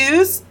would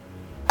choose.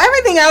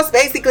 Everything else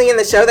basically in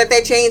the show that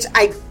they changed,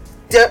 I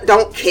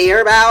don't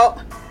care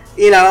about.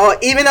 You know,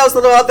 even those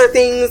little other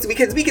things,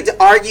 because we could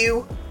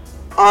argue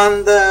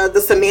on the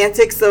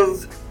semantics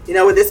of, you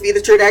know, would this be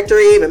the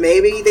trajectory, but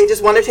maybe they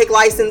just want to take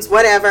license,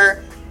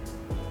 whatever.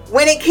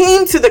 When it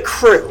came to the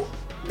crew,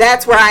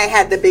 that's where I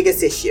had the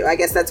biggest issue. I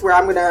guess that's where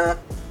I'm gonna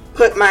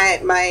put my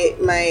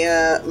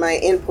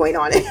endpoint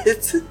on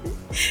it.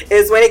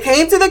 Is when it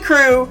came to the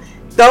crew,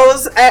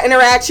 those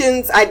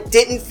interactions I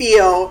didn't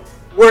feel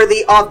were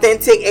the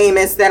authentic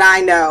Amos that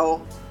I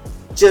know.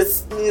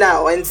 Just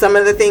no. And some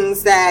of the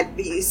things that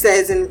he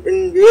says in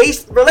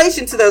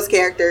relation to those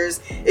characters,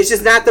 it's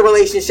just not the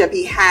relationship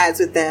he has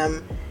with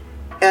them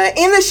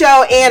in the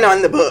show and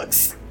on the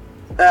books.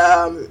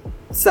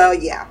 So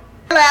yeah.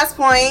 Last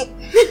point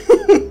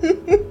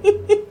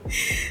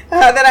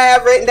that I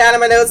have written down in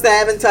my notes that I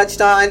haven't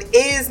touched on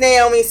is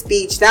Naomi's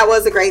speech. That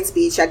was a great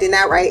speech. I did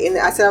not write, and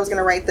I said I was going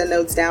to write the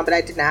notes down, but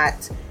I did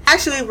not.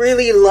 Actually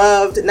really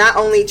loved not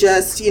only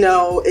just, you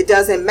know, it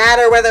doesn't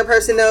matter whether a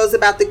person knows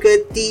about the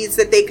good deeds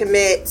that they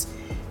commit,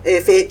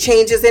 if it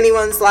changes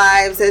anyone's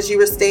lives, as you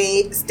were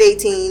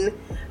stating,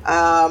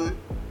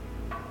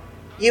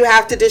 you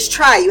have to just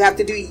try. You have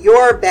to do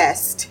your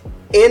best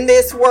in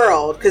this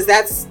world, because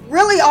that's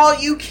really all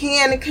you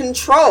can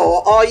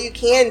control, all you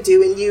can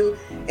do, and you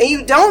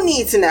don't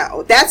need to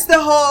know. That's the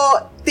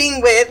whole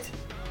thing with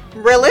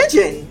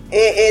religion.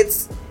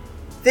 It's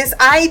this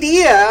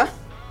idea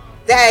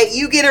that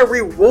you get a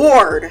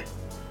reward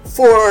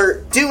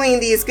for doing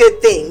these good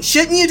things.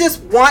 Shouldn't you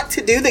just want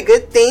to do the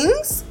good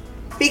things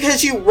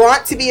because you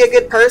want to be a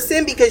good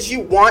person, because you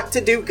want to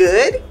do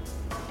good?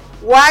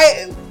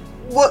 Why?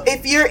 Well,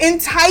 if you're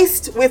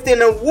enticed with a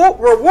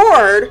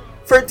reward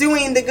for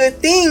doing the good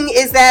thing,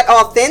 is that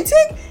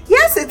authentic?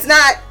 Yes, it's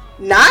not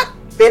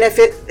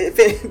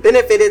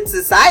benefited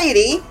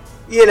society,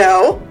 you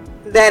know,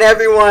 that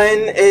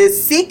everyone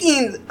is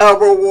seeking a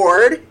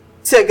reward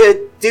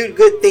to do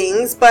good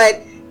things,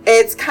 but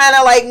it's kind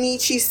of like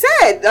Nietzsche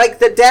said, like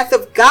the death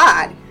of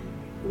God.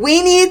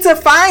 We need to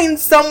find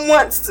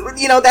someone,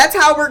 you know, that's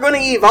how we're going to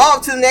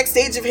evolve to the next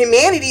stage of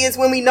humanity, is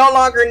when we no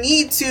longer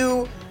need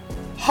to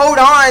hold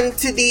on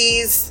to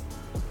these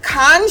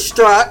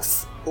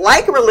constructs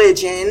like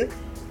religion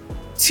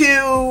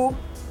to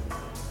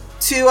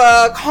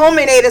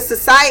culminate a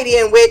society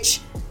in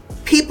which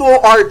people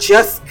are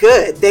just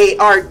good. They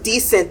are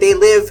decent. They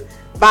live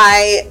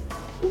by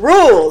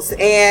rules.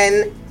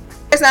 And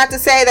it's not to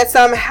say that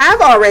some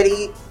have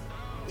already,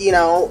 you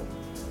know,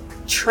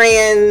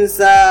 transcended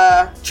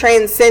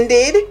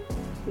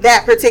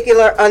that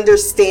particular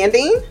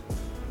understanding.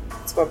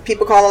 It's what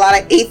people call a lot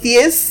of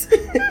atheists.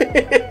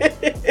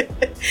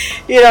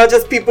 You know,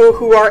 just people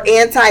who are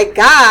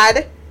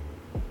anti-God.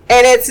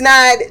 And it's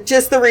not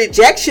just the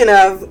rejection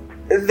of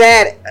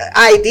that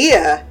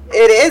idea.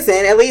 It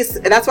isn't. At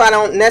least that's why I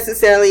don't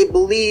necessarily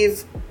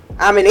believe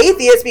I'm an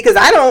atheist, because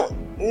I don't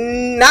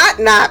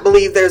not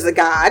believe there's a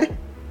God.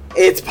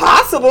 It's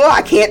possible.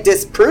 I can't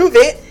disprove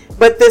it.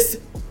 But this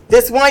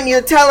one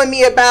you're telling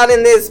me about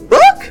in this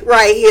book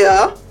right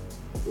here,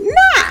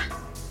 nah.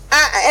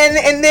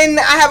 And then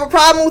I have a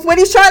problem with what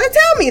he's trying to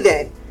tell me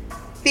then.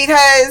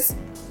 Because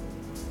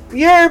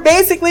you're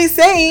basically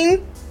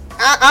saying,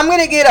 I'm going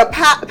to get a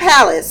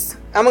palace.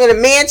 I'm going to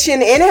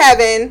mansion in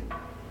heaven.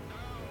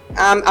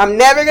 I'm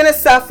never going to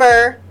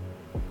suffer.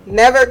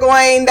 Never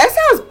going. That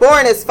sounds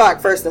boring as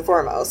fuck, first and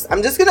foremost.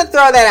 I'm just going to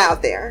throw that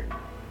out there.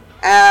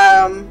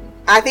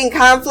 I think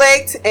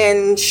conflict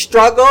and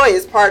struggle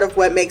is part of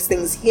what makes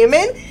things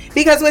human.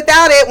 Because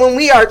without it, when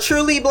we are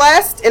truly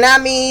blessed, and I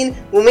mean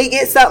when we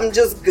get something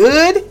just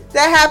good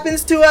that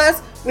happens to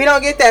us, we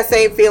don't get that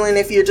same feeling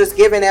if you're just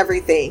given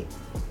everything.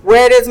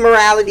 Where does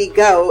morality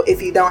go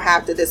if you don't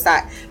have to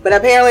decide? But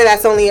apparently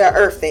that's only an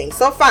earth thing.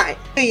 So fine,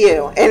 to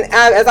you. And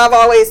as I've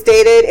always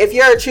stated, if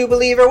you're a true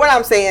believer, what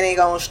I'm saying ain't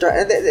gonna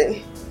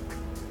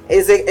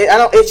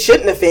it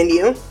shouldn't offend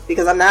you,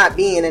 because I'm not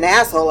being an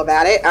asshole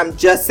about it. I'm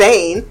just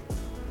saying,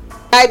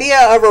 the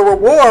idea of a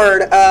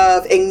reward,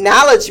 of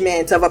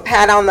acknowledgement, of a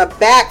pat on the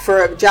back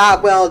for a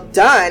job well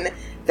done,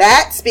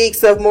 that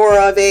speaks of more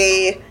of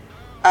a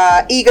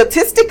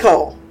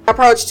egotistical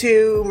approach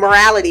to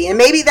morality. And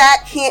maybe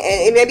that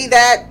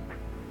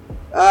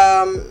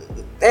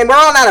and we're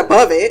all not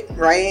above it,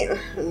 right?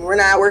 We're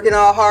not working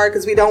all hard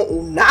because we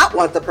don't not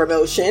want the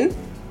promotion.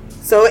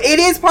 So it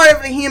is part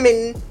of the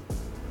human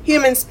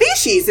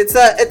species. It's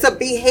a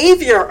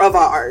behavior of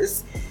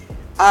ours.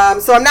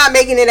 So I'm not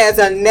making it as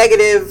a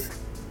negative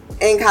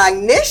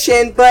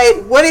incognition,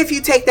 but what if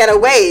you take that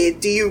away?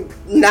 Do you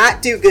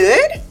not do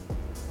good?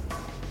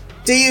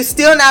 do you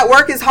still not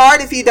work as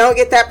hard if you don't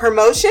get that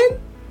promotion?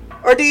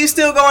 Or do you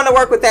still go into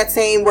work with that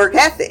same work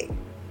ethic?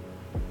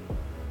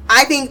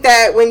 I think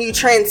that when you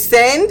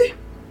transcend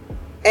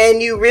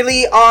and you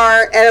really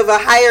are of a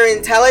higher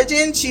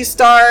intelligence, you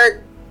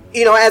start,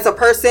 as a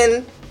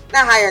person,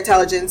 not higher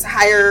intelligence,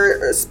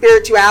 higher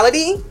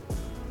spirituality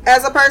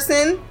as a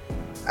person,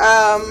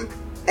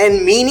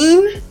 and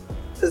meaning,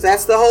 because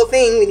that's the whole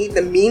thing. We need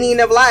the meaning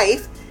of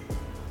life,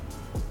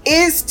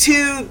 is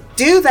to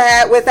do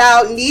that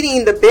without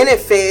needing the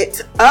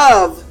benefit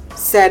of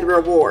said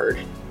reward,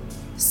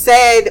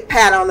 said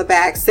pat on the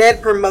back, said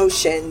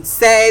promotion,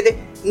 said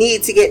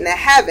need to get into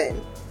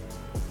heaven.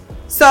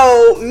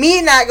 So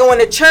me not going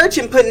to church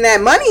and putting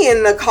that money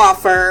in the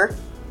coffer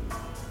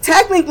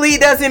technically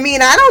doesn't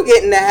mean I don't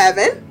get into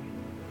heaven,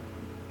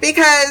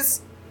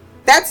 because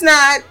that's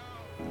not,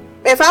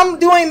 if I'm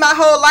doing my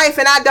whole life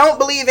and I don't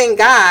believe in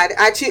God,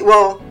 I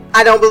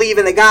don't believe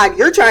in the God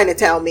you're trying to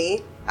tell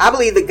me. I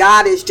believe that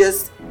God is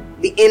just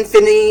the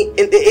infinite.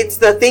 It's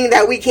the thing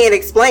that we can't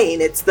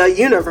explain. It's the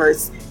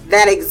universe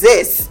that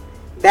exists,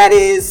 that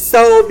is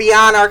so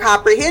beyond our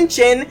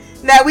comprehension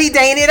that we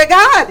deign it a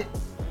God.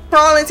 For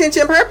all intents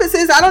and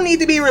purposes, I don't need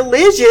to be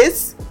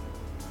religious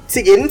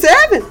to get into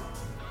heaven.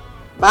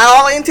 By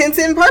all intents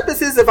and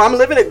purposes, if I'm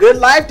living a good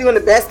life, doing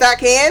the best I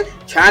can,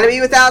 trying to be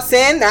without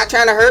sin, not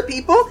trying to hurt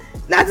people,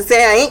 not to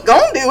say I ain't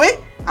gonna do it.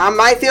 I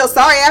might feel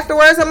sorry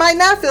afterwards. I might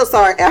not feel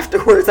sorry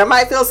afterwards. I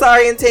might feel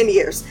sorry in 10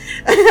 years.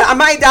 I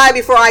might die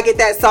before I get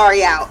that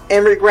sorry out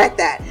and regret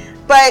that.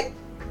 But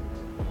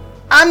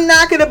I'm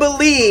not going to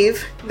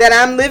believe that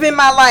I'm living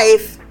my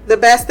life the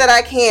best that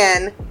I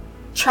can,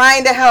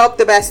 trying to help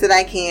the best that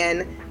I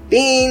can,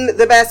 being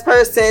the best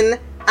person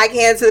I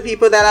can to the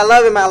people that I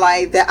love in my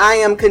life, that I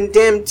am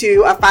condemned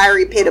to a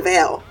fiery pit of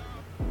hell.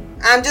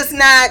 I'm just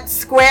not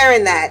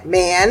squaring that,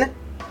 man.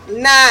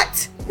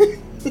 Not.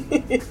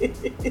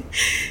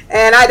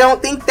 And I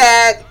don't think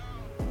that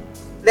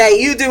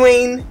you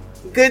doing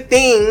good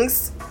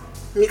things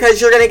because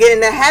you're going to get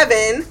into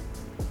heaven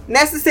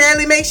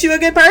necessarily makes you a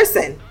good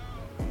person.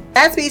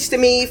 That speech to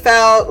me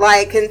felt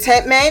like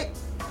contentment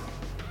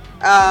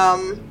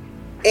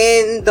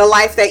in the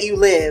life that you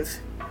live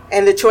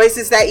and the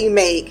choices that you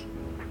make,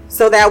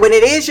 so that when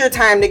it is your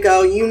time to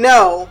go, you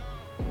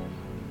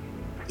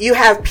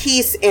have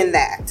peace in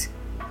that.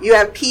 You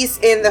have peace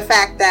in the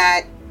fact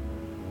that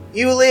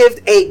you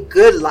lived a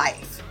good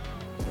life.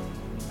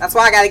 That's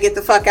why I got to get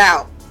the fuck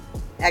out.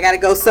 I got to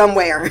go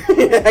somewhere.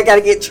 I got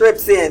to get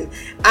trips in.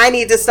 I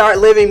need to start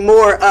living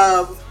more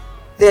of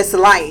this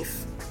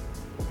life,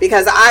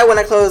 because I want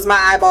to close my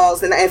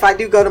eyeballs. And if I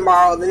do go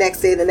tomorrow, the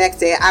next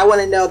day, I want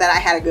to know that I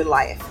had a good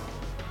life.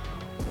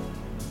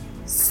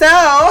 So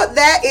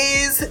that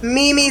is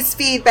Mimi's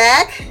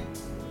feedback.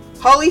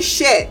 Holy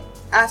shit.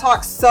 I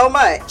talk so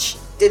much.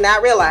 Did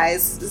not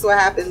realize this is what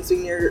happens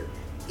when you're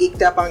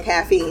geeked up on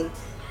caffeine.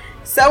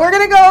 So we're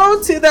going to go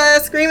to the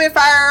Screaming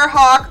Fire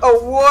Hawk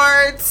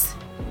Awards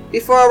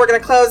before we're going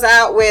to close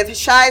out with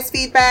Shy's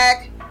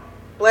feedback.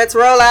 Let's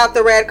roll out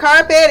the red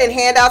carpet and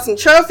hand out some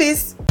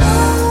trophies.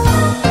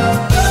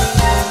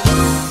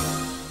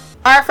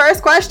 Our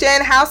first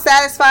question, how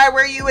satisfied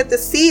were you with the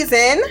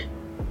season?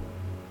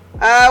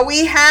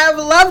 We have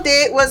loved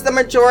it was the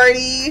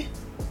majority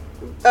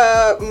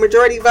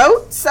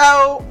vote.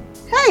 So,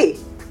 hey,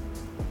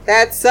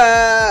 that's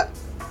a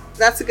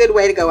good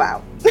way to go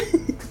out.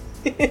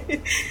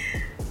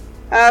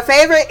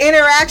 Favorite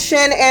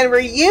interaction and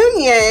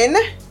reunion.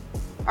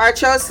 Our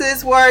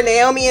choices were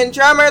Naomi and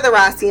Drummer, the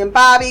Rossi and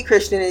Bobby,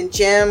 Christian and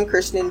Jim,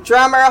 Christian and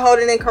Drummer,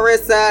 Holden and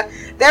Carissa.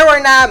 There were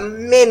not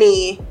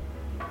many,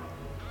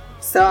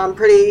 so I'm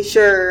pretty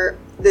sure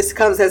this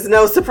comes as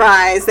no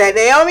surprise that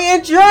Naomi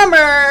and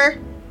Drummer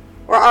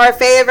were our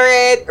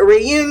favorite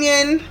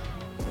reunion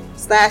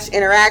 /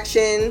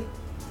 interaction.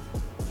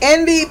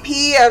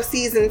 MVP of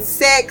season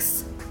 6.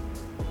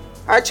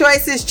 Our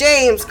choices: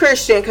 James,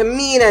 Christian,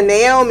 Kamina,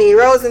 Naomi,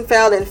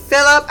 Rosenfeld, and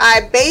Philip.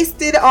 I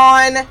based it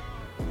on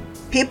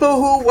people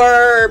who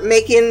were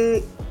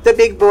making the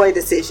big boy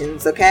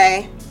decisions,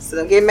 okay? So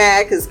don't get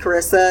mad because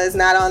Carissa is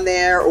not on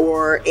there,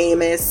 or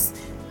Amos,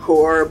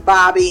 or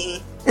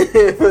Bobby,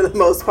 for the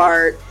most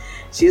part.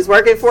 She was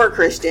working for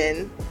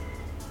Christian.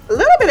 A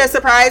little bit of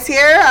surprise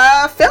here.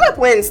 Philip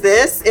wins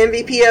this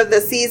MVP of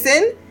the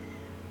season.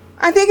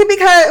 I think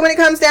because when it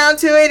comes down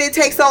to it, it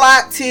takes a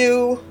lot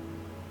to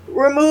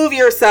remove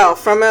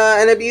yourself from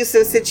an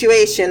abusive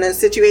situation, a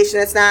situation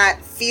that's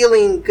not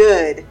feeling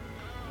good.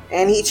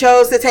 And he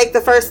chose to take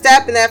the first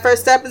step, and that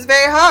first step is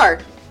very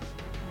hard.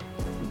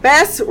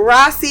 Best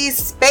Rossi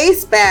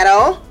space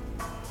battle.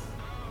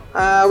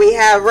 We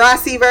have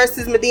Rossi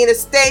versus Medina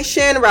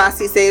Station.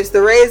 Rossi saves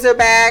the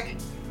Razorback.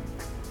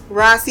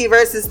 Rossi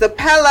versus the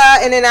Pella.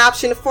 And then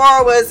option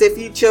 4 was, if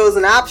you chose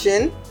an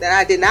option that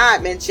I did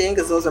not mention,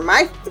 because those are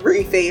my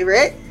 3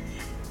 favorite.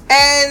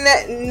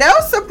 And no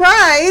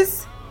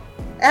surprise,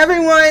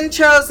 everyone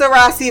chose the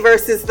Rossi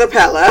versus the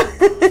Pella.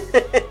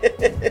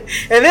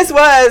 And this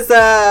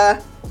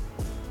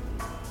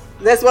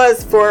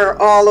was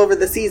for all over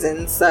the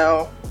season.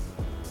 So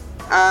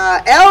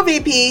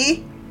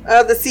LVP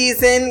of the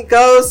season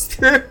goes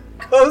to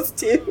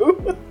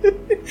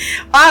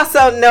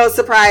also, no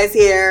surprise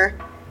here.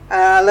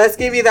 Let's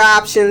give you the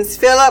options.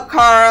 Philip,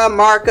 Cara,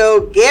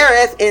 Marco,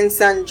 Gareth, and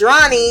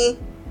Sandrani.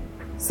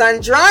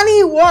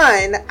 Sandrani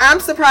won. I'm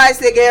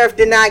surprised that Gareth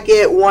did not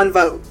get one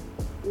vote.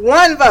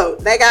 One vote.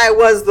 That guy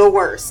was the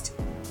worst.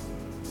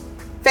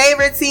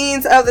 Favorite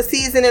scenes of the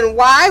season and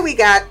why? We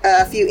got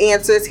a few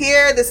answers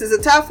here. This is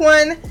a tough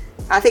one.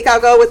 I think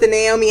I'll go with the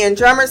Naomi and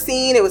Drummer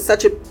scene. It was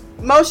such an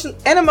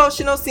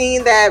emotional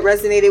scene that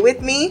resonated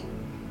with me.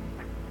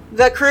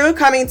 The crew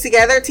coming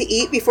together to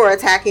eat before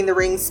attacking the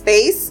ring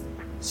space,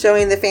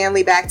 showing the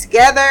family back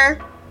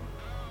together.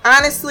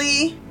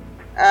 Honestly,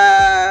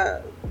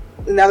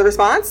 another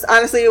response.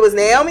 Honestly, it was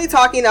Naomi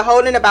talking to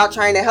Holden about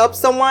trying to help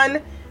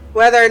someone,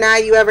 whether or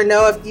not you ever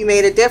know if you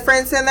made a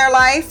difference in their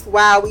life,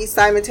 while we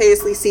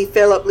simultaneously see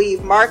Philip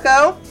leave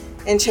Marco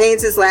and change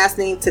his last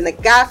name to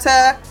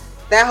Nagata.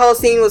 That whole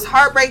scene was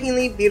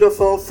heartbreakingly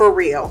beautiful for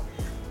real.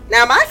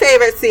 Now, my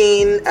favorite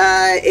scene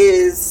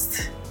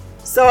is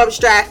so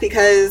abstract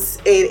because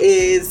it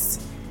is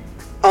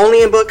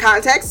only in book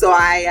context, so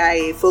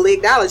I fully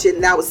acknowledge it,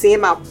 and that was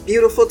seeing my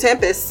beautiful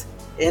Tempest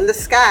in the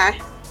sky.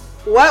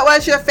 What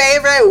was your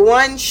favorite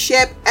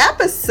one-ship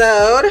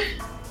episode?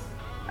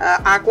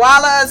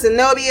 Aquala,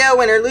 Zenobia,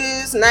 Win or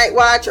Lose, Night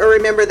Watch, or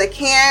Remember the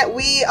Can't?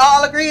 We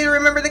all agree to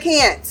Remember the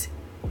Can't.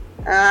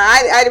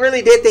 I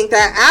really did think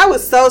that. I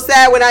was so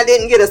sad when I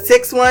didn't get a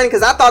 6th one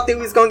because I thought that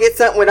we was going to get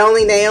something with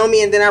only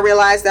Naomi, and then I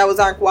realized that was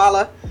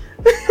Aquala.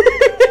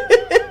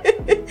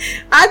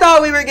 I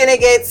thought we were going to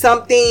get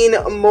something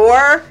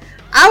more.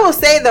 I will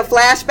say the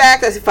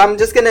flashback, if I'm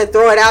just going to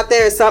throw it out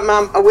there, is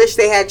something I wish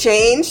they had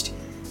changed.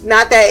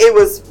 Not that it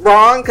was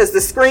wrong, because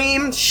the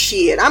scream,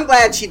 shit, I'm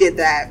glad she did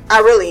that. I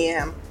really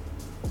am.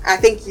 I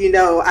think,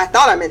 I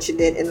thought I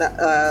mentioned it in the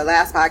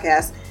last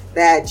podcast,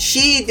 that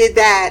she did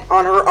that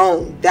on her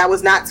own. That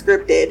was not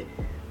scripted.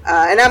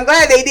 And I'm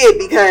glad they did,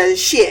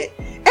 because shit.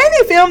 And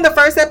they filmed the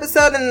first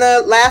episode and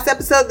the last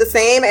episode the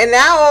same, and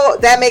now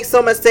that makes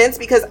so much sense,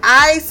 because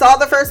I saw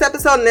the first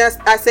episode and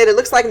I said it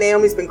looks like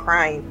Naomi's been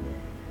crying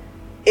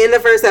in the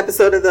first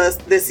episode of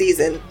this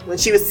season. When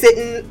she was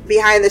sitting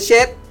behind the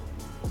ship,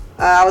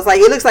 I was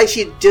like, it looks like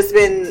she'd just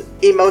been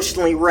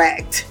emotionally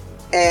wrecked.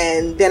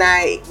 And then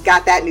I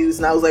got that news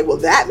and I was like, well,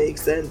 that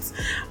makes sense.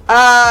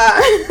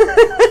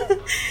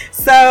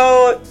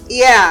 So,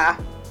 yeah.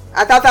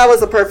 I thought that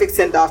was a perfect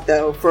send-off,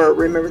 though, for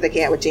Remember the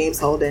Can't with James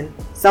Holden.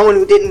 Someone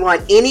who didn't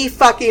want any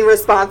fucking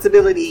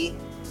responsibility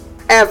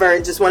ever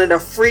and just wanted a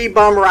free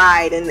bum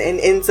ride and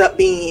ends up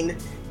being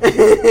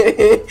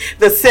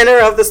the center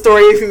of the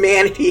story of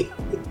humanity.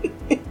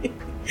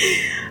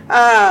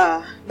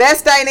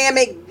 Best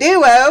dynamic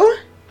duo: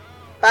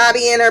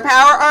 Bobby and her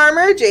power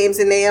armor, James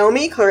and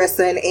Naomi,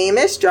 Clarissa and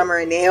Amos, Drummer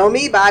and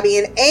Naomi, Bobby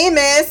and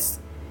Amos.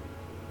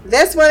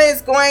 This one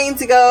is going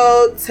to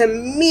go to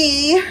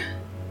me,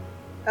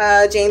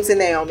 James and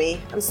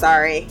Naomi. I'm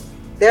sorry.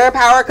 They're a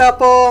power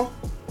couple.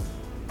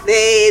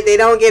 They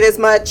don't get as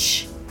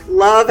much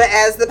love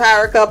as the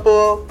power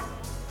couple.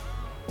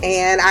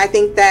 And I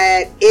think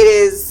that it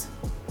is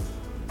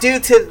due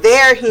to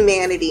their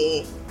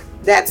humanity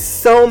that's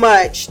so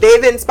much.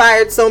 They've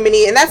inspired so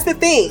many. And that's the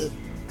thing.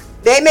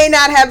 They may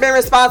not have been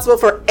responsible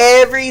for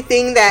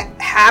everything that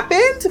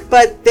happened,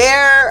 but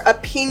their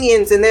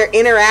opinions and their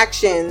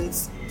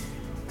interactions,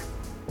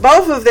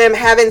 both of them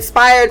have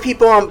inspired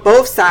people on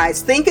both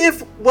sides. Think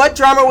of what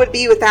Drummer would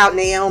be without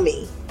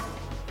Naomi.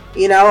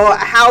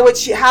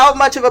 How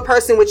much of a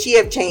person would she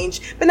have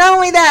changed? But not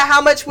only that, how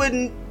much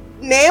would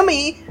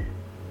Naomi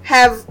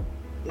have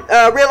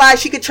realized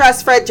she could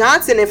trust Fred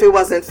Johnson if it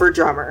wasn't for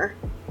Drummer,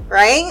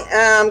 right?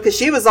 Because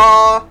she was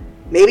all,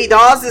 maybe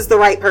Dawes is the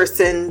right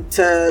person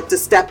to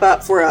step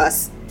up for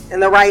us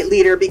and the right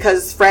leader,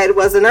 because Fred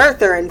was an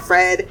earther and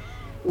Fred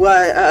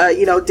was,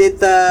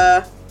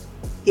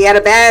 he had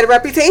a bad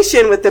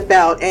reputation with the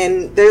belt,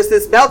 and there's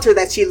this belter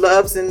that she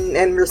loves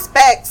and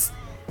respects,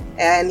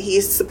 and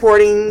he's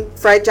supporting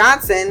Fred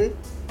Johnson.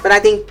 But I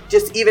think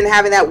just even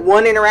having that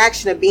one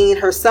interaction of being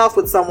herself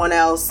with someone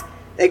else,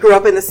 they grew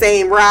up in the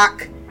same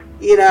rock,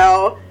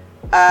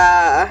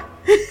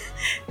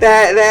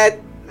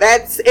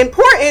 that's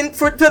important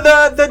to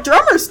the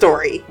Drummer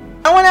story.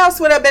 No one else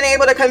would have been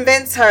able to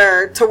convince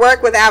her to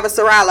work with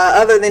Avasarala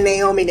other than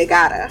Naomi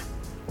Nagata.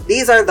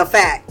 These are the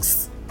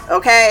facts,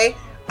 okay?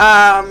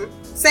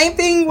 Same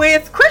thing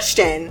with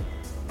Christian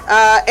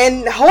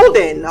and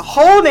Holden.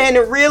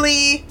 Holden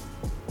really,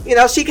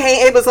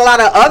 it was a lot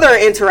of other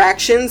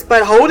interactions,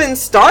 but Holden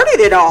started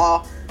it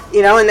all,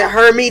 and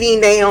her meeting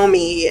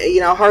Naomi,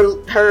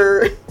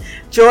 her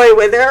joy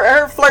with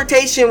her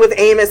flirtation with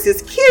Amos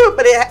is cute,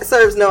 but it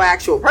serves no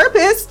actual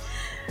purpose.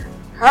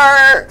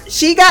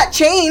 She got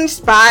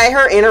changed by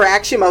her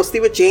interaction mostly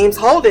with James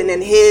Holden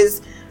and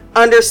his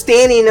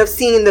understanding of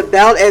seeing the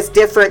belt as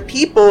different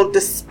people,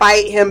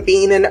 despite him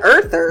being an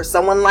earther,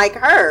 someone like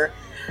her.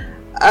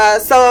 How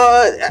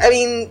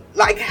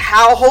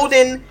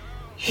Holden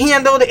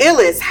handled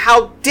Illis,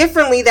 how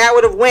differently that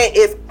would have went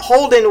if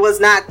Holden was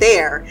not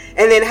there,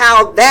 and then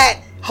how that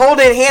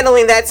Holden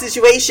handling that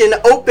situation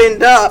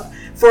opened up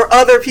for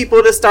other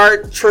people to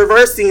start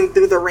traversing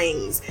through the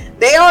rings.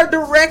 They are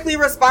directly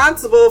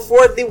responsible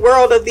for the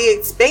world of the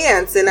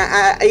Expanse. And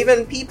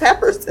even P.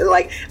 Pepper said,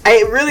 like,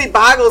 it really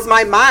boggles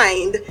my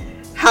mind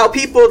how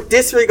people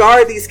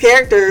disregard these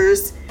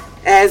characters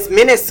as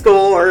minuscule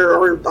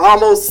or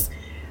almost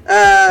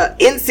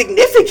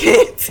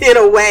insignificant in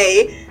a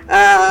way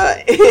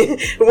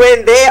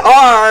when they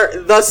are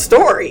the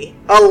story,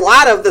 a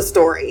lot of the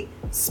story,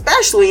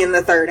 especially in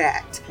the third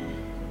act.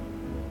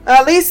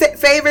 Least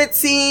favorite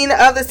scene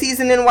of the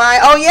season and why?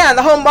 Oh yeah, and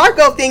the whole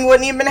Marco thing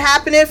wouldn't even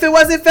happen if it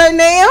wasn't for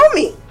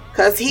Naomi,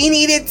 because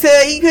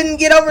he couldn't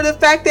get over the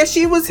fact that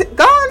she was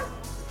gone,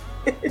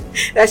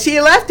 that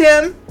she left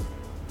him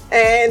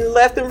and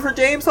left him for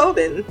James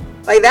Holden.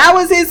 Like, that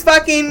was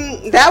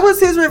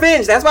his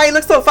revenge. That's why he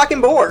looked so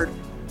fucking bored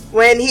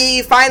when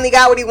he finally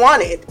got what he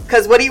wanted.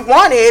 Because what he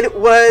wanted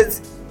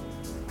was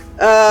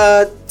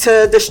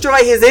to destroy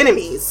his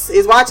enemies.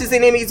 Is watch his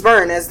enemies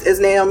burn, as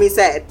Naomi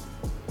said.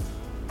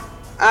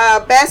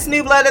 Best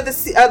new blood of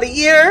the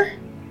year.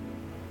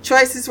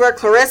 Choices were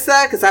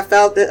Clarissa, because I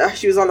felt that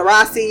she was on the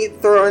Rossi,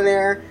 throw in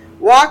there.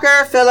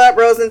 Walker, Philip,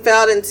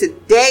 Rosenfeld, and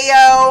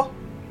Tadeo.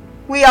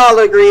 We all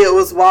agree it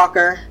was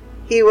Walker.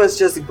 He was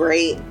just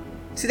great.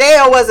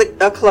 Tadeo was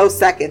a close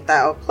second,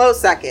 though. Close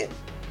second.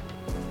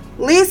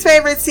 Least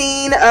favorite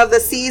scene of the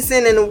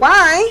season and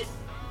why?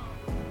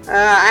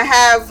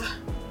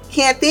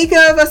 Can't think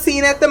of a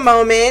scene at the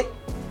moment.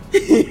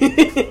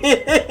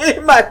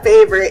 My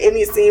favorite,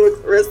 any scene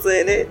with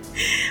Clarissa in it.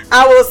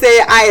 I will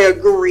say I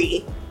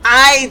agree.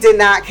 I did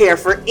not care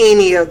for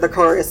any of the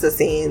Clarissa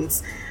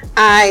scenes.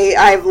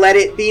 I've let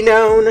it be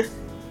known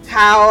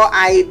how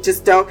I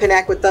just don't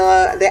connect with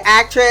the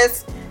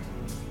actress.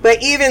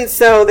 But even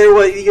so,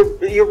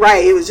 you're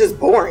right, it was just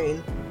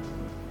boring.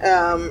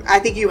 I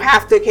think you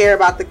have to care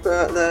about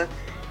the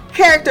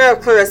character of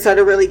Clarissa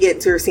to really get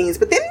into her scenes.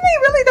 But then they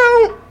really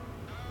don't.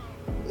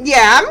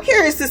 Yeah, I'm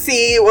curious to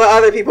see what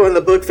other people in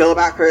the book feel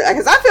about Clarissa.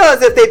 Because I feel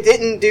as if they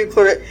didn't do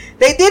Clarissa.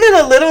 They did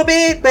it a little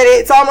bit, but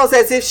it's almost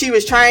as if she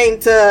was trying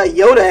to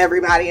Yoda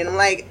everybody. And I'm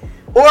like,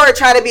 or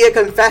try to be a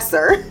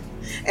confessor.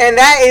 And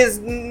that is,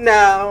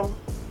 no.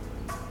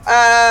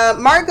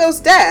 Marco's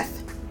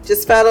death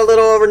just felt a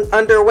little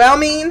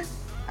underwhelming.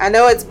 I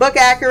know it's book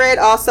accurate.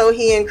 Also,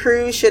 he and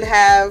crew should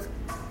have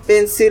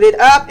been suited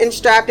up and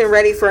strapped and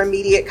ready for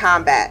immediate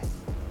combat.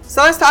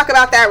 So let's talk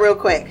about that real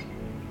quick.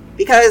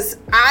 Because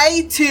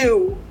I,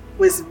 too,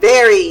 was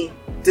very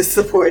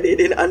disappointed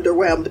and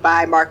underwhelmed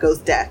by Marco's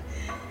death.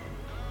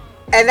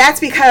 And that's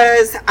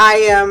because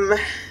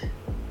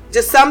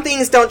some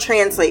things don't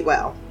translate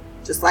well.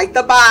 Just like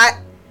the bot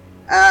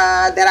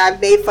that I've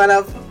made fun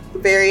of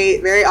very,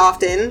 very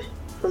often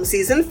from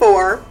season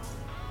 4.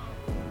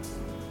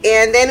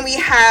 And then we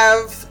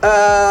have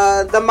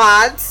the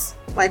mods.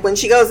 Like when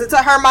she goes into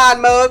her mod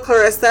mode,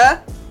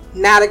 Clarissa,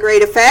 not a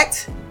great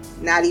effect.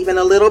 Not even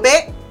a little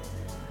bit.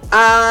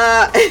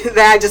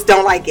 That I just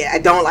don't like it. I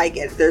don't like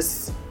it.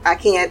 I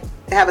can't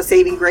have a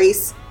saving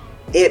grace.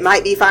 It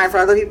might be fine for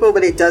other people,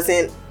 but it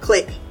doesn't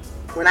click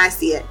when I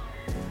see it.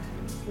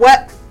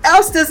 What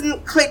else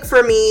doesn't click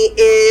for me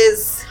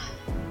is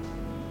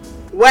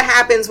what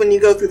happens when you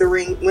go through the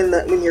ring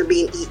when you're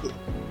being eaten.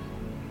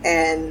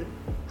 And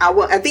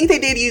I think they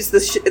did use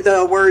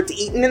the word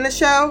eaten in the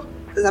show,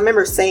 because I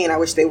remember saying I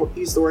wish they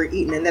used the word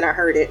eaten, and then I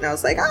heard it and I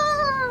was like,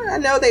 I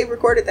know they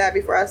recorded that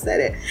before I said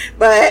it.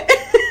 But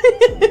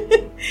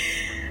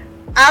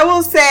I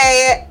will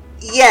say,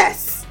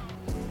 yes,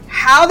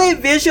 how they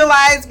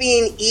visualize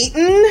being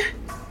eaten,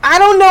 I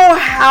don't know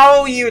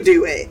how you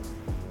do it,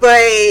 but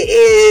it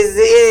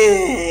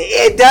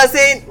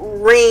doesn't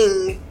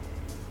ring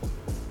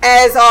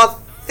as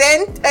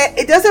authentic.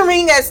 It doesn't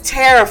ring as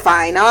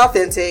terrifying, not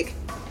authentic.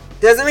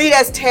 Doesn't read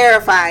as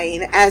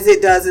terrifying as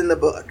it does in the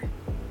book.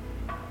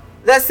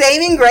 The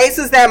saving grace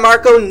is that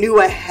Marco knew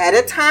ahead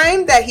of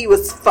time that he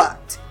was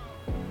fucked.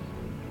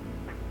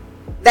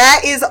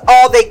 That is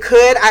all they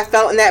could, I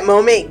felt in that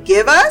moment,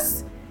 give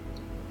us.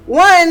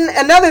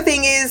 Another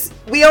thing is,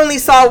 we only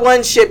saw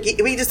one ship.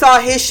 We just saw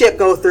his ship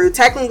go through.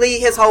 Technically,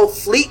 his whole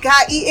fleet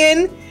got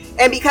eaten.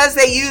 And because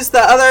they used the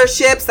other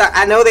ships,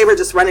 I know they were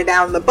just running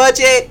down the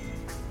budget.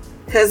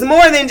 Because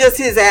more than just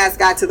his ass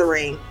got to the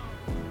ring.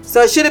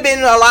 So it should have been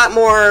a lot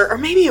more, or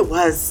maybe it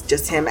was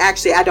just him.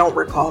 Actually, I don't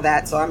recall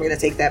that, so I'm going to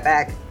take that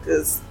back,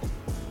 because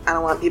I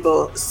don't want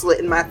people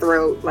slitting my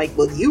throat like,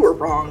 well, you were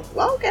wrong.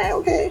 Well,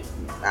 okay.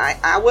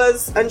 I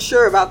was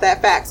unsure about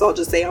that fact, so I'll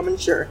just say I'm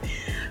unsure.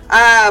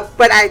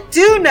 But I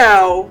do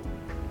know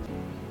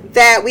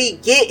that we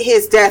get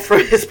his death from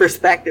his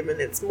perspective, and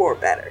it's more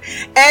better.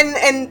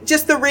 And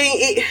just the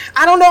ring,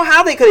 I don't know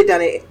how they could have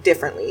done it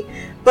differently.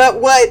 But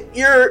what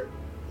you're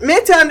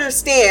meant to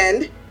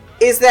understand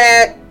is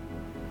that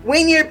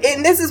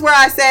and this is where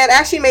I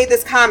actually made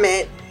this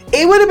comment,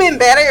 it would have been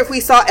better if we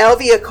saw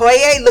Elvie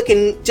Okoye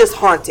looking just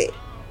haunted.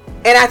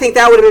 And I think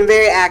that would have been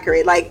very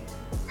accurate. Like,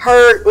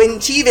 when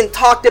she even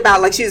talked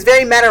about, like, she was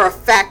very matter of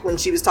fact when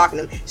she was talking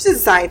to him. She's a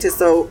scientist,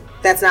 so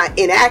that's not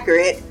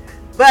inaccurate.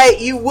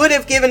 but you would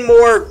have given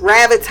more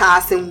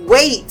gravitas and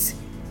weight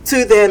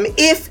to them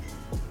if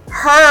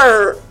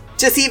her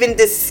just even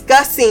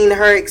discussing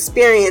her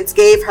experience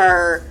gave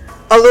her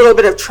a little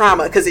bit of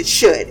trauma, because it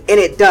should, and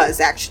it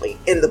does actually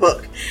in the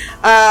book.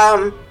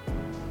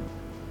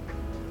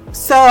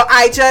 So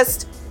I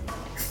just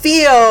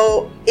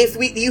feel if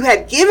you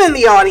had given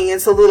the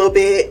audience a little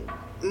bit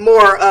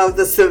more of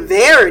the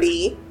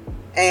severity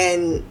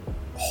and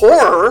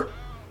horror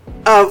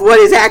of what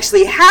is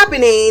actually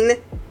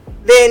happening,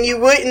 then you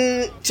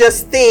wouldn't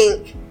just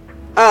think,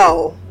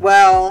 oh,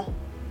 well,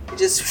 it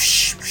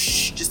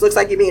just looks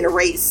like you're being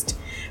erased.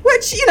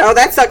 Which, you know,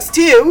 that sucks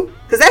too,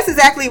 because that's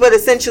exactly what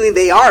essentially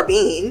they are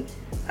being.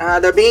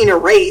 They're being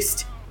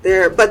erased.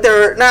 But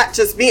they're not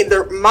just being,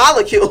 their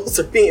molecules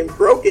are being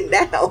broken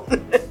down.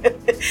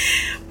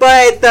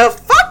 But the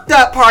fucked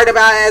up part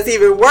about it is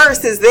even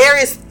worse, is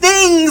there is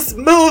things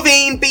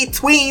moving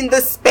between the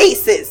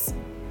spaces.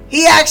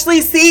 He actually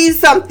sees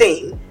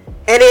something,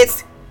 and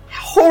it's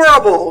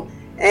horrible,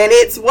 and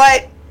it's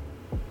what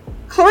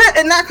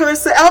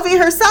Elvie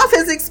herself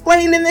has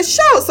explained in this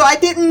show. So I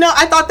didn't know.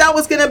 I thought that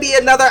was going to be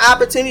another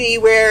opportunity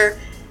where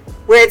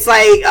it's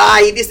like,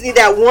 you just need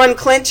that one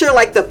clincher,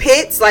 like the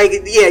pits. Like,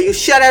 yeah, you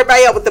shut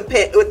everybody up with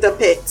the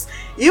pits.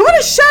 You would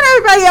have shut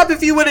everybody up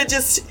if you would have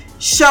just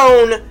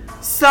shown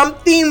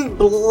something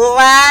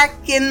black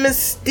and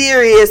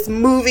mysterious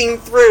moving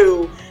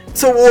through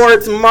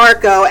towards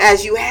Marco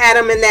as you had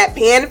him in that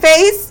pan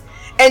face,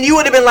 and you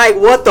would have been like,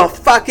 what the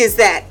fuck is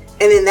that?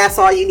 And then that's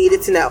all you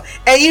needed to know.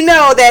 And you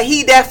know that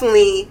he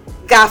definitely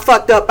got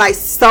fucked up by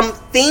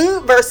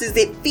something, versus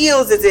it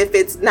feels as if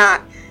it's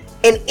not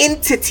an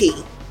entity.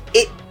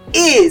 It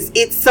is.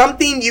 It's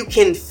something you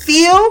can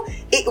feel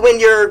it when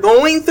you're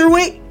going through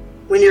it.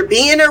 When you're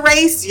being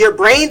erased, your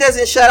brain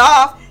doesn't shut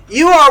off.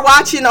 You are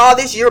watching all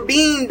this. You're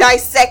being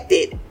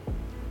dissected.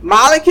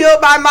 Molecule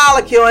by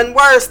molecule, and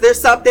worse, there's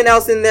something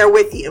else in there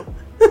with you.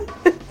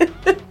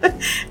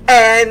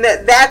 And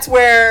that's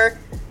where,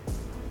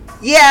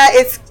 yeah,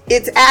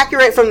 it's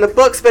accurate from the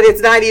books, but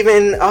it's not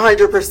even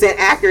 100%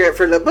 accurate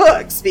for the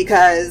books,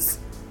 because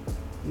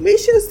we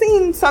should have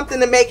seen something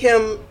to make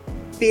him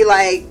be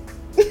like,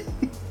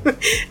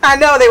 I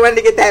know they wanted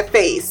to get that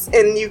face,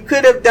 and you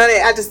could have done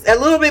it just a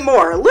little bit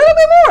more,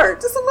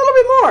 just a little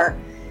bit more.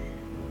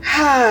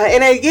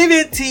 And I give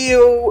it to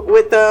you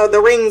with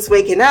the rings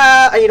waking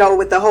up, you know,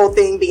 with the whole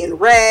thing being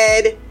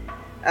red,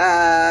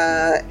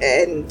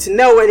 and to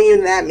know what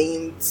even that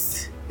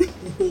means,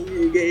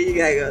 you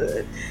gotta go to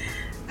it.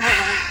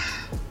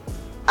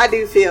 I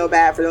do feel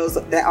bad for those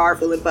that are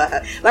feeling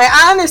butthurt. Like,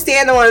 I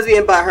understand the ones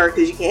being butthurt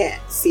because you can't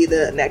see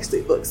the next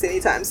 3 books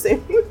anytime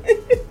soon.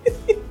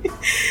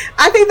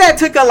 I think that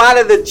took a lot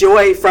of the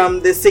joy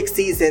from the 6th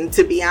season,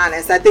 to be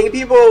honest. I think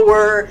people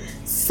were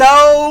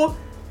so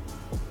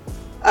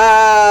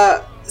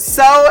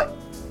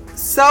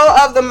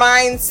of the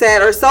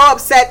mindset, or so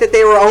upset that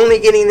they were only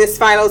getting this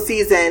final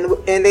season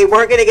and they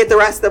weren't going to get the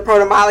rest of the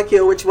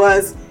Proto-Molecule, which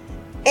was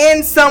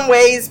in some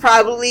ways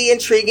probably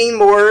intriguing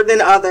more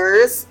than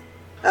others,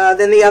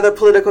 than the other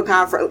political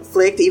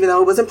conflict, even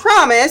though it wasn't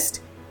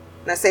promised.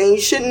 I'm not saying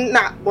you shouldn't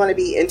not want to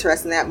be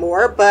interested in that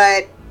more,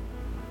 but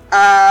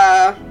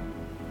I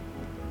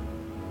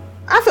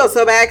feel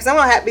so bad because I'm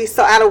going to be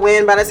so out of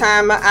wind by the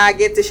time I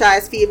get to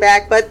Shai's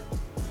feedback. But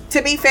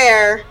to be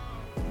fair,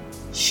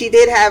 she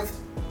did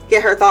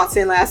get her thoughts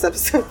in last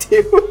episode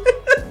too.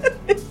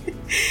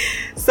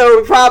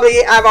 So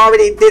I've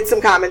already did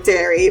some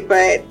commentary,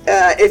 but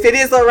if it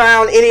is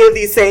around any of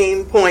these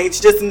same points,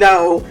 just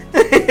know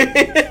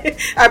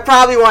I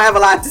probably won't have a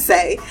lot to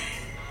say.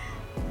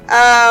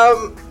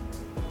 But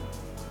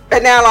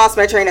now I lost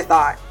my train of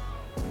thought.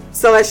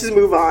 So let's just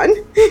move on.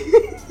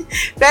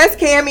 Best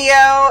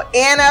cameo: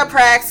 Anna,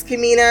 Prax,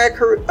 Kamina,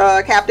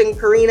 Captain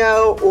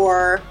Carino,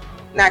 or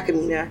not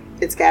Kamina,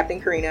 it's Captain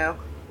Carino,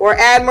 or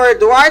Admiral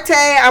Duarte.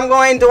 I'm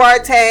going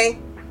Duarte.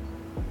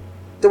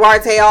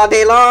 Duarte all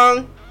day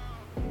long.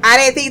 I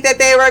didn't think that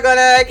they were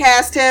gonna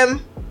cast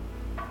him,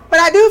 but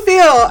I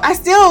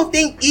still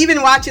think,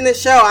 even watching the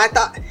show, I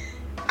thought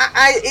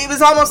it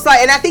was almost like,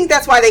 and I think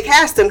that's why they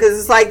cast him, because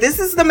it's like, this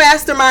is the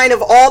mastermind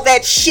of all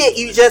that shit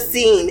you just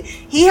seen.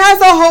 He has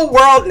a whole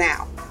world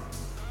now.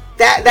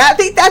 I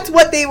think that's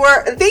what they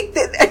were. I think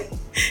that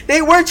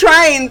they were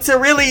trying to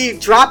really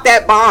drop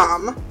that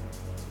bomb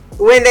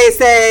when they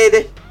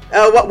said,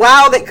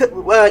 wow, that could,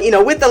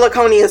 with the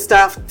Laconia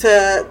stuff,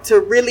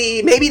 to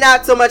really, maybe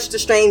not so much the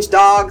strange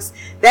dogs.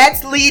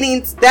 That's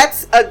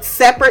a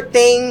separate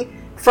thing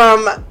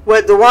from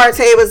what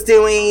Duarte was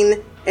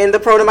doing in the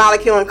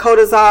Proto-Molecule and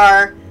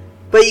Kodazar.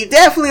 But you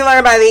definitely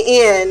learn by the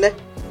end,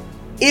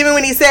 even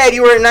when he said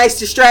you were a nice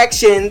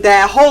distraction,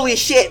 that holy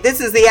shit,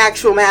 this is the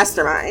actual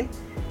mastermind.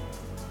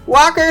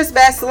 Walker's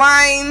best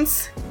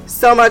lines: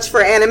 so much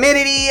for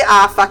anonymity,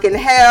 fucking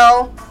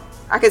hell.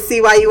 I can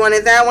see why you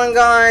wanted that one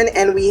gone,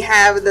 and we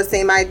have the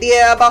same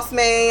idea, boss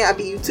man. I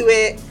beat you to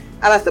it.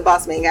 I left the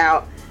boss man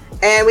out,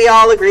 and we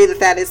all agree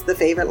that is the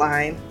favorite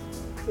line.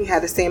 We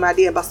have the same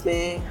idea, boss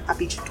man. I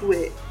beat you to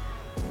it.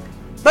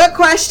 But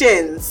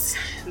questions.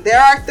 There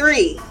are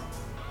 3.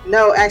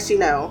 No, actually,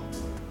 no.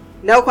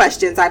 No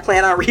questions. I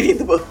plan on reading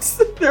the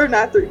books. There are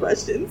not 3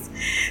 questions.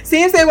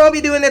 Seems they won't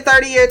be doing the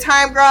 30-year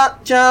time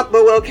jump,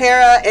 but will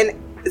Kara and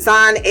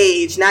Zahn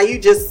age? You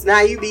did this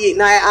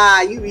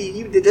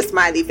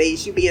smiley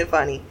face. You being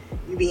funny.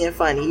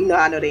 You know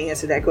I know the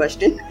answer to that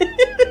question.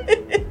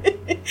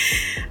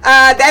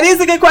 That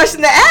is a good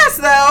question to ask,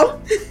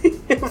 though.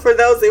 For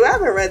those who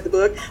haven't read the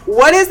book,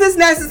 what does this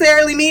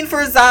necessarily mean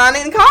for Zahn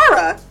and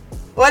Kara?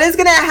 What is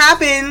going to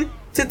happen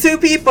to 2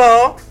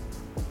 people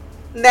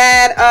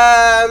that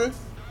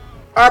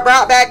are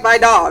brought back by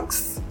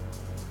dogs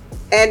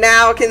and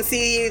now can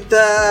see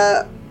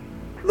the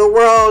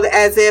world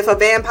as if a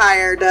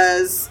vampire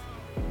does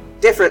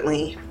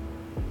differently?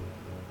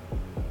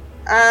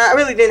 I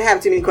really didn't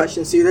have too many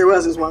questions, too. There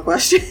was just one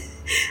question.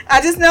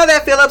 I just know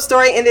that Philip's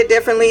story ended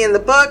differently in the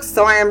books,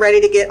 so I am ready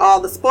to get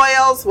all the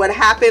spoils. What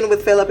happened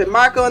with Philip and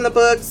Marco in the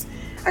books?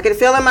 I can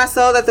feel in my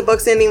soul that the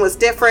book's ending was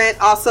different.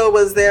 Also,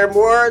 was there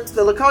more to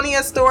the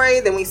Laconia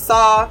story than we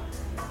saw?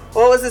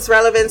 What was its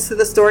relevance to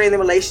the story in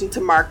relation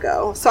to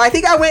Marco? So I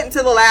think I went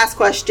into the last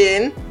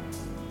question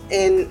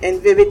in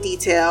vivid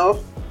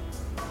detail.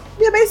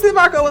 Yeah, basically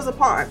Marco was a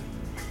pawn.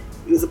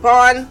 He was a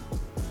pawn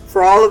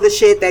for all of the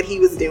shit that he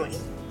was doing.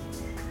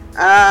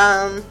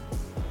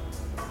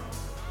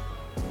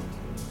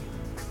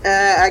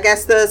 I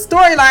guess the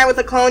storyline with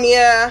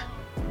Laconia,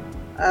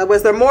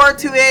 was there more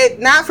to it?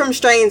 Not from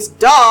strange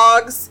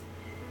dogs,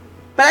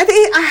 but I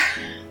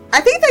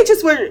think they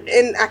just were,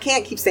 and I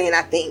can't keep saying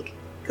I think,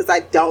 because I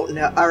don't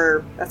know,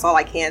 or that's all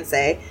I can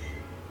say,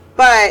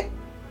 but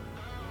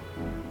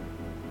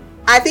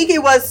I think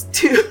it was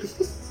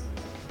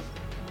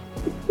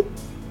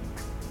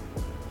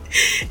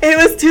it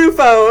was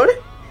twofold.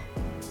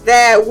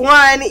 That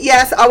one,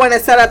 yes, I want to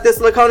set up this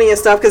Laconia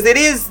stuff because it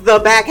is the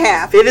back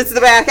half. It is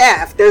the back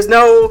half. There's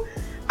no,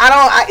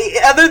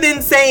 other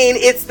than saying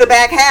it's the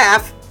back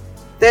half,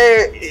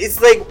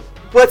 it's like,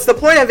 what's the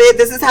point of it?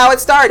 This is how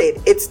it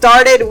started. It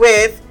started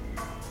with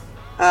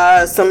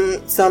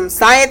some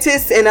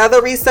scientists and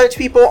other research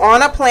people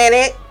on a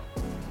planet.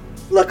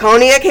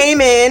 Laconia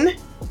came in,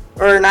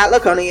 or not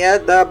Laconia,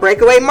 the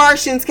breakaway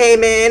Martians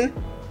came in,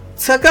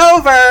 took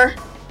over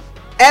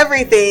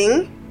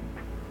everything.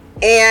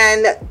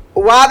 And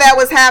while that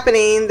was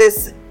happening,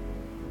 this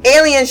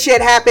alien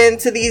shit happened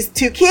to these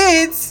 2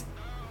 kids.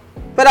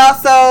 But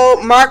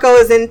also, Marco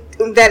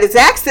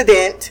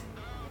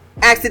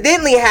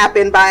accidentally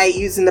happened by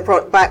using with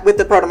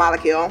the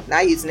protomolecule,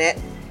 not using it.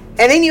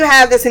 And then you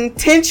have this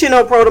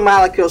intentional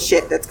protomolecule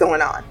shit that's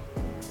going on.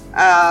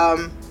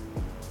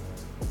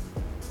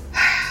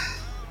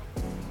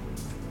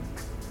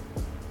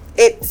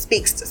 It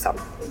speaks to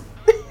something.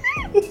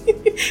 I'm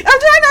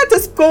trying not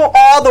to go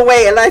all the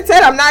way. And like I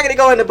said, I'm not going to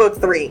go into book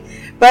 3.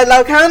 But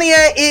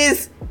Laconia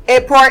is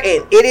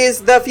important. It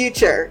is the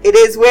future. It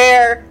is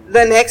where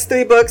the next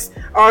 3 books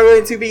are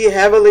going to be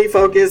heavily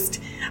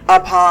focused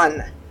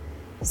upon.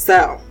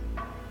 So,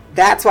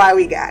 that's why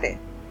we got it.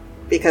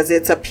 Because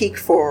it's a peek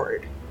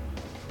forward.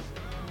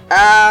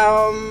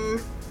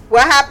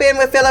 What happened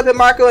with Philip and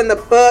Marco in the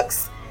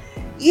books?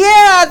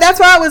 Yeah, that's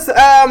why I was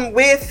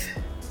with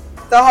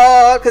the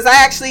whole, because I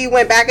actually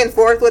went back and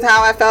forth with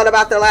how I felt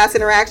about their last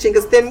interaction,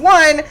 because then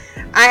one,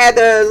 I had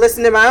to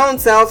listen to my own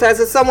self.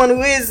 As someone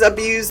who is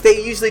abused,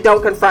 they usually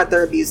don't confront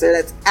their abuser.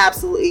 That's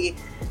absolutely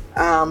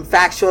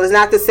factual. It's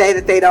not to say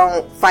that they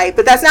don't fight,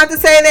 but that's not to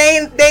say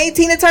they ain't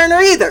Tina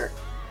Turner either.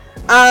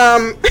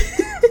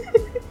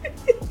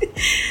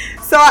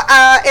 So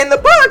in the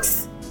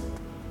books,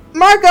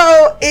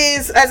 Marco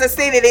is, as I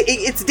stated,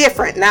 it's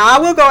different. Now I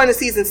will go into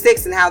season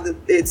 6 and how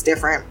it's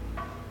different.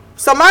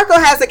 So Marco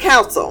has a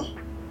council.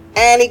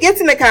 And he gets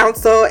in the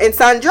council, and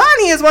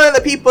Sandrani is one of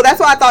the people.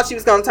 That's why I thought she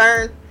was going to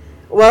turn.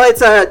 Well,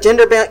 it's a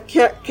gender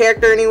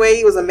character anyway.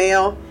 He was a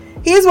male.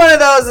 He's one of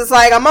those that's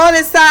like, I'm on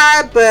his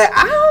side, but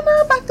I don't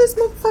know about this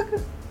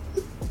motherfucker.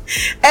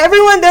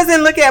 Everyone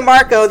doesn't look at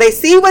Marco. They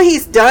see what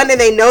he's done, and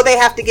they know they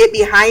have to get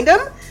behind him.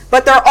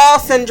 But they're all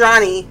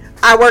Sandrani.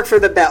 I work for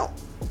the belt.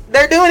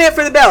 They're doing it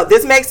for the belt.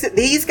 This makes it,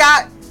 he's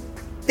got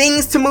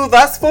things to move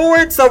us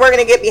forward, so we're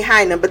going to get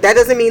behind him. But that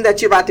doesn't mean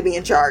that you're about to be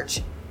in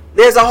charge.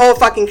 There's a whole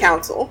fucking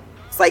council.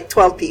 It's like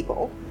 12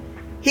 people.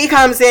 He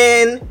comes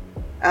in.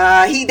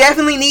 He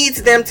definitely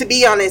needs them to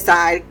be on his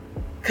side.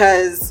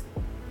 Because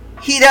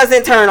he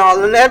doesn't turn all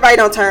of them. Everybody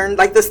don't turn.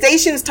 Like the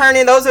stations turn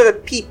in. Those are the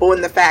people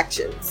in the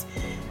factions.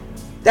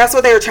 That's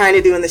what they were trying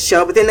to do in the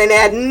show. But then they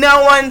had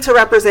no one to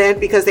represent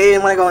because they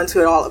didn't want to go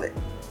into it, all of it.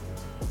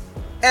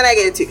 And I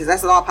get it too, because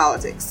that's all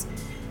politics.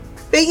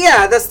 But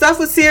yeah, the stuff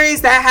with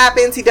Sirius, that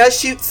happens. He does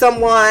shoot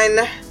someone.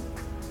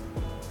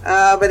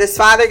 But his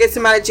father gets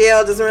him out of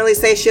jail. Doesn't really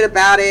say shit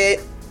about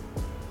it.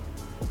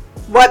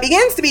 What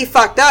begins to be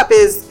fucked up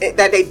is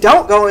that they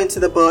don't go into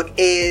the book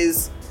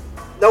is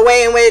the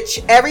way in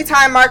which every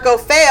time Marco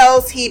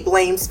fails, he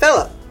blames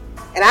Philip.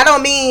 And I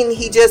don't mean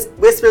he just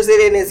whispers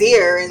it in his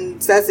ear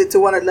and says it to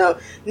one of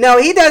the...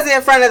 No, he does it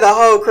in front of the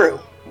whole crew.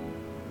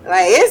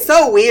 Like, it's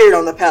so weird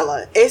on the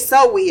Pella. It's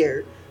so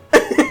weird.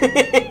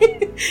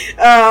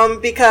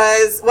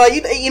 Because, well,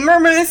 you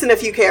remember this in a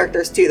few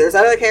characters too. There's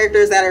other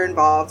characters that are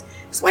involved.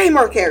 There's way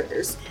more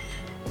characters.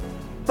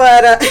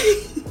 But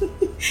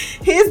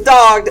his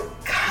dog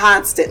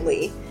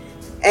constantly.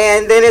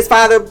 And then his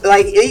father,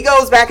 like, he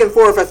goes back and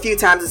forth a few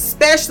times,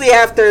 especially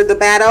after the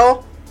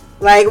battle.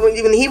 Like,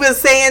 when he was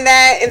saying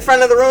that in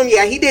front of the room,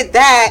 yeah, he did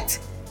that.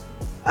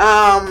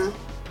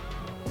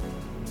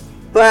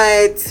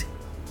 But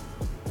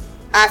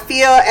I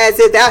feel as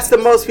if that's the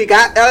most we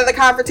got out of the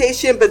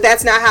confrontation, but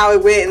that's not how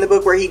it went in the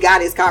book where he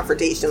got his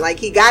confrontation. Like,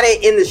 he got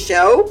it in the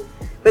show,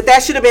 but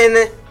that should have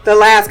been the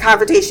last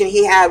confrontation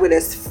he had with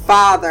his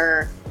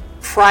father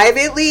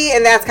privately,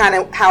 and that's kind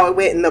of how it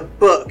went in the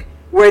book,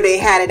 where they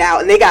had it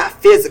out and they got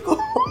physical.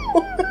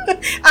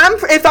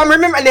 If I'm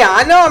remembering now,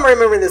 I know I'm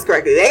remembering this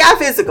correctly. They got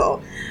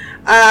physical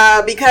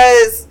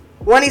because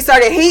when he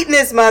started hating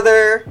his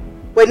mother.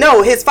 But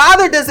no, his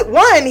father does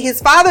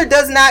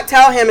not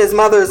tell him his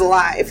mother's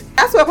alive.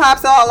 That's what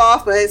pops all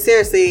off. But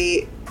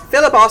seriously,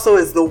 Philip also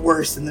is the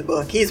worst in the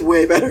book. He's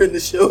way better in the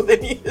show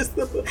than he is in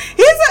the book.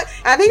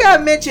 I think I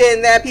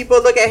mentioned that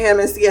people look at him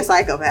and see a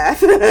psychopath.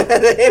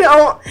 They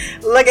don't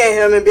look at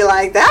him and be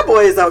like, that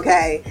boy is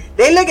okay.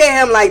 They look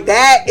at him like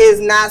that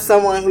is not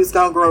someone who's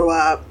going to grow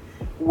up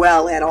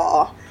well at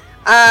all.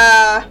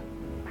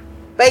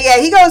 But yeah,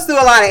 he goes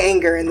through a lot of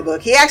anger in the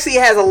book. He actually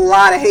has a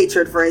lot of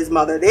hatred for his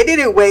mother. They did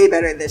it way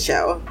better in this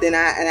show than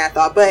I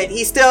thought. But he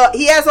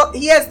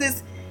has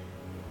this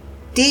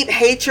deep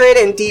hatred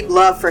and deep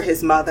love for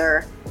his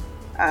mother.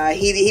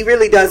 He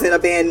really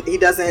doesn't he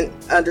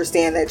doesn't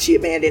understand that she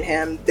abandoned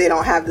him. They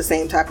don't have the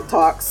same type of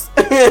talks.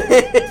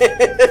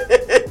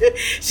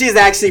 She's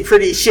actually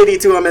pretty shitty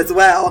to him as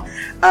well,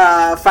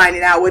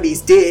 finding out what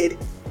he's did.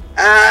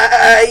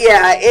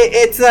 Yeah,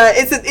 it's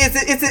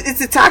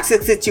a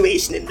toxic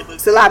situation in the book.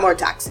 It's a lot more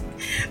toxic.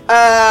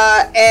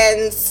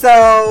 And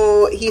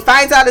so he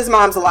finds out his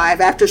mom's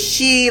alive after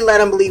she let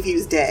him believe he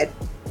was dead.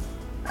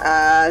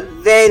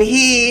 Then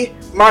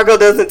Margot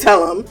doesn't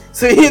tell him,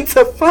 so he ends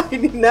up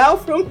finding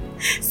out from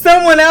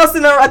someone else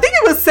I think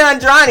it was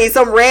Sandrani,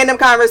 some random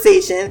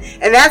conversation,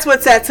 and that's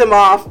what sets him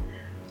off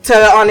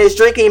on his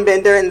drinking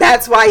bender, and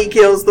that's why he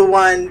kills the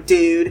one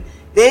dude.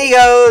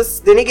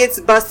 Then he gets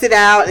busted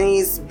out and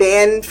he's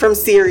banned from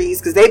Ceres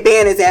because they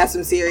ban his ass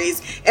from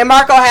Ceres, and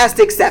Marco has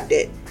to accept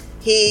it.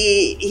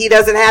 He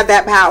doesn't have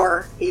that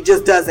power. He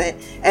just doesn't.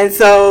 And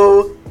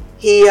so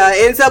he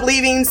ends up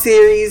leaving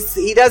Ceres.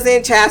 He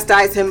doesn't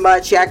chastise him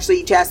much. He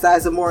actually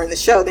chastised him more in the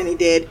show than he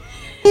did.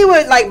 He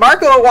would, like,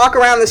 Marco would walk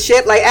around the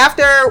ship, like,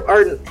 after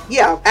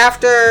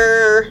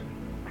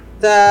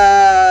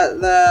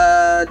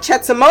the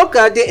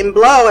Chetzamoka didn't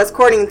blow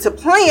according to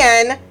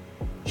plan,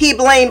 he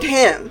blamed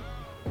him.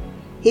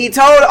 He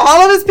told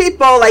all of his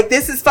people, like,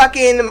 this is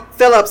fucking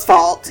Philip's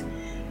fault.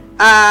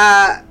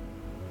 That's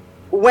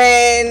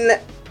when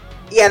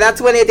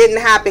it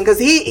didn't happen. Because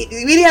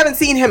we haven't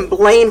seen him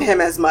blame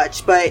him as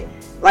much. But,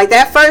 like,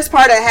 that first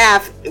part of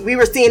half, we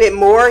were seeing it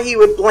more. He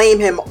would blame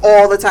him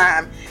all the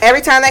time.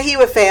 Every time that he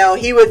would fail,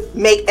 he would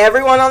make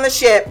everyone on the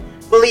ship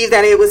believe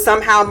that it was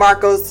somehow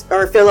Marco's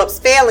or Philip's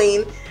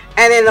failing.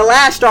 And then the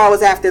last straw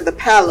was after the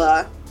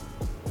Pella.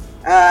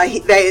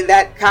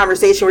 That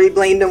conversation where he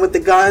blamed him with the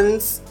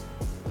guns.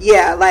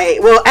 Yeah,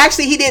 like, well,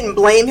 actually, he didn't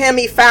blame him.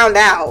 He found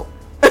out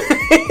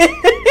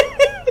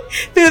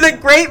through the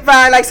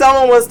grapevine, like,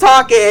 someone was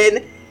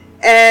talking,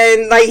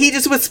 and, like, he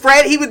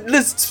would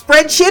just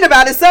spread shit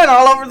about his son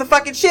all over the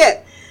fucking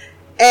ship.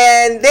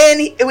 And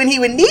then when he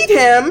would need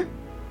him,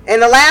 and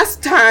the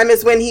last time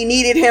is when he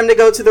needed him to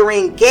go to the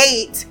ring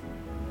gate,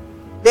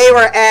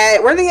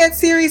 were they at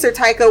Ceres or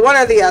Tycho? One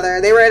or the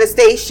other. They were at a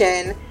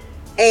station,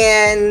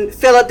 and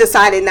Philip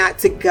decided not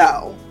to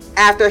go.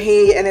 After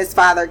he and his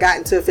father got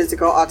into a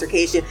physical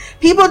altercation.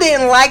 People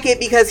didn't like it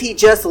because he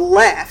just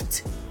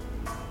left.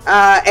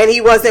 And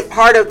he wasn't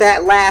part of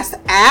that last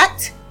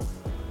act.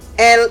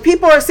 And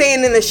people are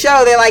saying in the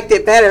show they liked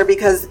it better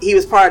because he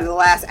was part of the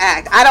last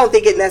act. I don't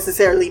think it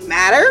necessarily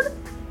mattered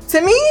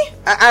to me.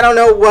 I don't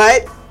know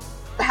what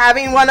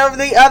having one over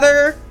the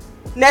other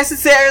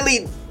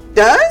necessarily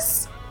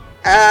does.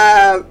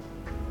 I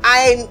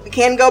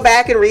can go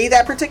back and read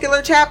that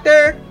particular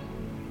chapter.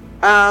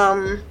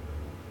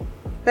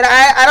 But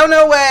I don't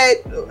know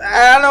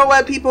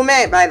what people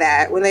meant by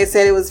that when they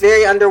said it was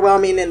very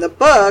underwhelming in the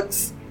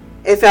books.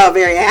 It felt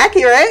very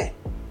accurate.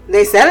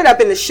 They set it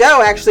up in the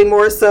show actually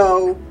more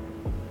so.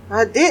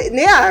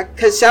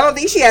 Because I don't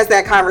think she has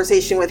that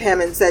conversation with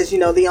him and says,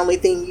 the only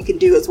thing you can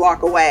do is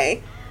walk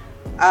away.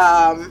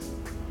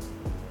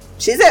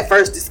 She's at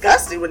first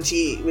disgusted when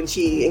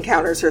she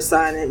encounters her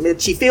son,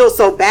 and she feels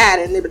so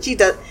bad, but she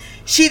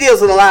deals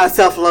with a lot of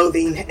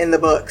self-loathing in the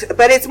book.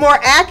 But it's more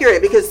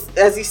accurate because,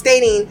 as he's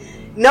stating,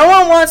 no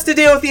one wants to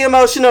deal with the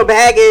emotional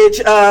baggage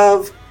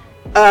of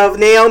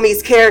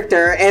Naomi's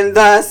character, and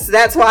thus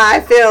that's why I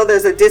feel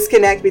there's a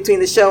disconnect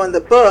between the show and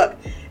the book.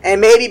 And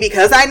maybe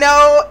because I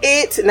know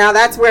it, now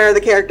that's where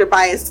the character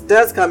bias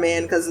does come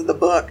in because of the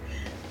book.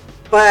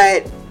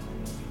 But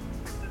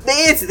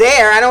it's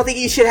there. I don't think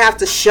you should have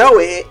to show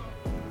it.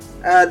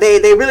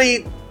 They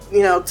really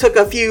they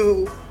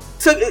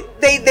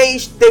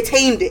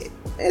tamed it.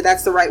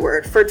 That's the right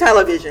word for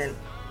television.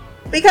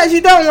 Because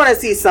you don't want to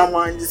see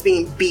someone just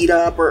being beat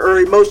up or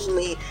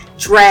emotionally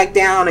dragged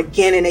down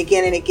again and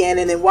again and again,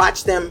 and then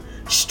watch them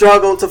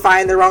struggle to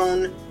find their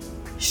own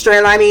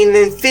strength. I mean,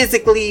 then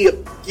physically,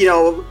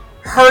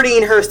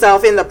 hurting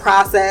herself in the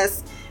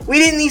process. We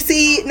didn't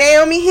see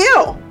Naomi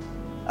Hill.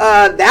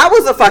 That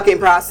was a fucking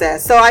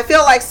process. So I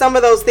feel like some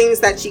of those things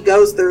that she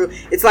goes through,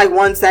 it's like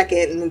 1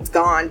 second and it's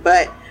gone.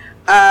 But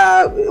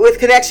with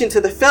connection to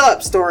the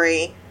Philip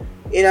story,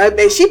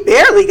 she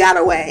barely got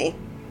away.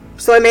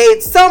 So it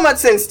made so much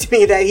sense to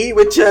me that he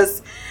would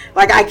just,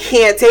 like, I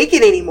can't take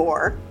it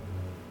anymore.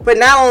 But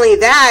not only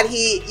that,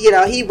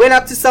 he went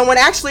up to someone.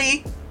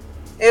 Actually,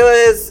 it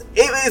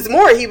was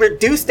more, he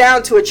reduced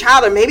down to a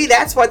child, or maybe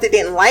that's what they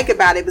didn't like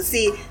about it. But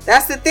see,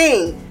 that's the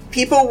thing.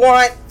 People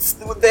want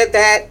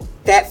that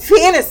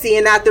fantasy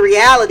and not the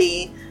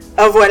reality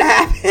of what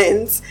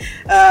happens,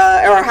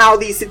 or how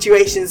these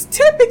situations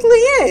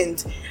typically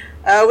end,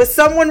 with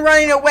someone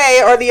running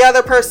away or the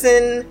other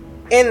person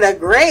in the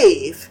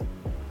grave,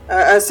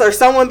 or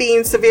someone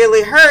being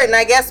severely hurt. And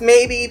I guess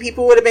maybe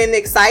people would have been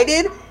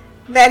excited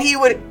that he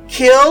would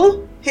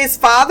kill his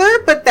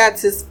father, but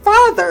that's his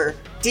father.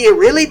 Do you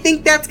really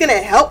think that's going to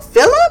help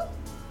Philip?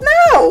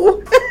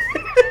 No.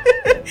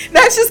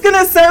 That's just going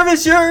to serve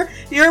as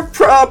your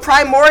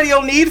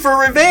primordial need for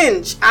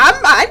revenge.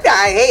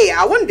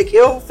 I wanted to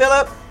kill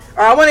Philip,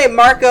 or I wanted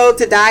Marco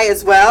to die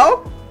as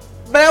well.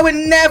 But I would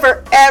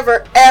never,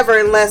 ever, ever,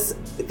 unless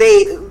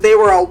they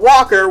were a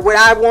walker, would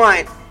I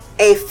want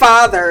a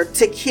father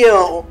to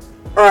kill,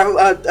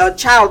 or a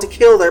child to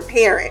kill their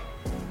parent.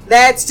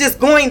 That's just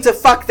going to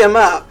fuck them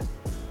up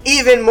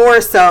even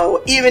more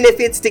so, even if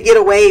it's to get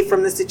away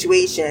from the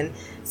situation.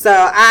 So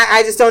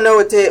I just don't know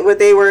what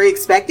they were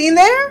expecting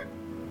there.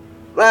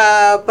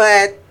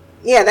 But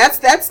yeah, that's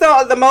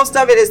the most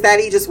of it, is that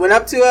he just went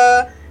up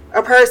to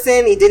a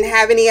person. He didn't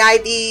have any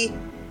ID.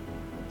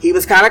 He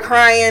was kind of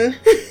crying.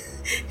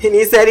 And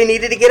he said he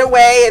needed to get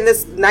away. And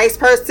this nice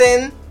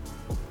person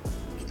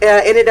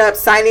ended up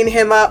signing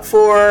him up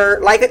for,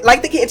 like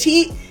the kids.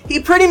 He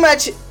pretty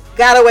much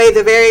got away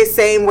the very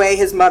same way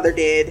his mother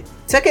did.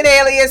 Took an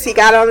alias. He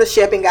got on the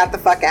ship and got the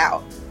fuck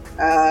out.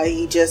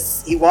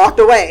 He walked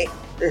away.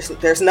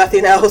 There's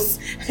nothing else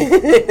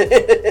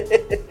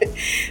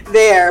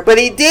there. But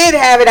he did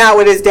have it out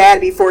with his dad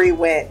before he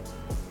went.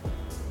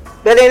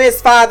 But then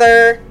his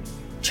father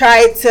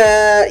tried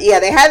to,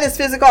 they had this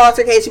physical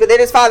altercation, but then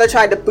his father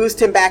tried to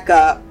boost him back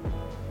up.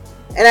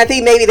 And I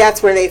think maybe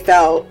that's where they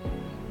felt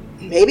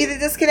maybe the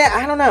disconnect.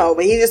 I don't know.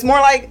 But he's just more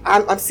like,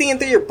 I'm seeing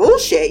through your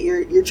bullshit.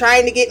 You're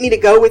trying to get me to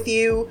go with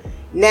you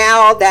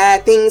now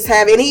that things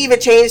have, and he even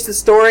changed the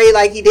story.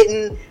 Like, he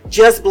didn't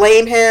just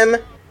blame him,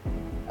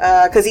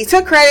 because he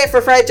took credit for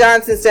Fred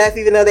Johnson's death,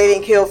 even though they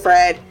didn't kill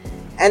Fred.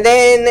 And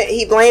then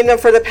he blamed him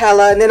for the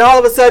Pella. And then all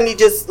of a sudden he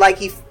just, like,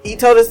 he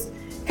told us,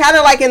 kind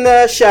of like in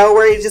the show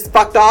where he just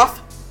fucked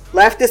off,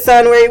 left his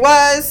son where he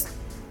was.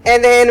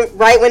 And then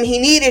right when he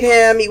needed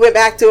him, he went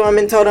back to him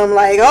and told him,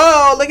 like,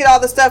 oh, look at all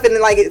the stuff. And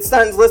then, like, his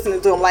son's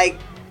listening to him like,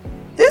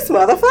 this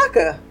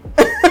motherfucker.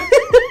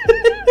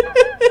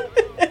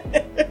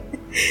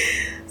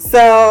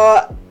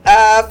 So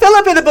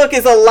Philip in the book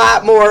is a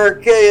lot more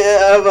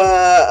of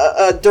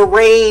a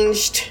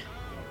deranged,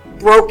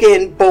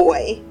 broken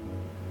boy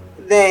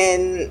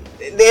than,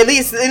 at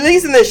least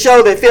in the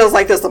show, that feels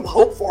like there's some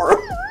hope for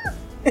him.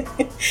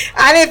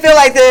 I didn't feel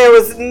like there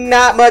was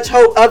not much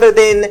hope, other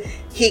than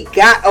he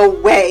got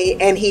away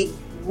and he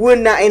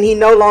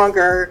no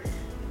longer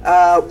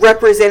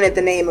represented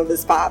the name of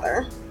his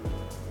father.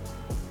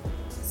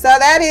 So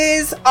that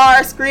is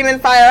our Screaming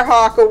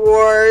Firehawk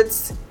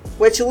Awards,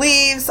 which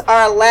leaves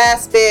our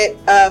last bit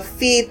of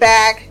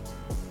feedback.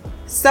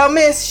 So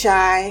Miss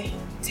Shy,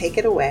 take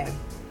it away.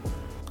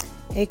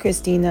 Hey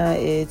Christina,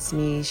 it's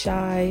me,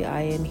 Shy.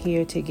 I am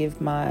here to give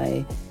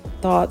my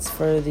thoughts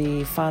for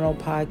the final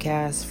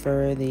podcast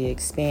for The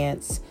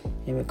Expanse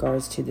in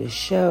regards to the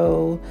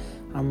show.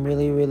 I'm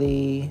really,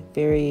 really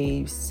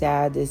very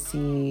sad to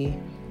see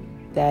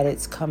that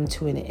it's come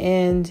to an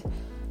end.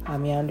 I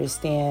mean, I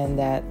understand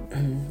that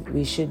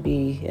we should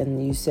be,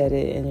 and you said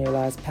it in your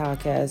last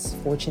podcast,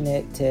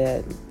 fortunate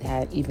to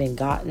have even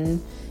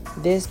gotten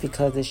this,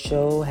 because the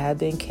show had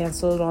been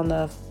canceled on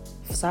the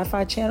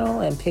Sci-Fi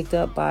Channel and picked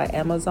up by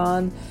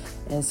Amazon.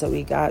 And so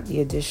we got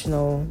the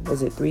additional,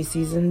 3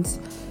 seasons?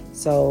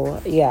 So,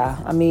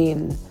 yeah, I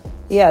mean,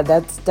 yeah,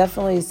 that's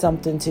definitely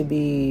something to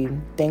be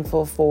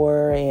thankful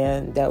for,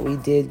 and that we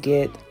did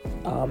get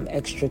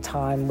extra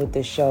time with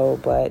the show.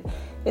 But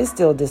it's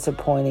still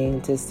disappointing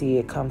to see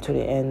it come to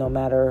the end, no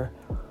matter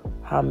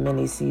how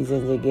many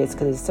seasons it gets,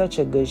 because it's such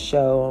a good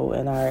show,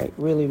 and I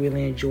really,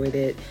 really enjoyed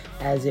it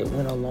as it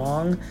went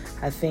along.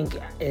 I think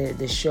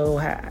the show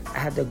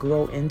had to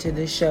grow into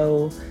the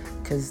show,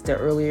 because the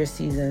earlier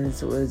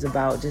seasons was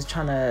about just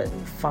trying to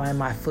find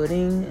my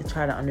footing and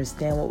try to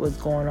understand what was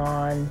going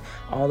on,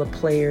 all the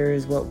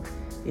players, what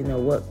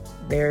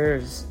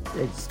their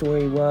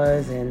story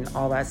was, and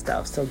all that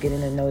stuff. So getting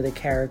to know the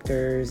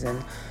characters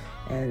and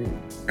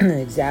and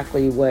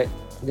exactly what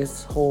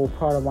this whole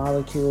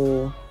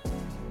proto-molecule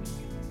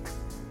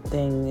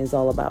thing is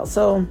all about.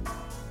 So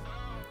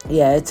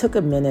yeah, it took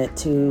a minute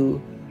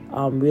to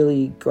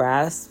really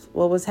grasp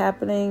what was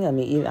happening. I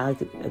mean,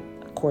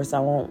 of course, I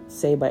won't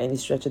say by any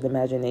stretch of the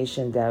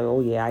imagination that,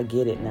 oh yeah, I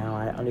get it now.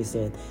 I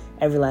understand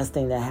every last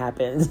thing that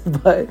happens,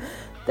 but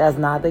that's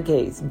not the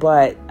case.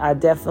 But I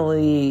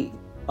definitely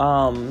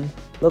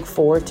look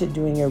forward to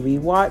doing a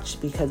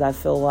rewatch, because I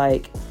feel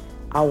like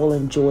I will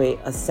enjoy it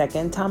a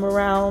second time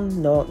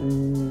around.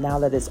 Now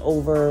that it's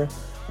over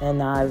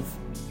and I've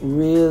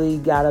really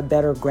got a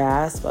better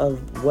grasp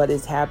of what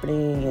is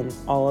happening and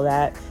all of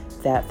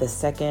that the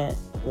second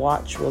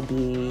watch will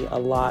be a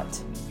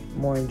lot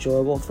more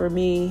enjoyable for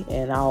me,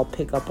 and I'll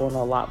pick up on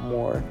a lot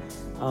more,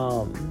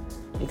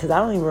 because I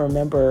don't even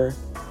remember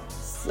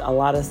a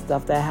lot of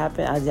stuff that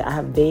happened. I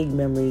have vague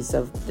memories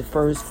of the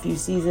first few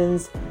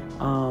seasons,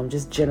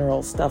 just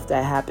general stuff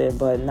that happened,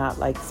 but not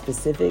like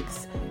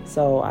specifics.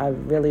 So I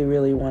really,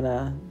 really want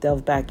to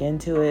delve back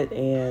into it.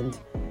 And,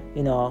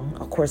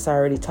 of course, I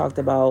already talked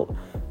about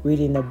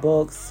reading the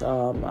books.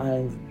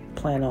 I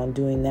plan on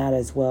doing that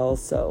as well.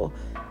 So,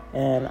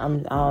 and I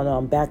don't know,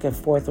 I'm back and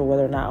forth on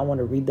whether or not I want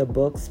to read the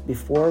books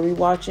before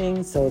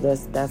rewatching. So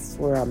that's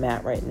where I'm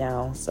at right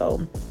now.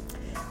 So,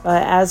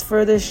 as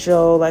for the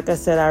show, like I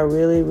said, I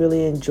really,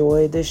 really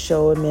enjoyed the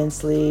show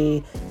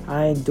immensely.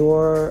 I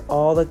adore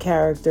all the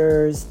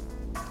characters,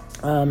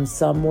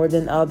 some more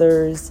than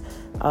others.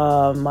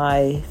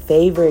 My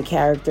favorite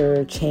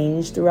character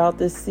changed throughout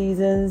the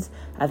seasons.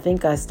 I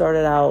think I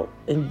started out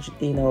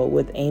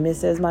with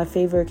Amos as my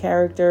favorite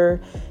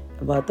character,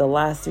 but the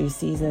last 3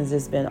 seasons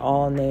it's been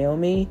all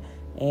Naomi.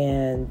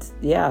 And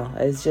yeah,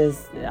 it's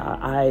just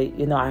I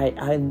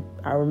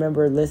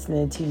remember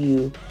listening to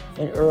you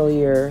in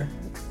earlier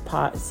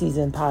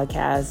season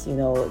podcasts,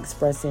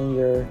 expressing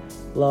your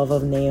love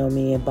of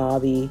Naomi and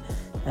Bobby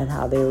and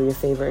how they were your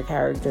favorite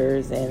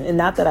characters. And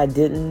not that I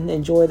didn't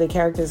enjoy the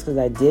characters, because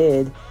I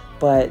did,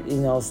 but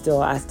I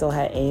still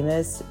had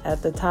Amos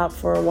at the top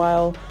for a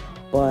while.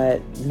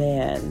 But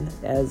man,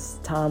 as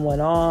time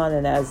went on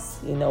and as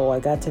I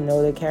got to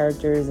know the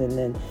characters, and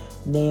then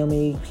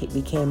Naomi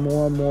became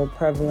more and more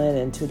prevalent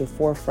and to the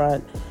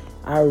forefront,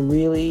 I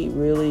really,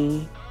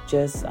 really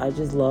just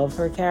love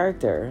her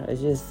character.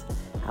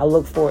 I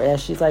look forward,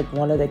 as she's like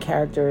one of the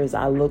characters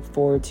I look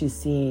forward to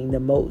seeing the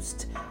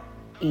most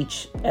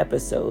each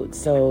episode.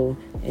 So,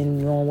 in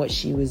knowing what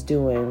she was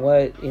doing,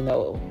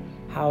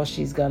 how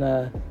she's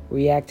gonna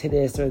react to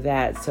this or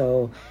that.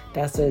 So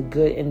that's a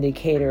good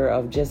indicator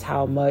of just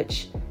how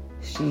much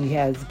she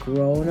has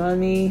grown on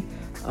me.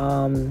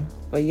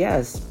 But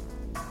yes,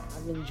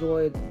 I've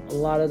enjoyed a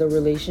lot of the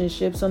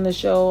relationships on the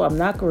show. I'm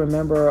not gonna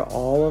remember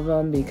all of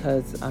them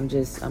because I'm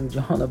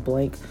drawing a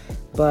blank.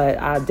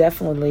 But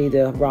definitely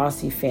the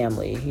Rossi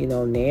family,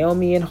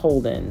 Naomi and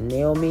Holden,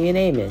 Naomi and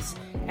Amos,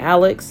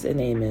 Alex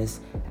and Amos,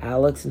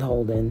 Alex and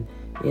Holden,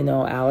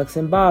 Alex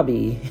and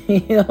Bobby,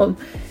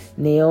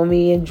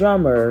 Naomi and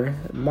Drummer,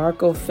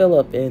 Marco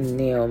Phillip and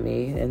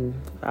Naomi, and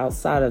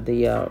outside of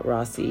the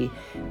Rossi.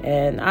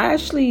 And I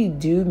actually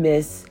do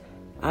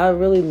I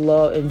really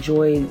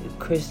enjoy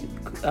Chrissy,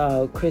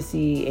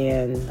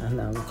 and I'm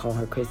gonna call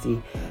her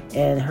Chrissy,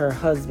 and her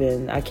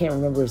husband. I can't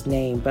remember his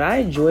name, but I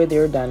enjoyed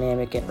their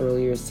dynamic in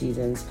earlier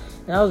seasons.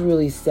 And I was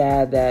really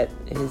sad that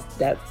his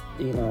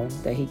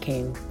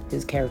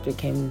character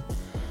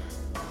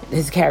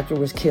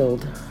was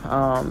killed.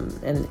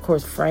 And of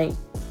course Frank,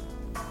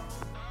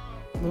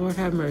 Lord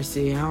have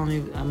mercy, I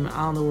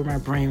don't know where my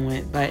brain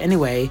went, but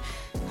anyway,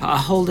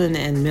 Holden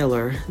and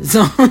Miller.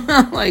 So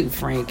like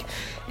Frank.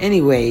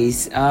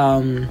 Anyways,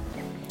 what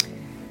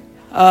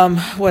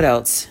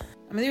else?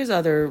 I mean, there's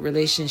other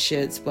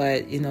relationships,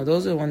 but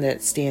those are the ones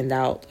that stand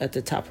out at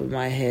the top of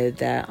my head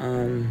that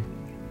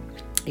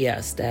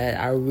that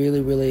I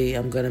really, really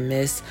am gonna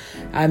miss.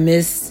 I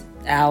miss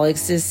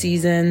Alex this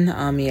season.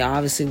 I mean,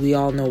 obviously we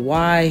all know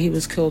why he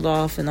was killed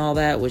off and all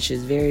that, which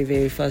is very,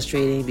 very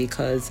frustrating,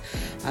 because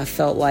I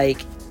felt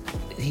like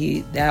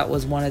that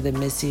was one of the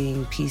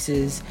missing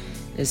pieces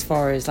as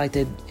far as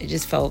it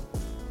just felt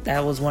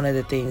that was one of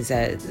the things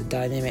that the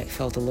dynamic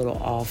felt a little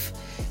off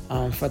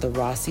for the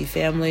Rossi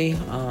family.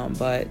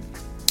 But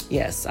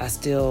yes, I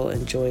still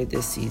enjoyed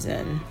this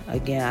season.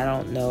 Again, I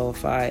don't know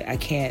if I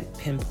can't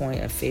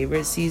pinpoint a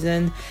favorite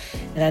season.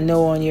 And I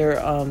know on your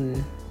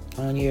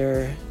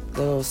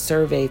little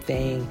survey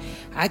thing,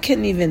 I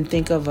couldn't even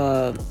think of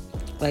a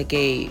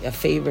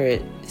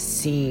favorite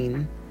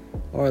scene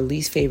or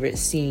least favorite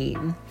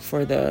scene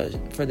for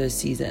the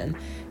season.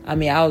 I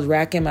mean, I was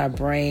racking my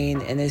brain,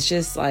 and it's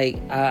just I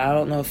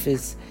don't know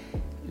if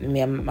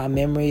my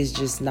memory is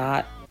just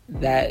not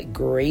that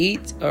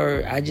great,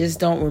 or I just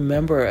don't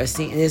remember a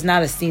scene. There's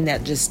not a scene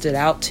that just stood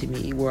out to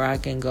me where I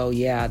can go,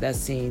 yeah, that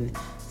scene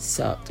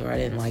sucked, or I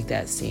didn't like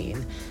that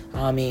scene.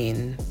 I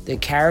mean, the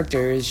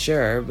characters,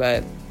 sure,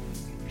 but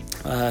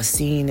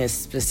scene is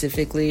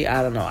specifically,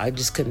 I don't know. I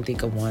just couldn't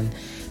think of one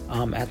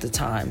at the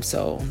time.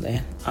 So,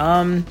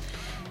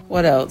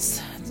 what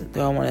else do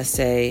I want to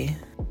say?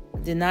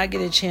 Did not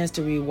get a chance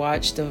to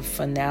rewatch the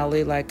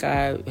finale like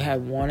I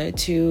had wanted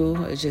to.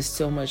 There's just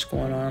so much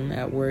going on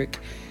at work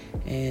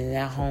and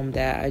at home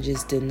that I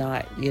just did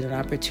not get an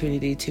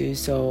opportunity to.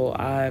 So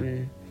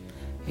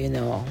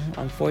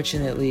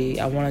unfortunately,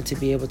 I wanted to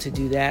be able to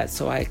do that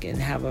so I can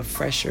have a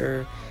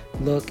fresher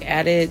look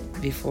at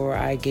it before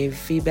I gave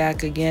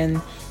feedback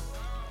again.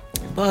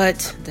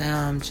 But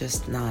it's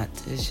just not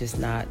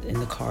in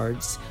the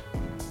cards.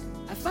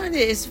 I find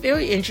it's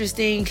very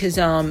interesting because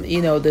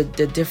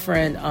the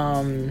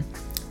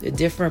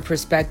different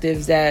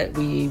perspectives that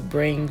we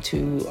bring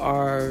to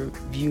our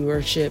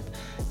viewership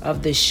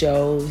of the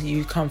show.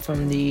 You come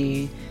from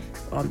the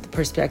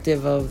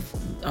perspective of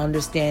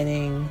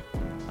understanding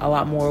a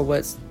lot more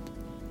what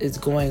is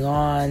going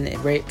on,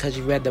 right? Because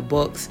you read the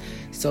books,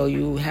 so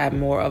you have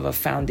more of a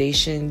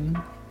foundation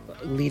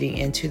leading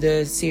into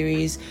the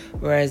series,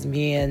 whereas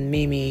me and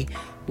Mimi,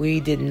 we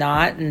did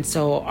not. And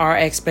so our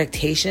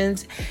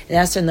expectations, and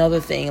that's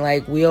another thing,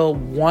 like we'll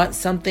want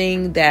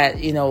something that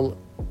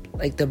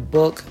like the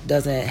book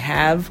doesn't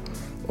have,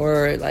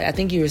 or like I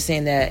think you were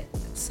saying that,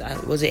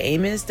 was it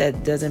Amos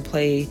that doesn't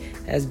play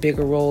as big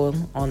a role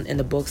in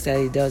the books that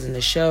he does in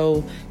the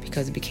show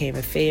because it became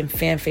a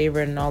fan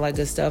favorite and all that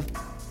good stuff.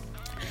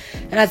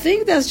 And I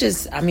think that's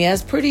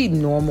that's pretty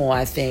normal,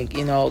 I think,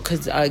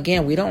 because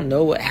again, we don't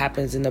know what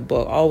happens in the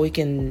book. All we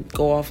can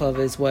go off of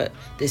is what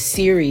the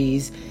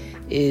series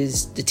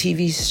is, the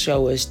TV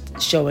show is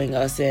showing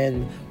us,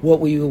 and what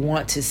we would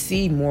want to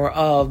see more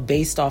of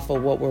based off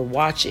of what we're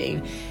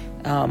watching,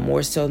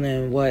 more so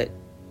than what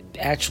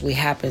actually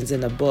happens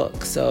in the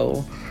book.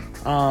 So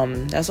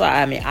that's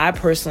why I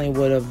personally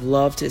would have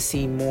loved to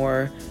see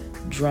more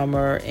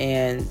Drummer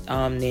and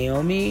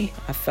Naomi.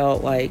 I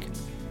felt like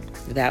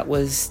that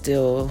was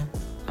still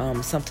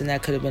something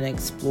that could have been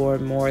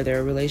explored more,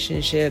 their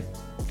relationship.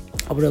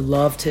 I would have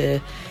loved to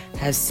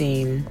have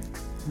seen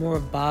more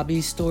of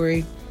Bobby's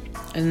story,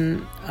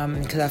 and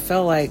because I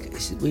felt like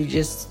we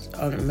just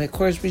I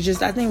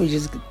think we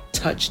just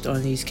touched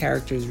on these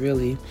characters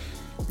really.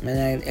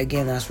 And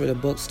again, that's where the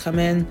books come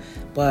in.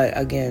 But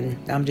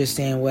again, I'm just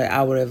saying what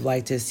I would have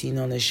liked to have seen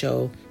on the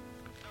show,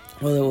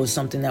 whether it was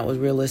something that was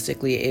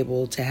realistically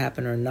able to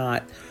happen or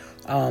not.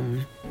 I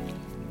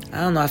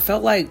don't know. I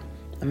felt like,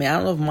 I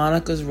don't know if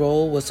Monica's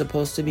role was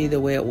supposed to be the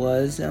way it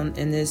was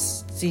in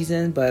this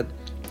season, but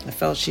I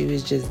felt she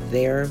was just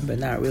there, but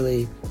not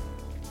really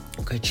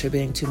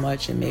contributing too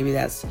much. And maybe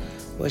that's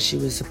what she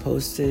was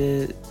supposed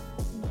to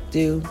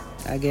do,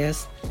 I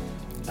guess.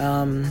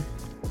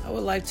 I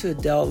would like to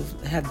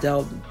have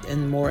delved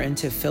in more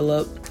into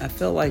Philip. I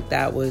feel like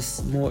that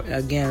was more,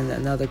 again,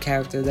 another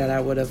character that I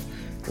would have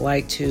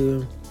liked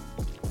to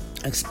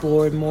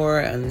explore more,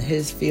 and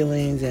his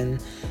feelings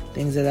and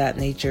things of that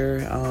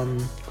nature.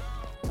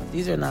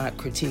 These are not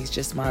critiques,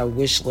 just my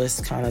wish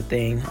list kind of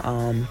thing.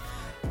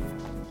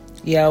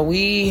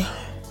 We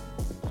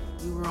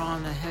were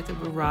on a heck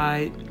of a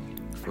ride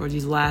for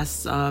these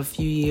last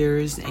few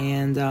years,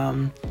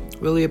 and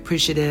really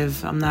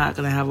appreciative. I'm not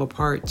going to have a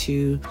part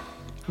two.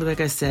 But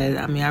like I said,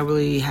 I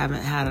really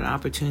haven't had an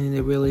opportunity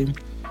to really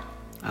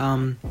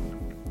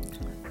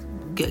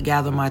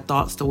gather my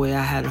thoughts the way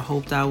I had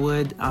hoped I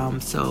would.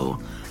 So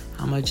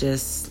I'm going to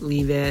just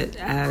leave it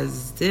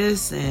as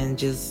this and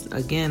just,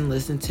 again,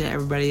 listen to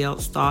everybody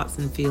else's thoughts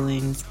and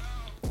feelings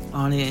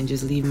on it and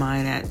just leave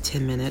mine at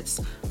 10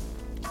 minutes.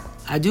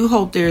 I do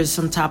hope there's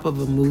some type of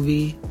a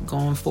movie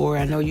going forward.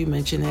 I know you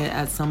mentioned it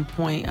at some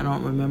point. I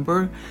don't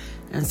remember.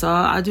 And so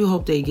I do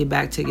hope they get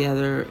back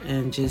together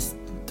and just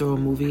throw a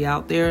movie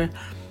out there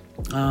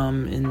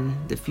in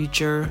the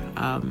future.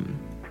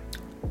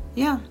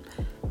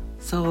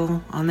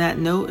 So on that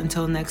note,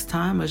 until next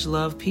time, much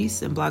love,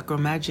 peace, and Black Girl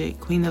Magic.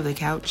 Queen of the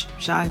Couch,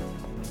 Shy.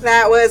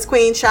 That was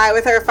Queen Shy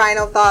with her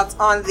final thoughts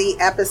on the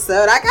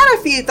episode. I got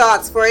a few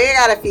thoughts for you.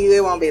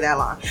 It won't be that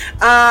long.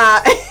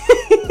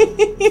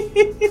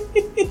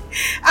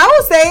 I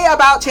will say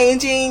about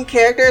changing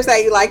characters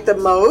that you like the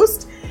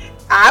most.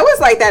 I was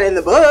like that in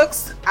the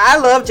books. I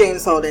love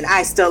James Holden.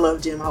 I still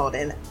love Jim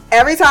Holden.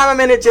 Every time I'm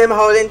in a Jim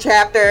Holden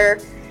chapter,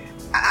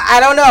 I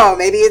don't know.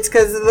 Maybe it's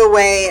because of the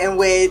way in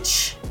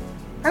which,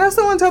 I know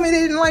someone told me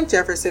they didn't like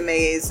Jefferson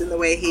Mays and the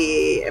way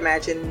he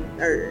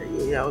imagined, or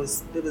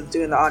was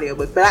doing the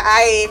audiobook. But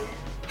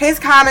his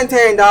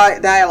commentary and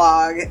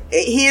dialogue,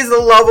 he is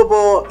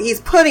lovable.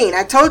 He's pudding.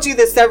 I told you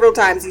this several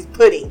times. He's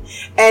pudding,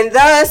 and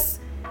thus,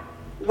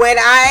 when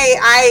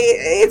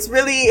it's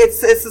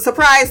a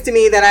surprise to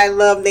me that I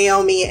love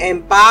Naomi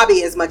and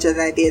Bobby as much as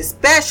I did,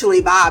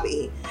 especially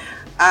Bobby,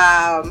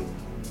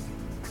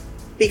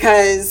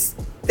 because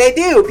they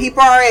do.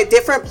 People are at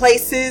different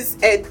places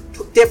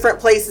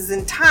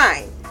in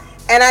time,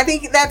 and I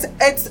think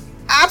it's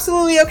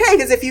absolutely okay.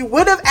 Because if you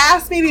would have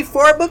asked me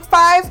before book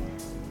 5,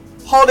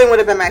 Holden would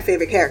have been my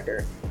favorite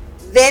character.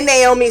 Then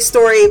Naomi's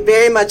story,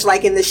 very much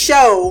like in the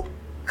show,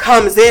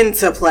 comes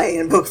into play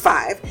in book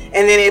 5,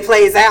 and then it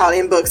plays out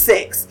in book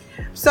 6.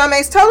 So it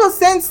makes total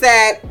sense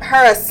that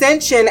her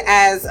ascension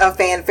as a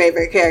fan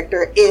favorite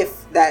character,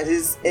 if that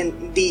is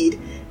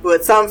indeed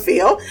what some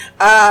feel.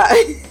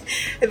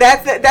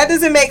 That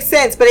doesn't make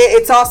sense, but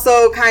it's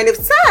also kind of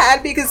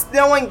sad because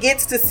no one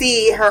gets to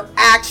see her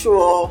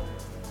actual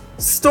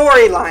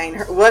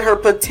storyline, what her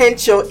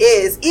potential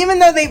is, even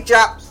though they've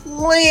dropped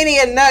plenty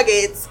of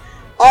nuggets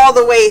all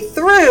the way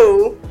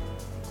through.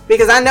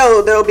 Because I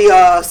know there'll be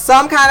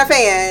some kind of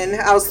fan.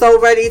 I was so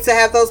ready to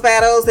have those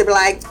battles. They'd be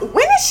like,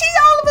 when is she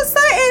all of a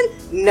sudden?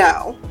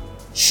 No.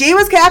 She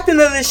was captain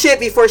of the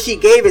ship before she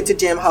gave it to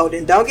Jim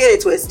Holden. Don't get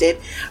it twisted.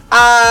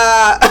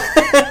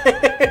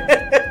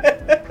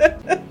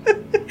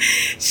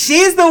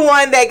 She's the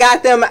one that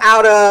got them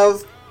out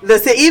of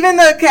the... Even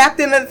the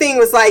captain of the thing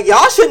was like,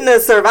 y'all shouldn't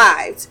have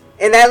survived.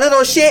 And that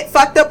little shit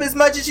fucked up as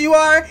much as you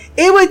are.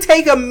 It would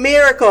take a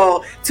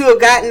miracle to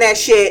have gotten that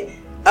shit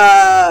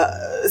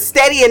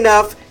steady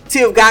enough to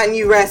have gotten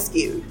you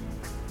rescued.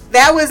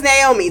 That was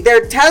Naomi.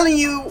 They're telling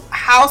you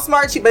how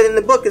smart she, but in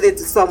the book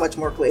it's so much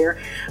more clear,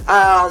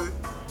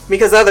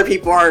 because other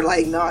people are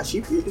like, nah, she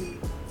really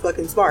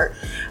fucking smart.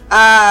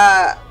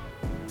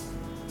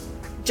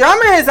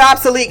 Drummer is an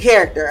obsolete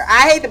character.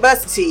 I hate to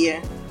bust it to you.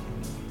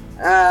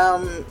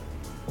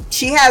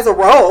 She has a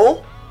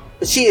role,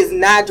 but she is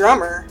not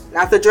Drummer,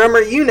 not the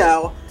Drummer you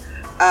know.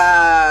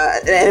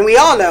 And we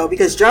all know,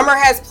 because Drummer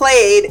has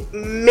played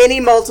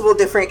multiple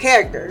different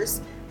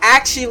characters.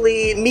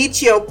 Actually,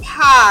 Michio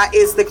Pa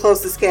is the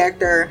closest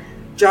character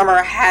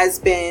Drummer has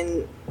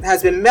been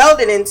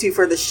melded into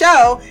for the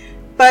show,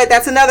 but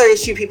that's another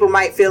issue people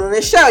might feel in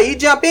the show. You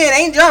jump in,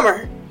 ain't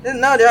Drummer. There's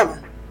no Drummer.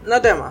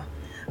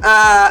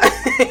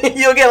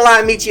 You'll get a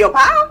lot of Michio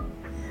Pa,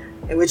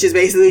 which is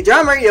basically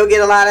Drummer. You'll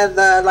get a lot of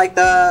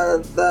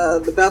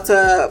the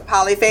Belta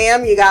Poly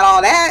fam. You got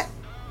all that.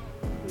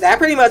 That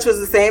pretty much was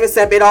the same,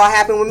 except it all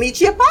happened with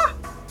Michio Pa.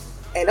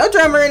 Ain't no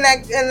Drummer in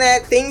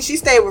that thing. She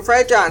stayed with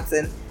Fred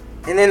Johnson.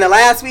 And then the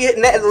next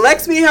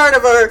we heard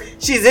of her,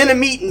 she's in a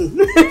meeting.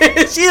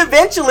 She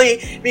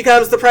eventually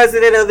becomes the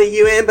president of the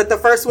UN, but the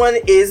first one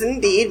is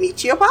indeed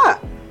Michio Pa.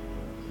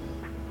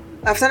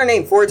 I've said her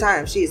name 4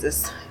 times.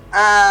 Jesus.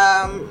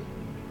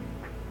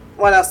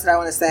 What else did I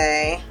want to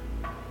say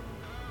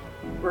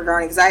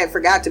regarding, because I had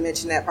forgot to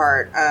mention that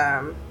part.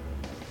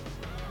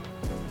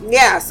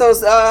 Yeah, so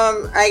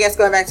I guess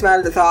going back to my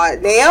other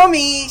thought,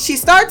 Naomi, she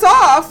starts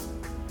off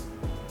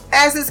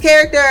as this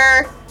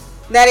character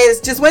that is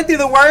just went through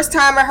the worst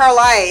time of her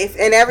life,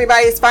 and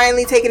everybody's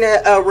finally taking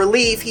a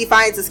relief. He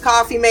finds his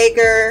coffee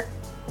maker.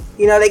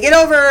 You know, they get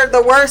over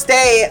the worst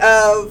day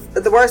of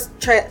the worst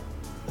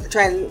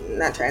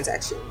transgressions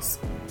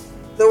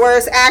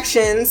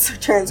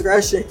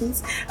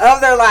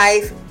of their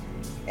life.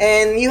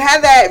 And you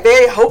have that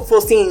very hopeful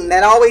scene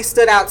that always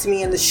stood out to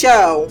me in the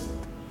show,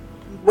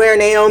 where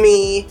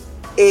Naomi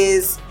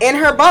is in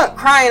her bunk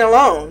crying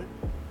alone.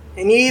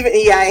 And you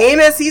got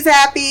Amos, he's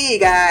happy. You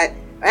got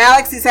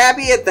Alex, he's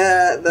happy at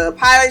the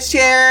pilot's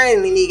chair.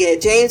 And then you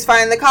get James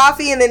finding the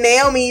coffee. And then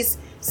Naomi's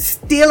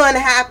still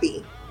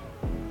unhappy.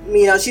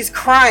 You know, she's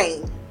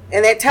crying.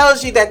 And that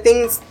tells you that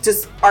things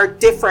just are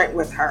different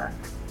with her.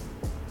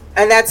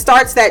 And that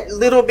starts that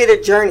little bit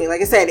of journey.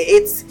 Like I said,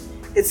 it's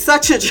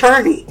such a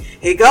journey.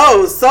 It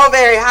goes so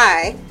very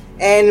high.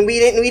 And we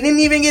didn't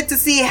even get to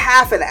see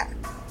half of that.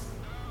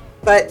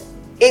 But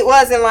it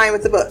was in line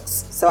with the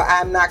books, so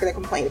I'm not going to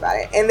complain about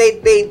it. And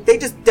they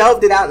just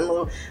delved it out in a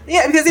little...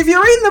 Yeah, because if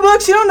you're reading the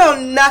books, you don't know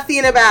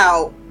nothing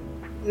about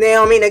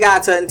Naomi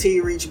Nagata until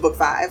you reach book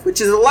 5,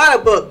 which is a lot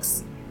of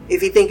books,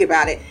 if you think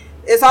about it.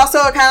 It's also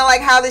kind of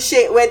like how the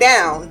shit went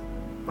down.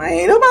 Like,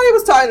 ain't no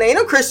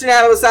Christian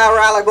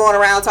Adams-Saurala going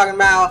around talking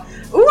about,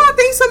 ooh, I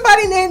think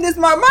somebody named this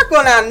Mark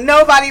going on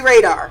nobody's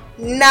radar.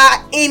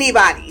 Not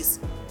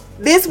anybody's.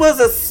 This was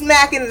a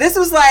smacking... This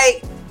was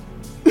like...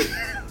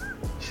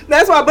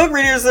 That's why book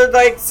readers are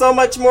like so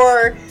much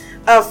more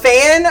a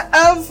fan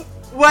of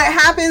what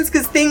happens,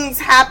 because things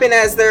happen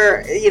as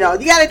they're, you know,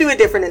 you got to do it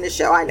different in the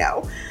show. I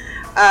know.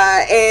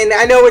 And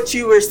I know what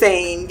you were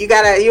saying.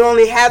 You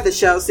only have the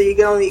show, so you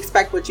can only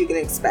expect what you can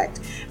expect.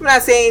 I'm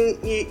not saying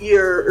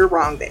you're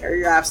wrong there.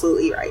 You're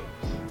absolutely right.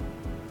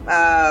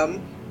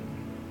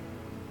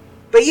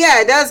 But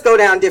yeah, it does go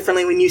down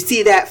differently when you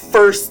see that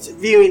first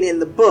viewing in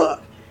the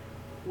book.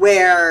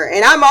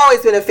 And I've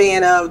always been a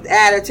fan of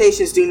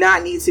adaptations do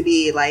not need to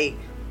be like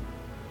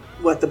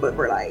what the book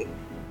were like,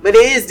 but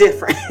it is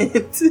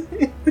different. So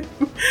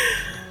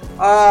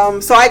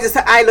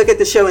I look at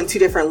the show in 2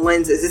 different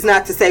lenses. It's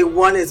not to say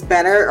one is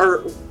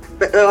better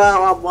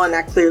one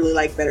I clearly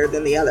like better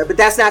than the other, but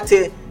that's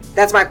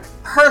my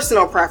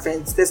personal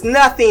preference. There's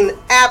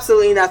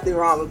absolutely nothing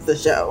wrong with the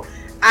show.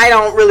 I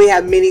don't really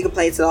have many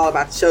complaints at all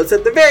about the show,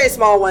 except the very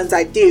small ones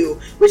I do,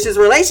 which is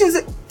relations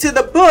to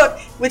the book,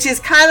 which is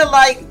kind of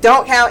like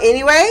don't count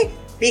anyway,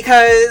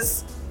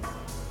 because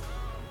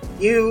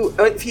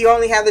if you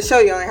only have the show,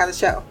 you only have the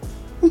show.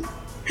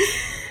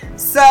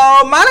 So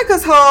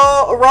Monica's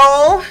whole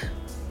role,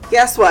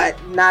 guess what?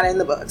 Not in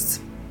the books.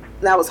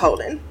 That was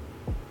Holden.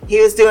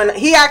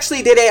 He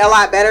actually did it a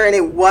lot better, and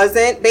it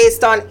wasn't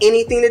based on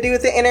anything to do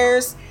with the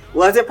Inners.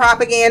 Wasn't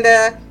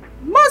propaganda.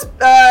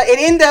 It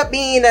ended up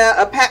being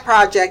a pet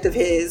project of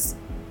his,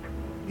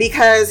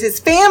 because his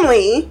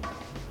family,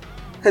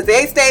 because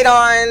they stayed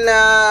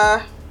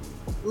on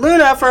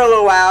Luna for a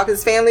little while, because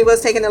his family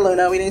was taken to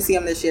Luna. We didn't see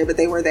them this year, but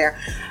they were there.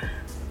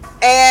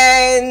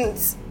 And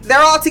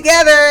they're all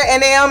together,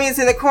 and Naomi's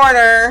in the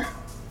corner.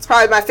 It's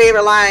probably my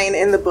favorite line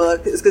in the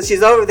book, is because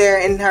she's over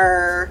there, and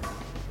her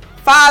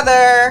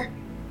father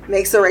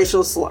makes a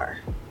racial slur,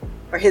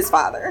 or his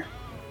father.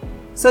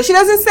 So she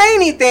doesn't say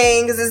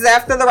anything, because it's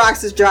after the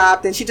rocks is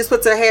dropped, and she just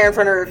puts her hair in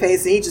front of her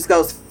face, and he just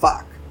goes,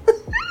 fuck.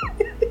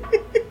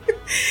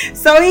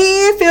 So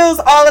he feels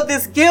all of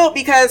this guilt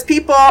because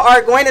people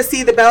are going to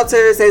see the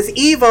Belters as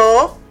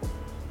evil,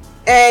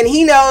 and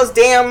he knows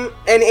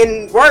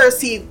and worse,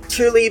 he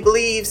truly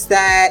believes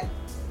that.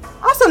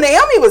 Also,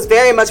 Naomi was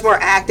very much more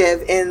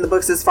active in the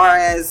books as far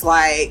as,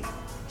 like,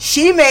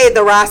 she made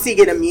the Roci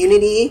get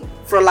immunity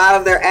for a lot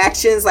of their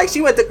actions. Like,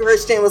 she went to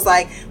Christian and was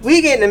like,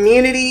 we get an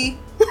immunity.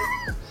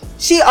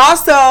 She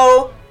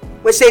also,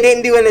 which they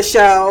didn't do in the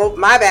show,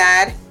 my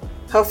bad.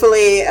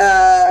 Hopefully,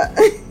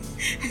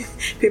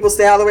 people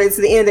stay all the way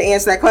to the end to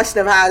answer that question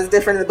of how it's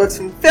different in the books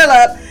from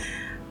Philip.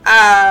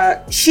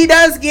 She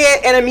does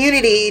get an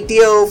immunity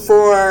deal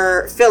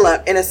for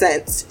Philip, in a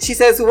sense. She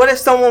says, what if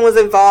someone was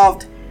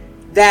involved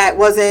that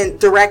wasn't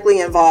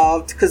directly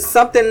involved? Because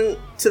something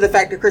to the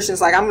fact that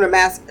Christian's like,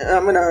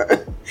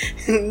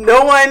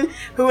 no one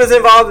who was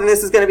involved in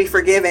this is going to be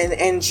forgiven.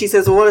 And she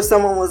says, well, what if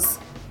someone was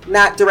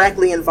not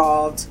directly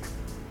involved?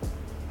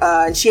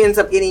 And she ends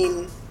up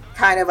getting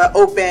kind of an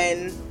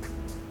open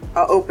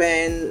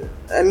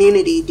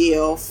immunity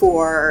deal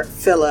for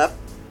Philip.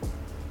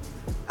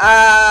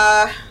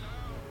 But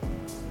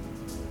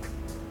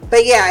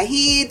yeah,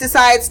 he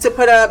decides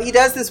to he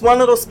does this one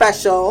little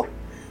special.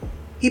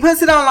 He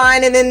puts it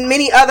online, and then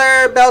many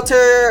other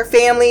Belter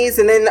families,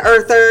 and then the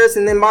Earthers,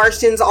 and then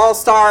Martians all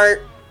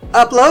start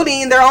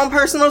uploading their own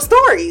personal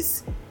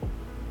stories.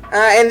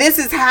 And this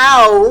is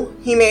how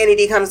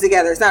humanity comes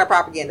together. It's not a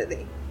propaganda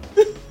thing.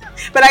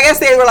 But I guess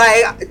they were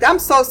like, I'm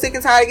so sick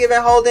and tired of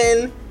giving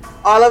Holden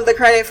all of the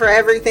credit for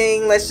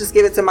everything. Let's just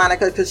give it to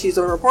Monica because she's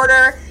a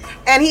reporter.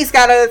 And he's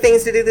got other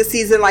things to do this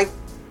season, like,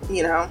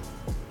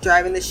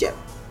 driving the ship.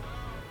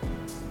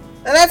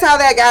 And that's how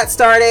that got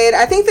started.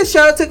 I think the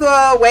show took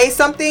away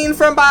something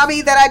from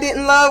Bobby that I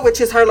didn't love, which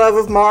is her love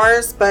of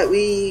Mars. But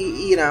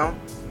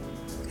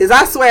because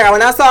I swear,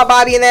 when I saw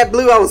Bobby in that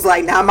blue, I was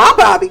like, nah, my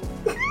Bobby.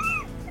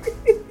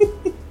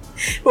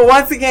 But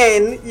once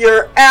again,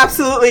 you're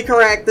absolutely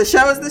correct. The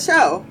show is the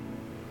show.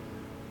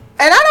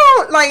 And I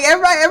don't, like,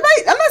 everybody,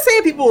 I'm not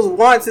saying people's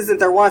wants isn't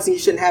their wants and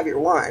you shouldn't have your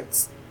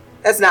wants.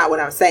 That's not what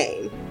I'm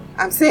saying.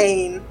 I'm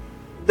saying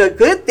the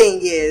good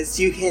thing is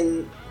you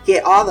can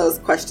get all those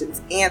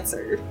questions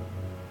answered.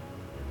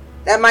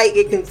 That might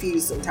get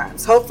confused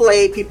sometimes.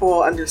 Hopefully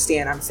people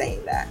understand I'm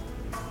saying that.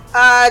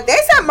 They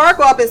set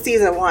Marco up in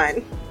season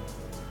 1.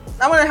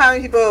 I wonder how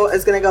many people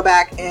is going to go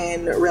back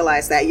and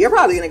realize that. You're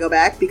probably going to go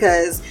back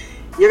because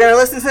you're going to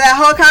listen to that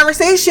whole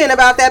conversation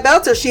about that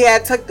Belter she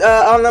had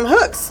on them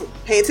hooks.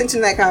 Pay attention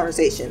to that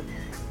conversation.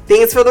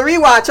 Things for the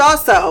rewatch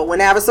also. When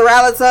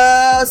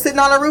Avasarala's sitting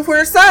on the roof with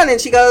her son and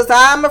she goes,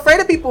 I'm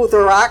afraid of people who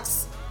throw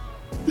rocks.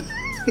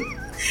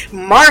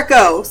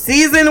 Marco,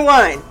 season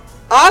 1.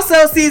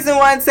 Also season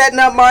 1 setting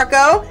up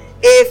Marco.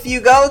 If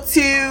you go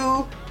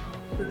to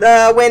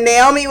when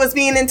Naomi was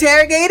being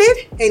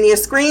interrogated and you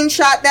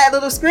screenshot that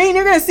little screen,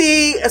 you're going to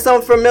see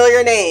some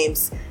familiar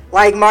names.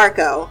 Like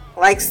Marco,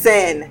 like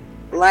Sen,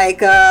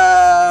 like,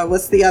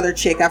 what's the other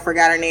chick? I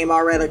forgot her name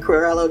already.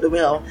 Cruella de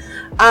Vil.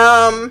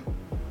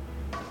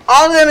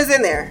 All of them is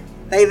in there.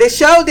 Like, the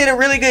show did a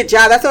really good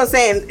job. That's what I'm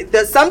saying.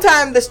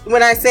 Sometimes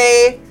when I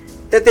say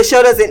that the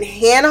show doesn't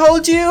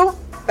handhold you,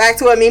 back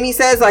to what Mimi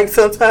says, like,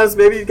 sometimes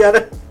maybe you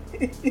gotta...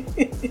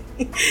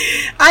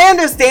 I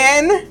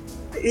understand.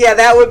 Yeah,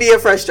 that would be a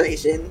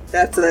frustration.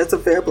 That's a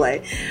fair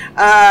play.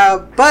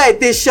 But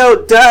this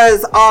show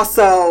does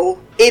also...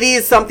 It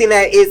is something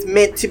that is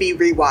meant to be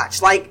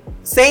rewatched. Like,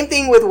 same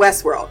thing with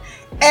Westworld.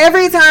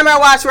 Every time I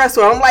watch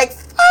Westworld, I'm like,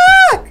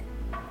 fuck!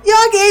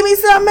 Y'all gave me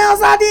something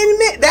else I didn't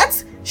miss.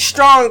 That's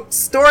strong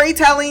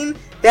storytelling.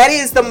 That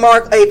is the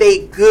mark of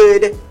a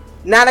good,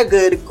 not a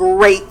good,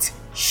 great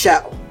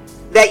show.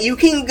 That you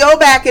can go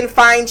back and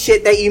find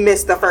shit that you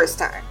missed the first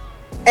time.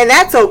 And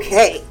that's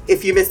okay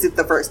if you missed it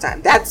the first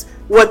time. That's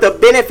what the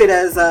benefit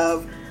is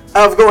of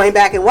going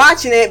back and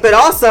watching it. But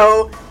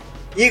also,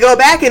 you go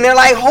back and they're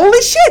like,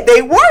 holy shit,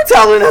 they were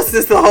telling us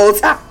this the whole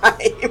time.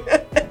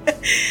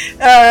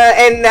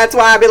 And that's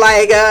why I be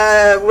like,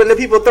 when the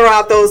people throw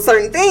out those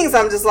certain things,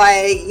 I'm just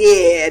like,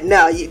 yeah,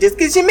 no, you just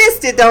because you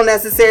missed it don't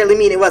necessarily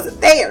mean it wasn't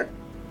there.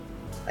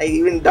 Like,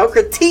 even don't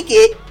critique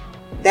it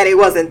that it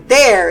wasn't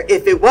there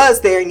if it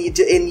was there and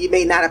you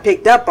may not have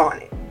picked up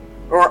on it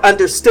or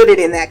understood it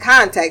in that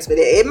context. But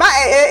it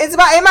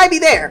might be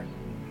there.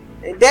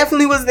 It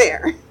definitely was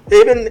there.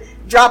 They've been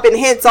dropping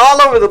hints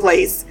all over the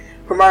place.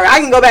 I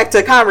can go back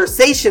to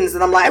conversations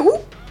and I'm like,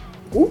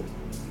 whoop,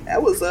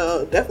 that was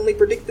definitely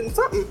predicting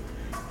something.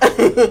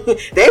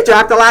 They've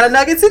dropped a lot of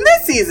nuggets in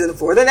this season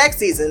for the next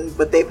season,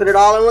 but they put it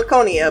all in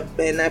Laconia,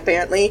 and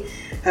apparently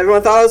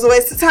everyone thought it was a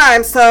waste of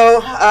time.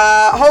 So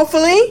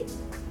hopefully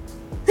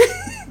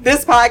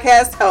this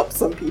podcast helps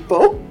some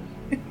people.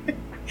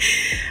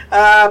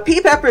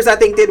 P. Peppers, I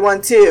think, did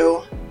one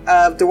too,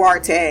 of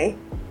Duarte,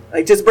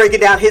 like just breaking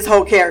down his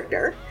whole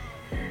character.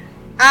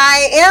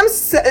 I am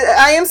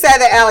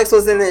sad that Alex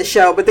was in this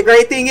show, but the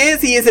great thing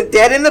is he isn't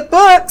dead in the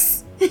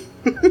books.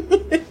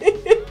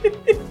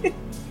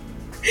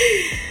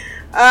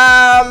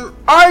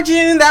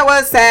 Arjun, that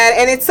was sad,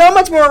 and it's so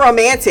much more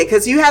romantic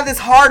because you have this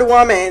hard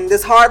woman,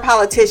 this hard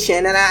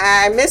politician, and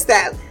I miss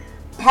that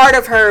part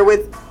of her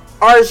with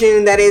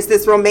Arjun, that is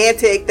this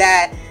romantic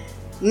that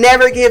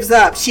never gives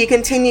up. She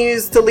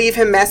continues to leave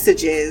him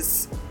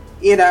messages,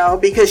 you know,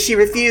 because she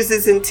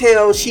refuses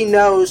until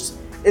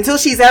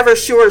she's ever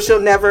sure she'll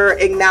never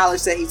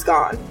acknowledge that he's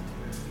gone.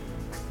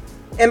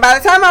 And by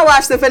the time I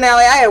watched the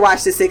finale, I had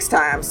watched it 6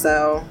 times,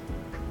 so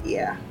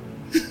yeah.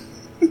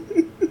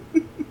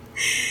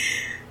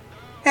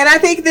 And I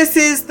think this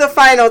is the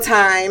final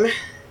time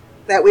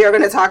that we are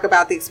going to talk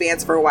about The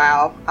Expanse for a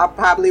while. I'll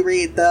probably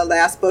read the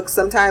last book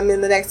sometime in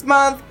the next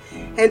month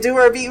and do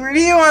a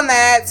review on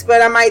that,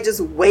 but I might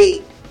just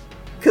wait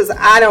because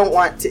I don't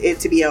want it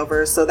to be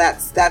over. So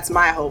that's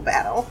my whole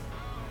battle.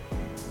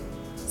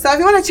 So if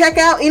you want to check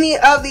out any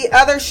of the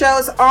other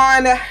shows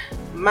on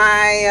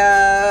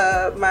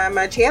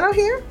my channel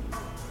here,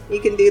 you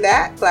can do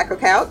that. Blacko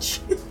Couch.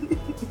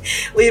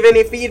 Leave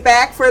any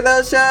feedback for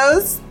those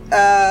shows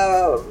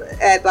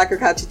at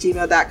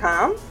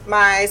blackocouch@gmail.com.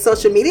 My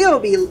social media will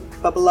be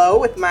below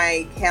with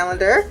my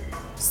calendar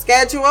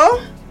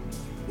schedule.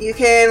 You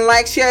can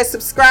like, share,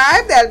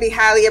 subscribe. That'd be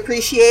highly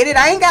appreciated.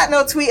 I ain't got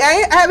no tweet.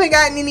 I haven't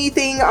gotten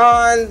anything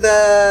on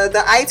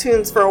the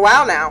iTunes for a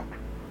while now.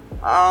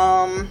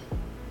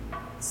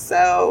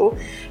 So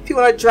if you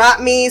want to drop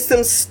me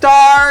some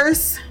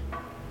stars,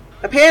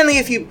 apparently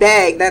if you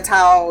beg, that's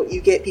how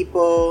you get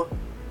people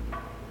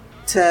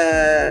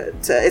to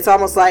it's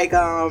almost like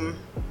I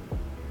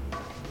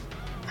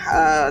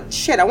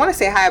want to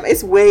say hi, but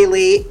it's way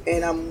late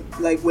and I'm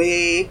like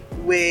way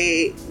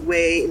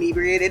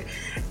inebriated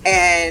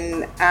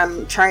and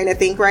I'm trying to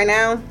think right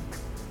now.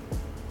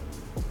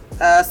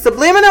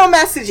 Subliminal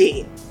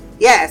messaging,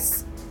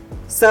 yes.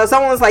 So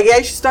someone was like, yeah,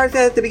 you should start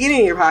that at the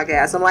beginning of your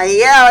podcast. I'm like,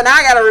 yeah, now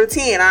I got a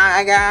routine.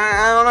 I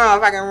don't know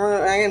if I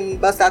can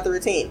bust out the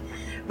routine,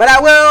 but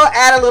I will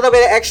add a little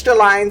bit of extra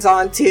lines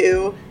on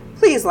too.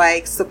 Please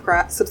like,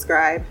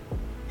 subscribe.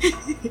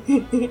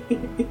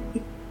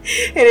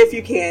 And if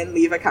you can,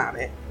 leave a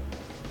comment.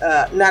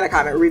 Not a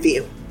comment,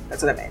 review.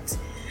 That's what I meant.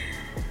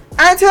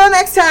 Until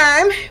next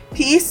time,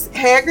 peace,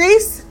 hair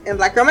grease, and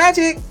black girl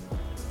magic.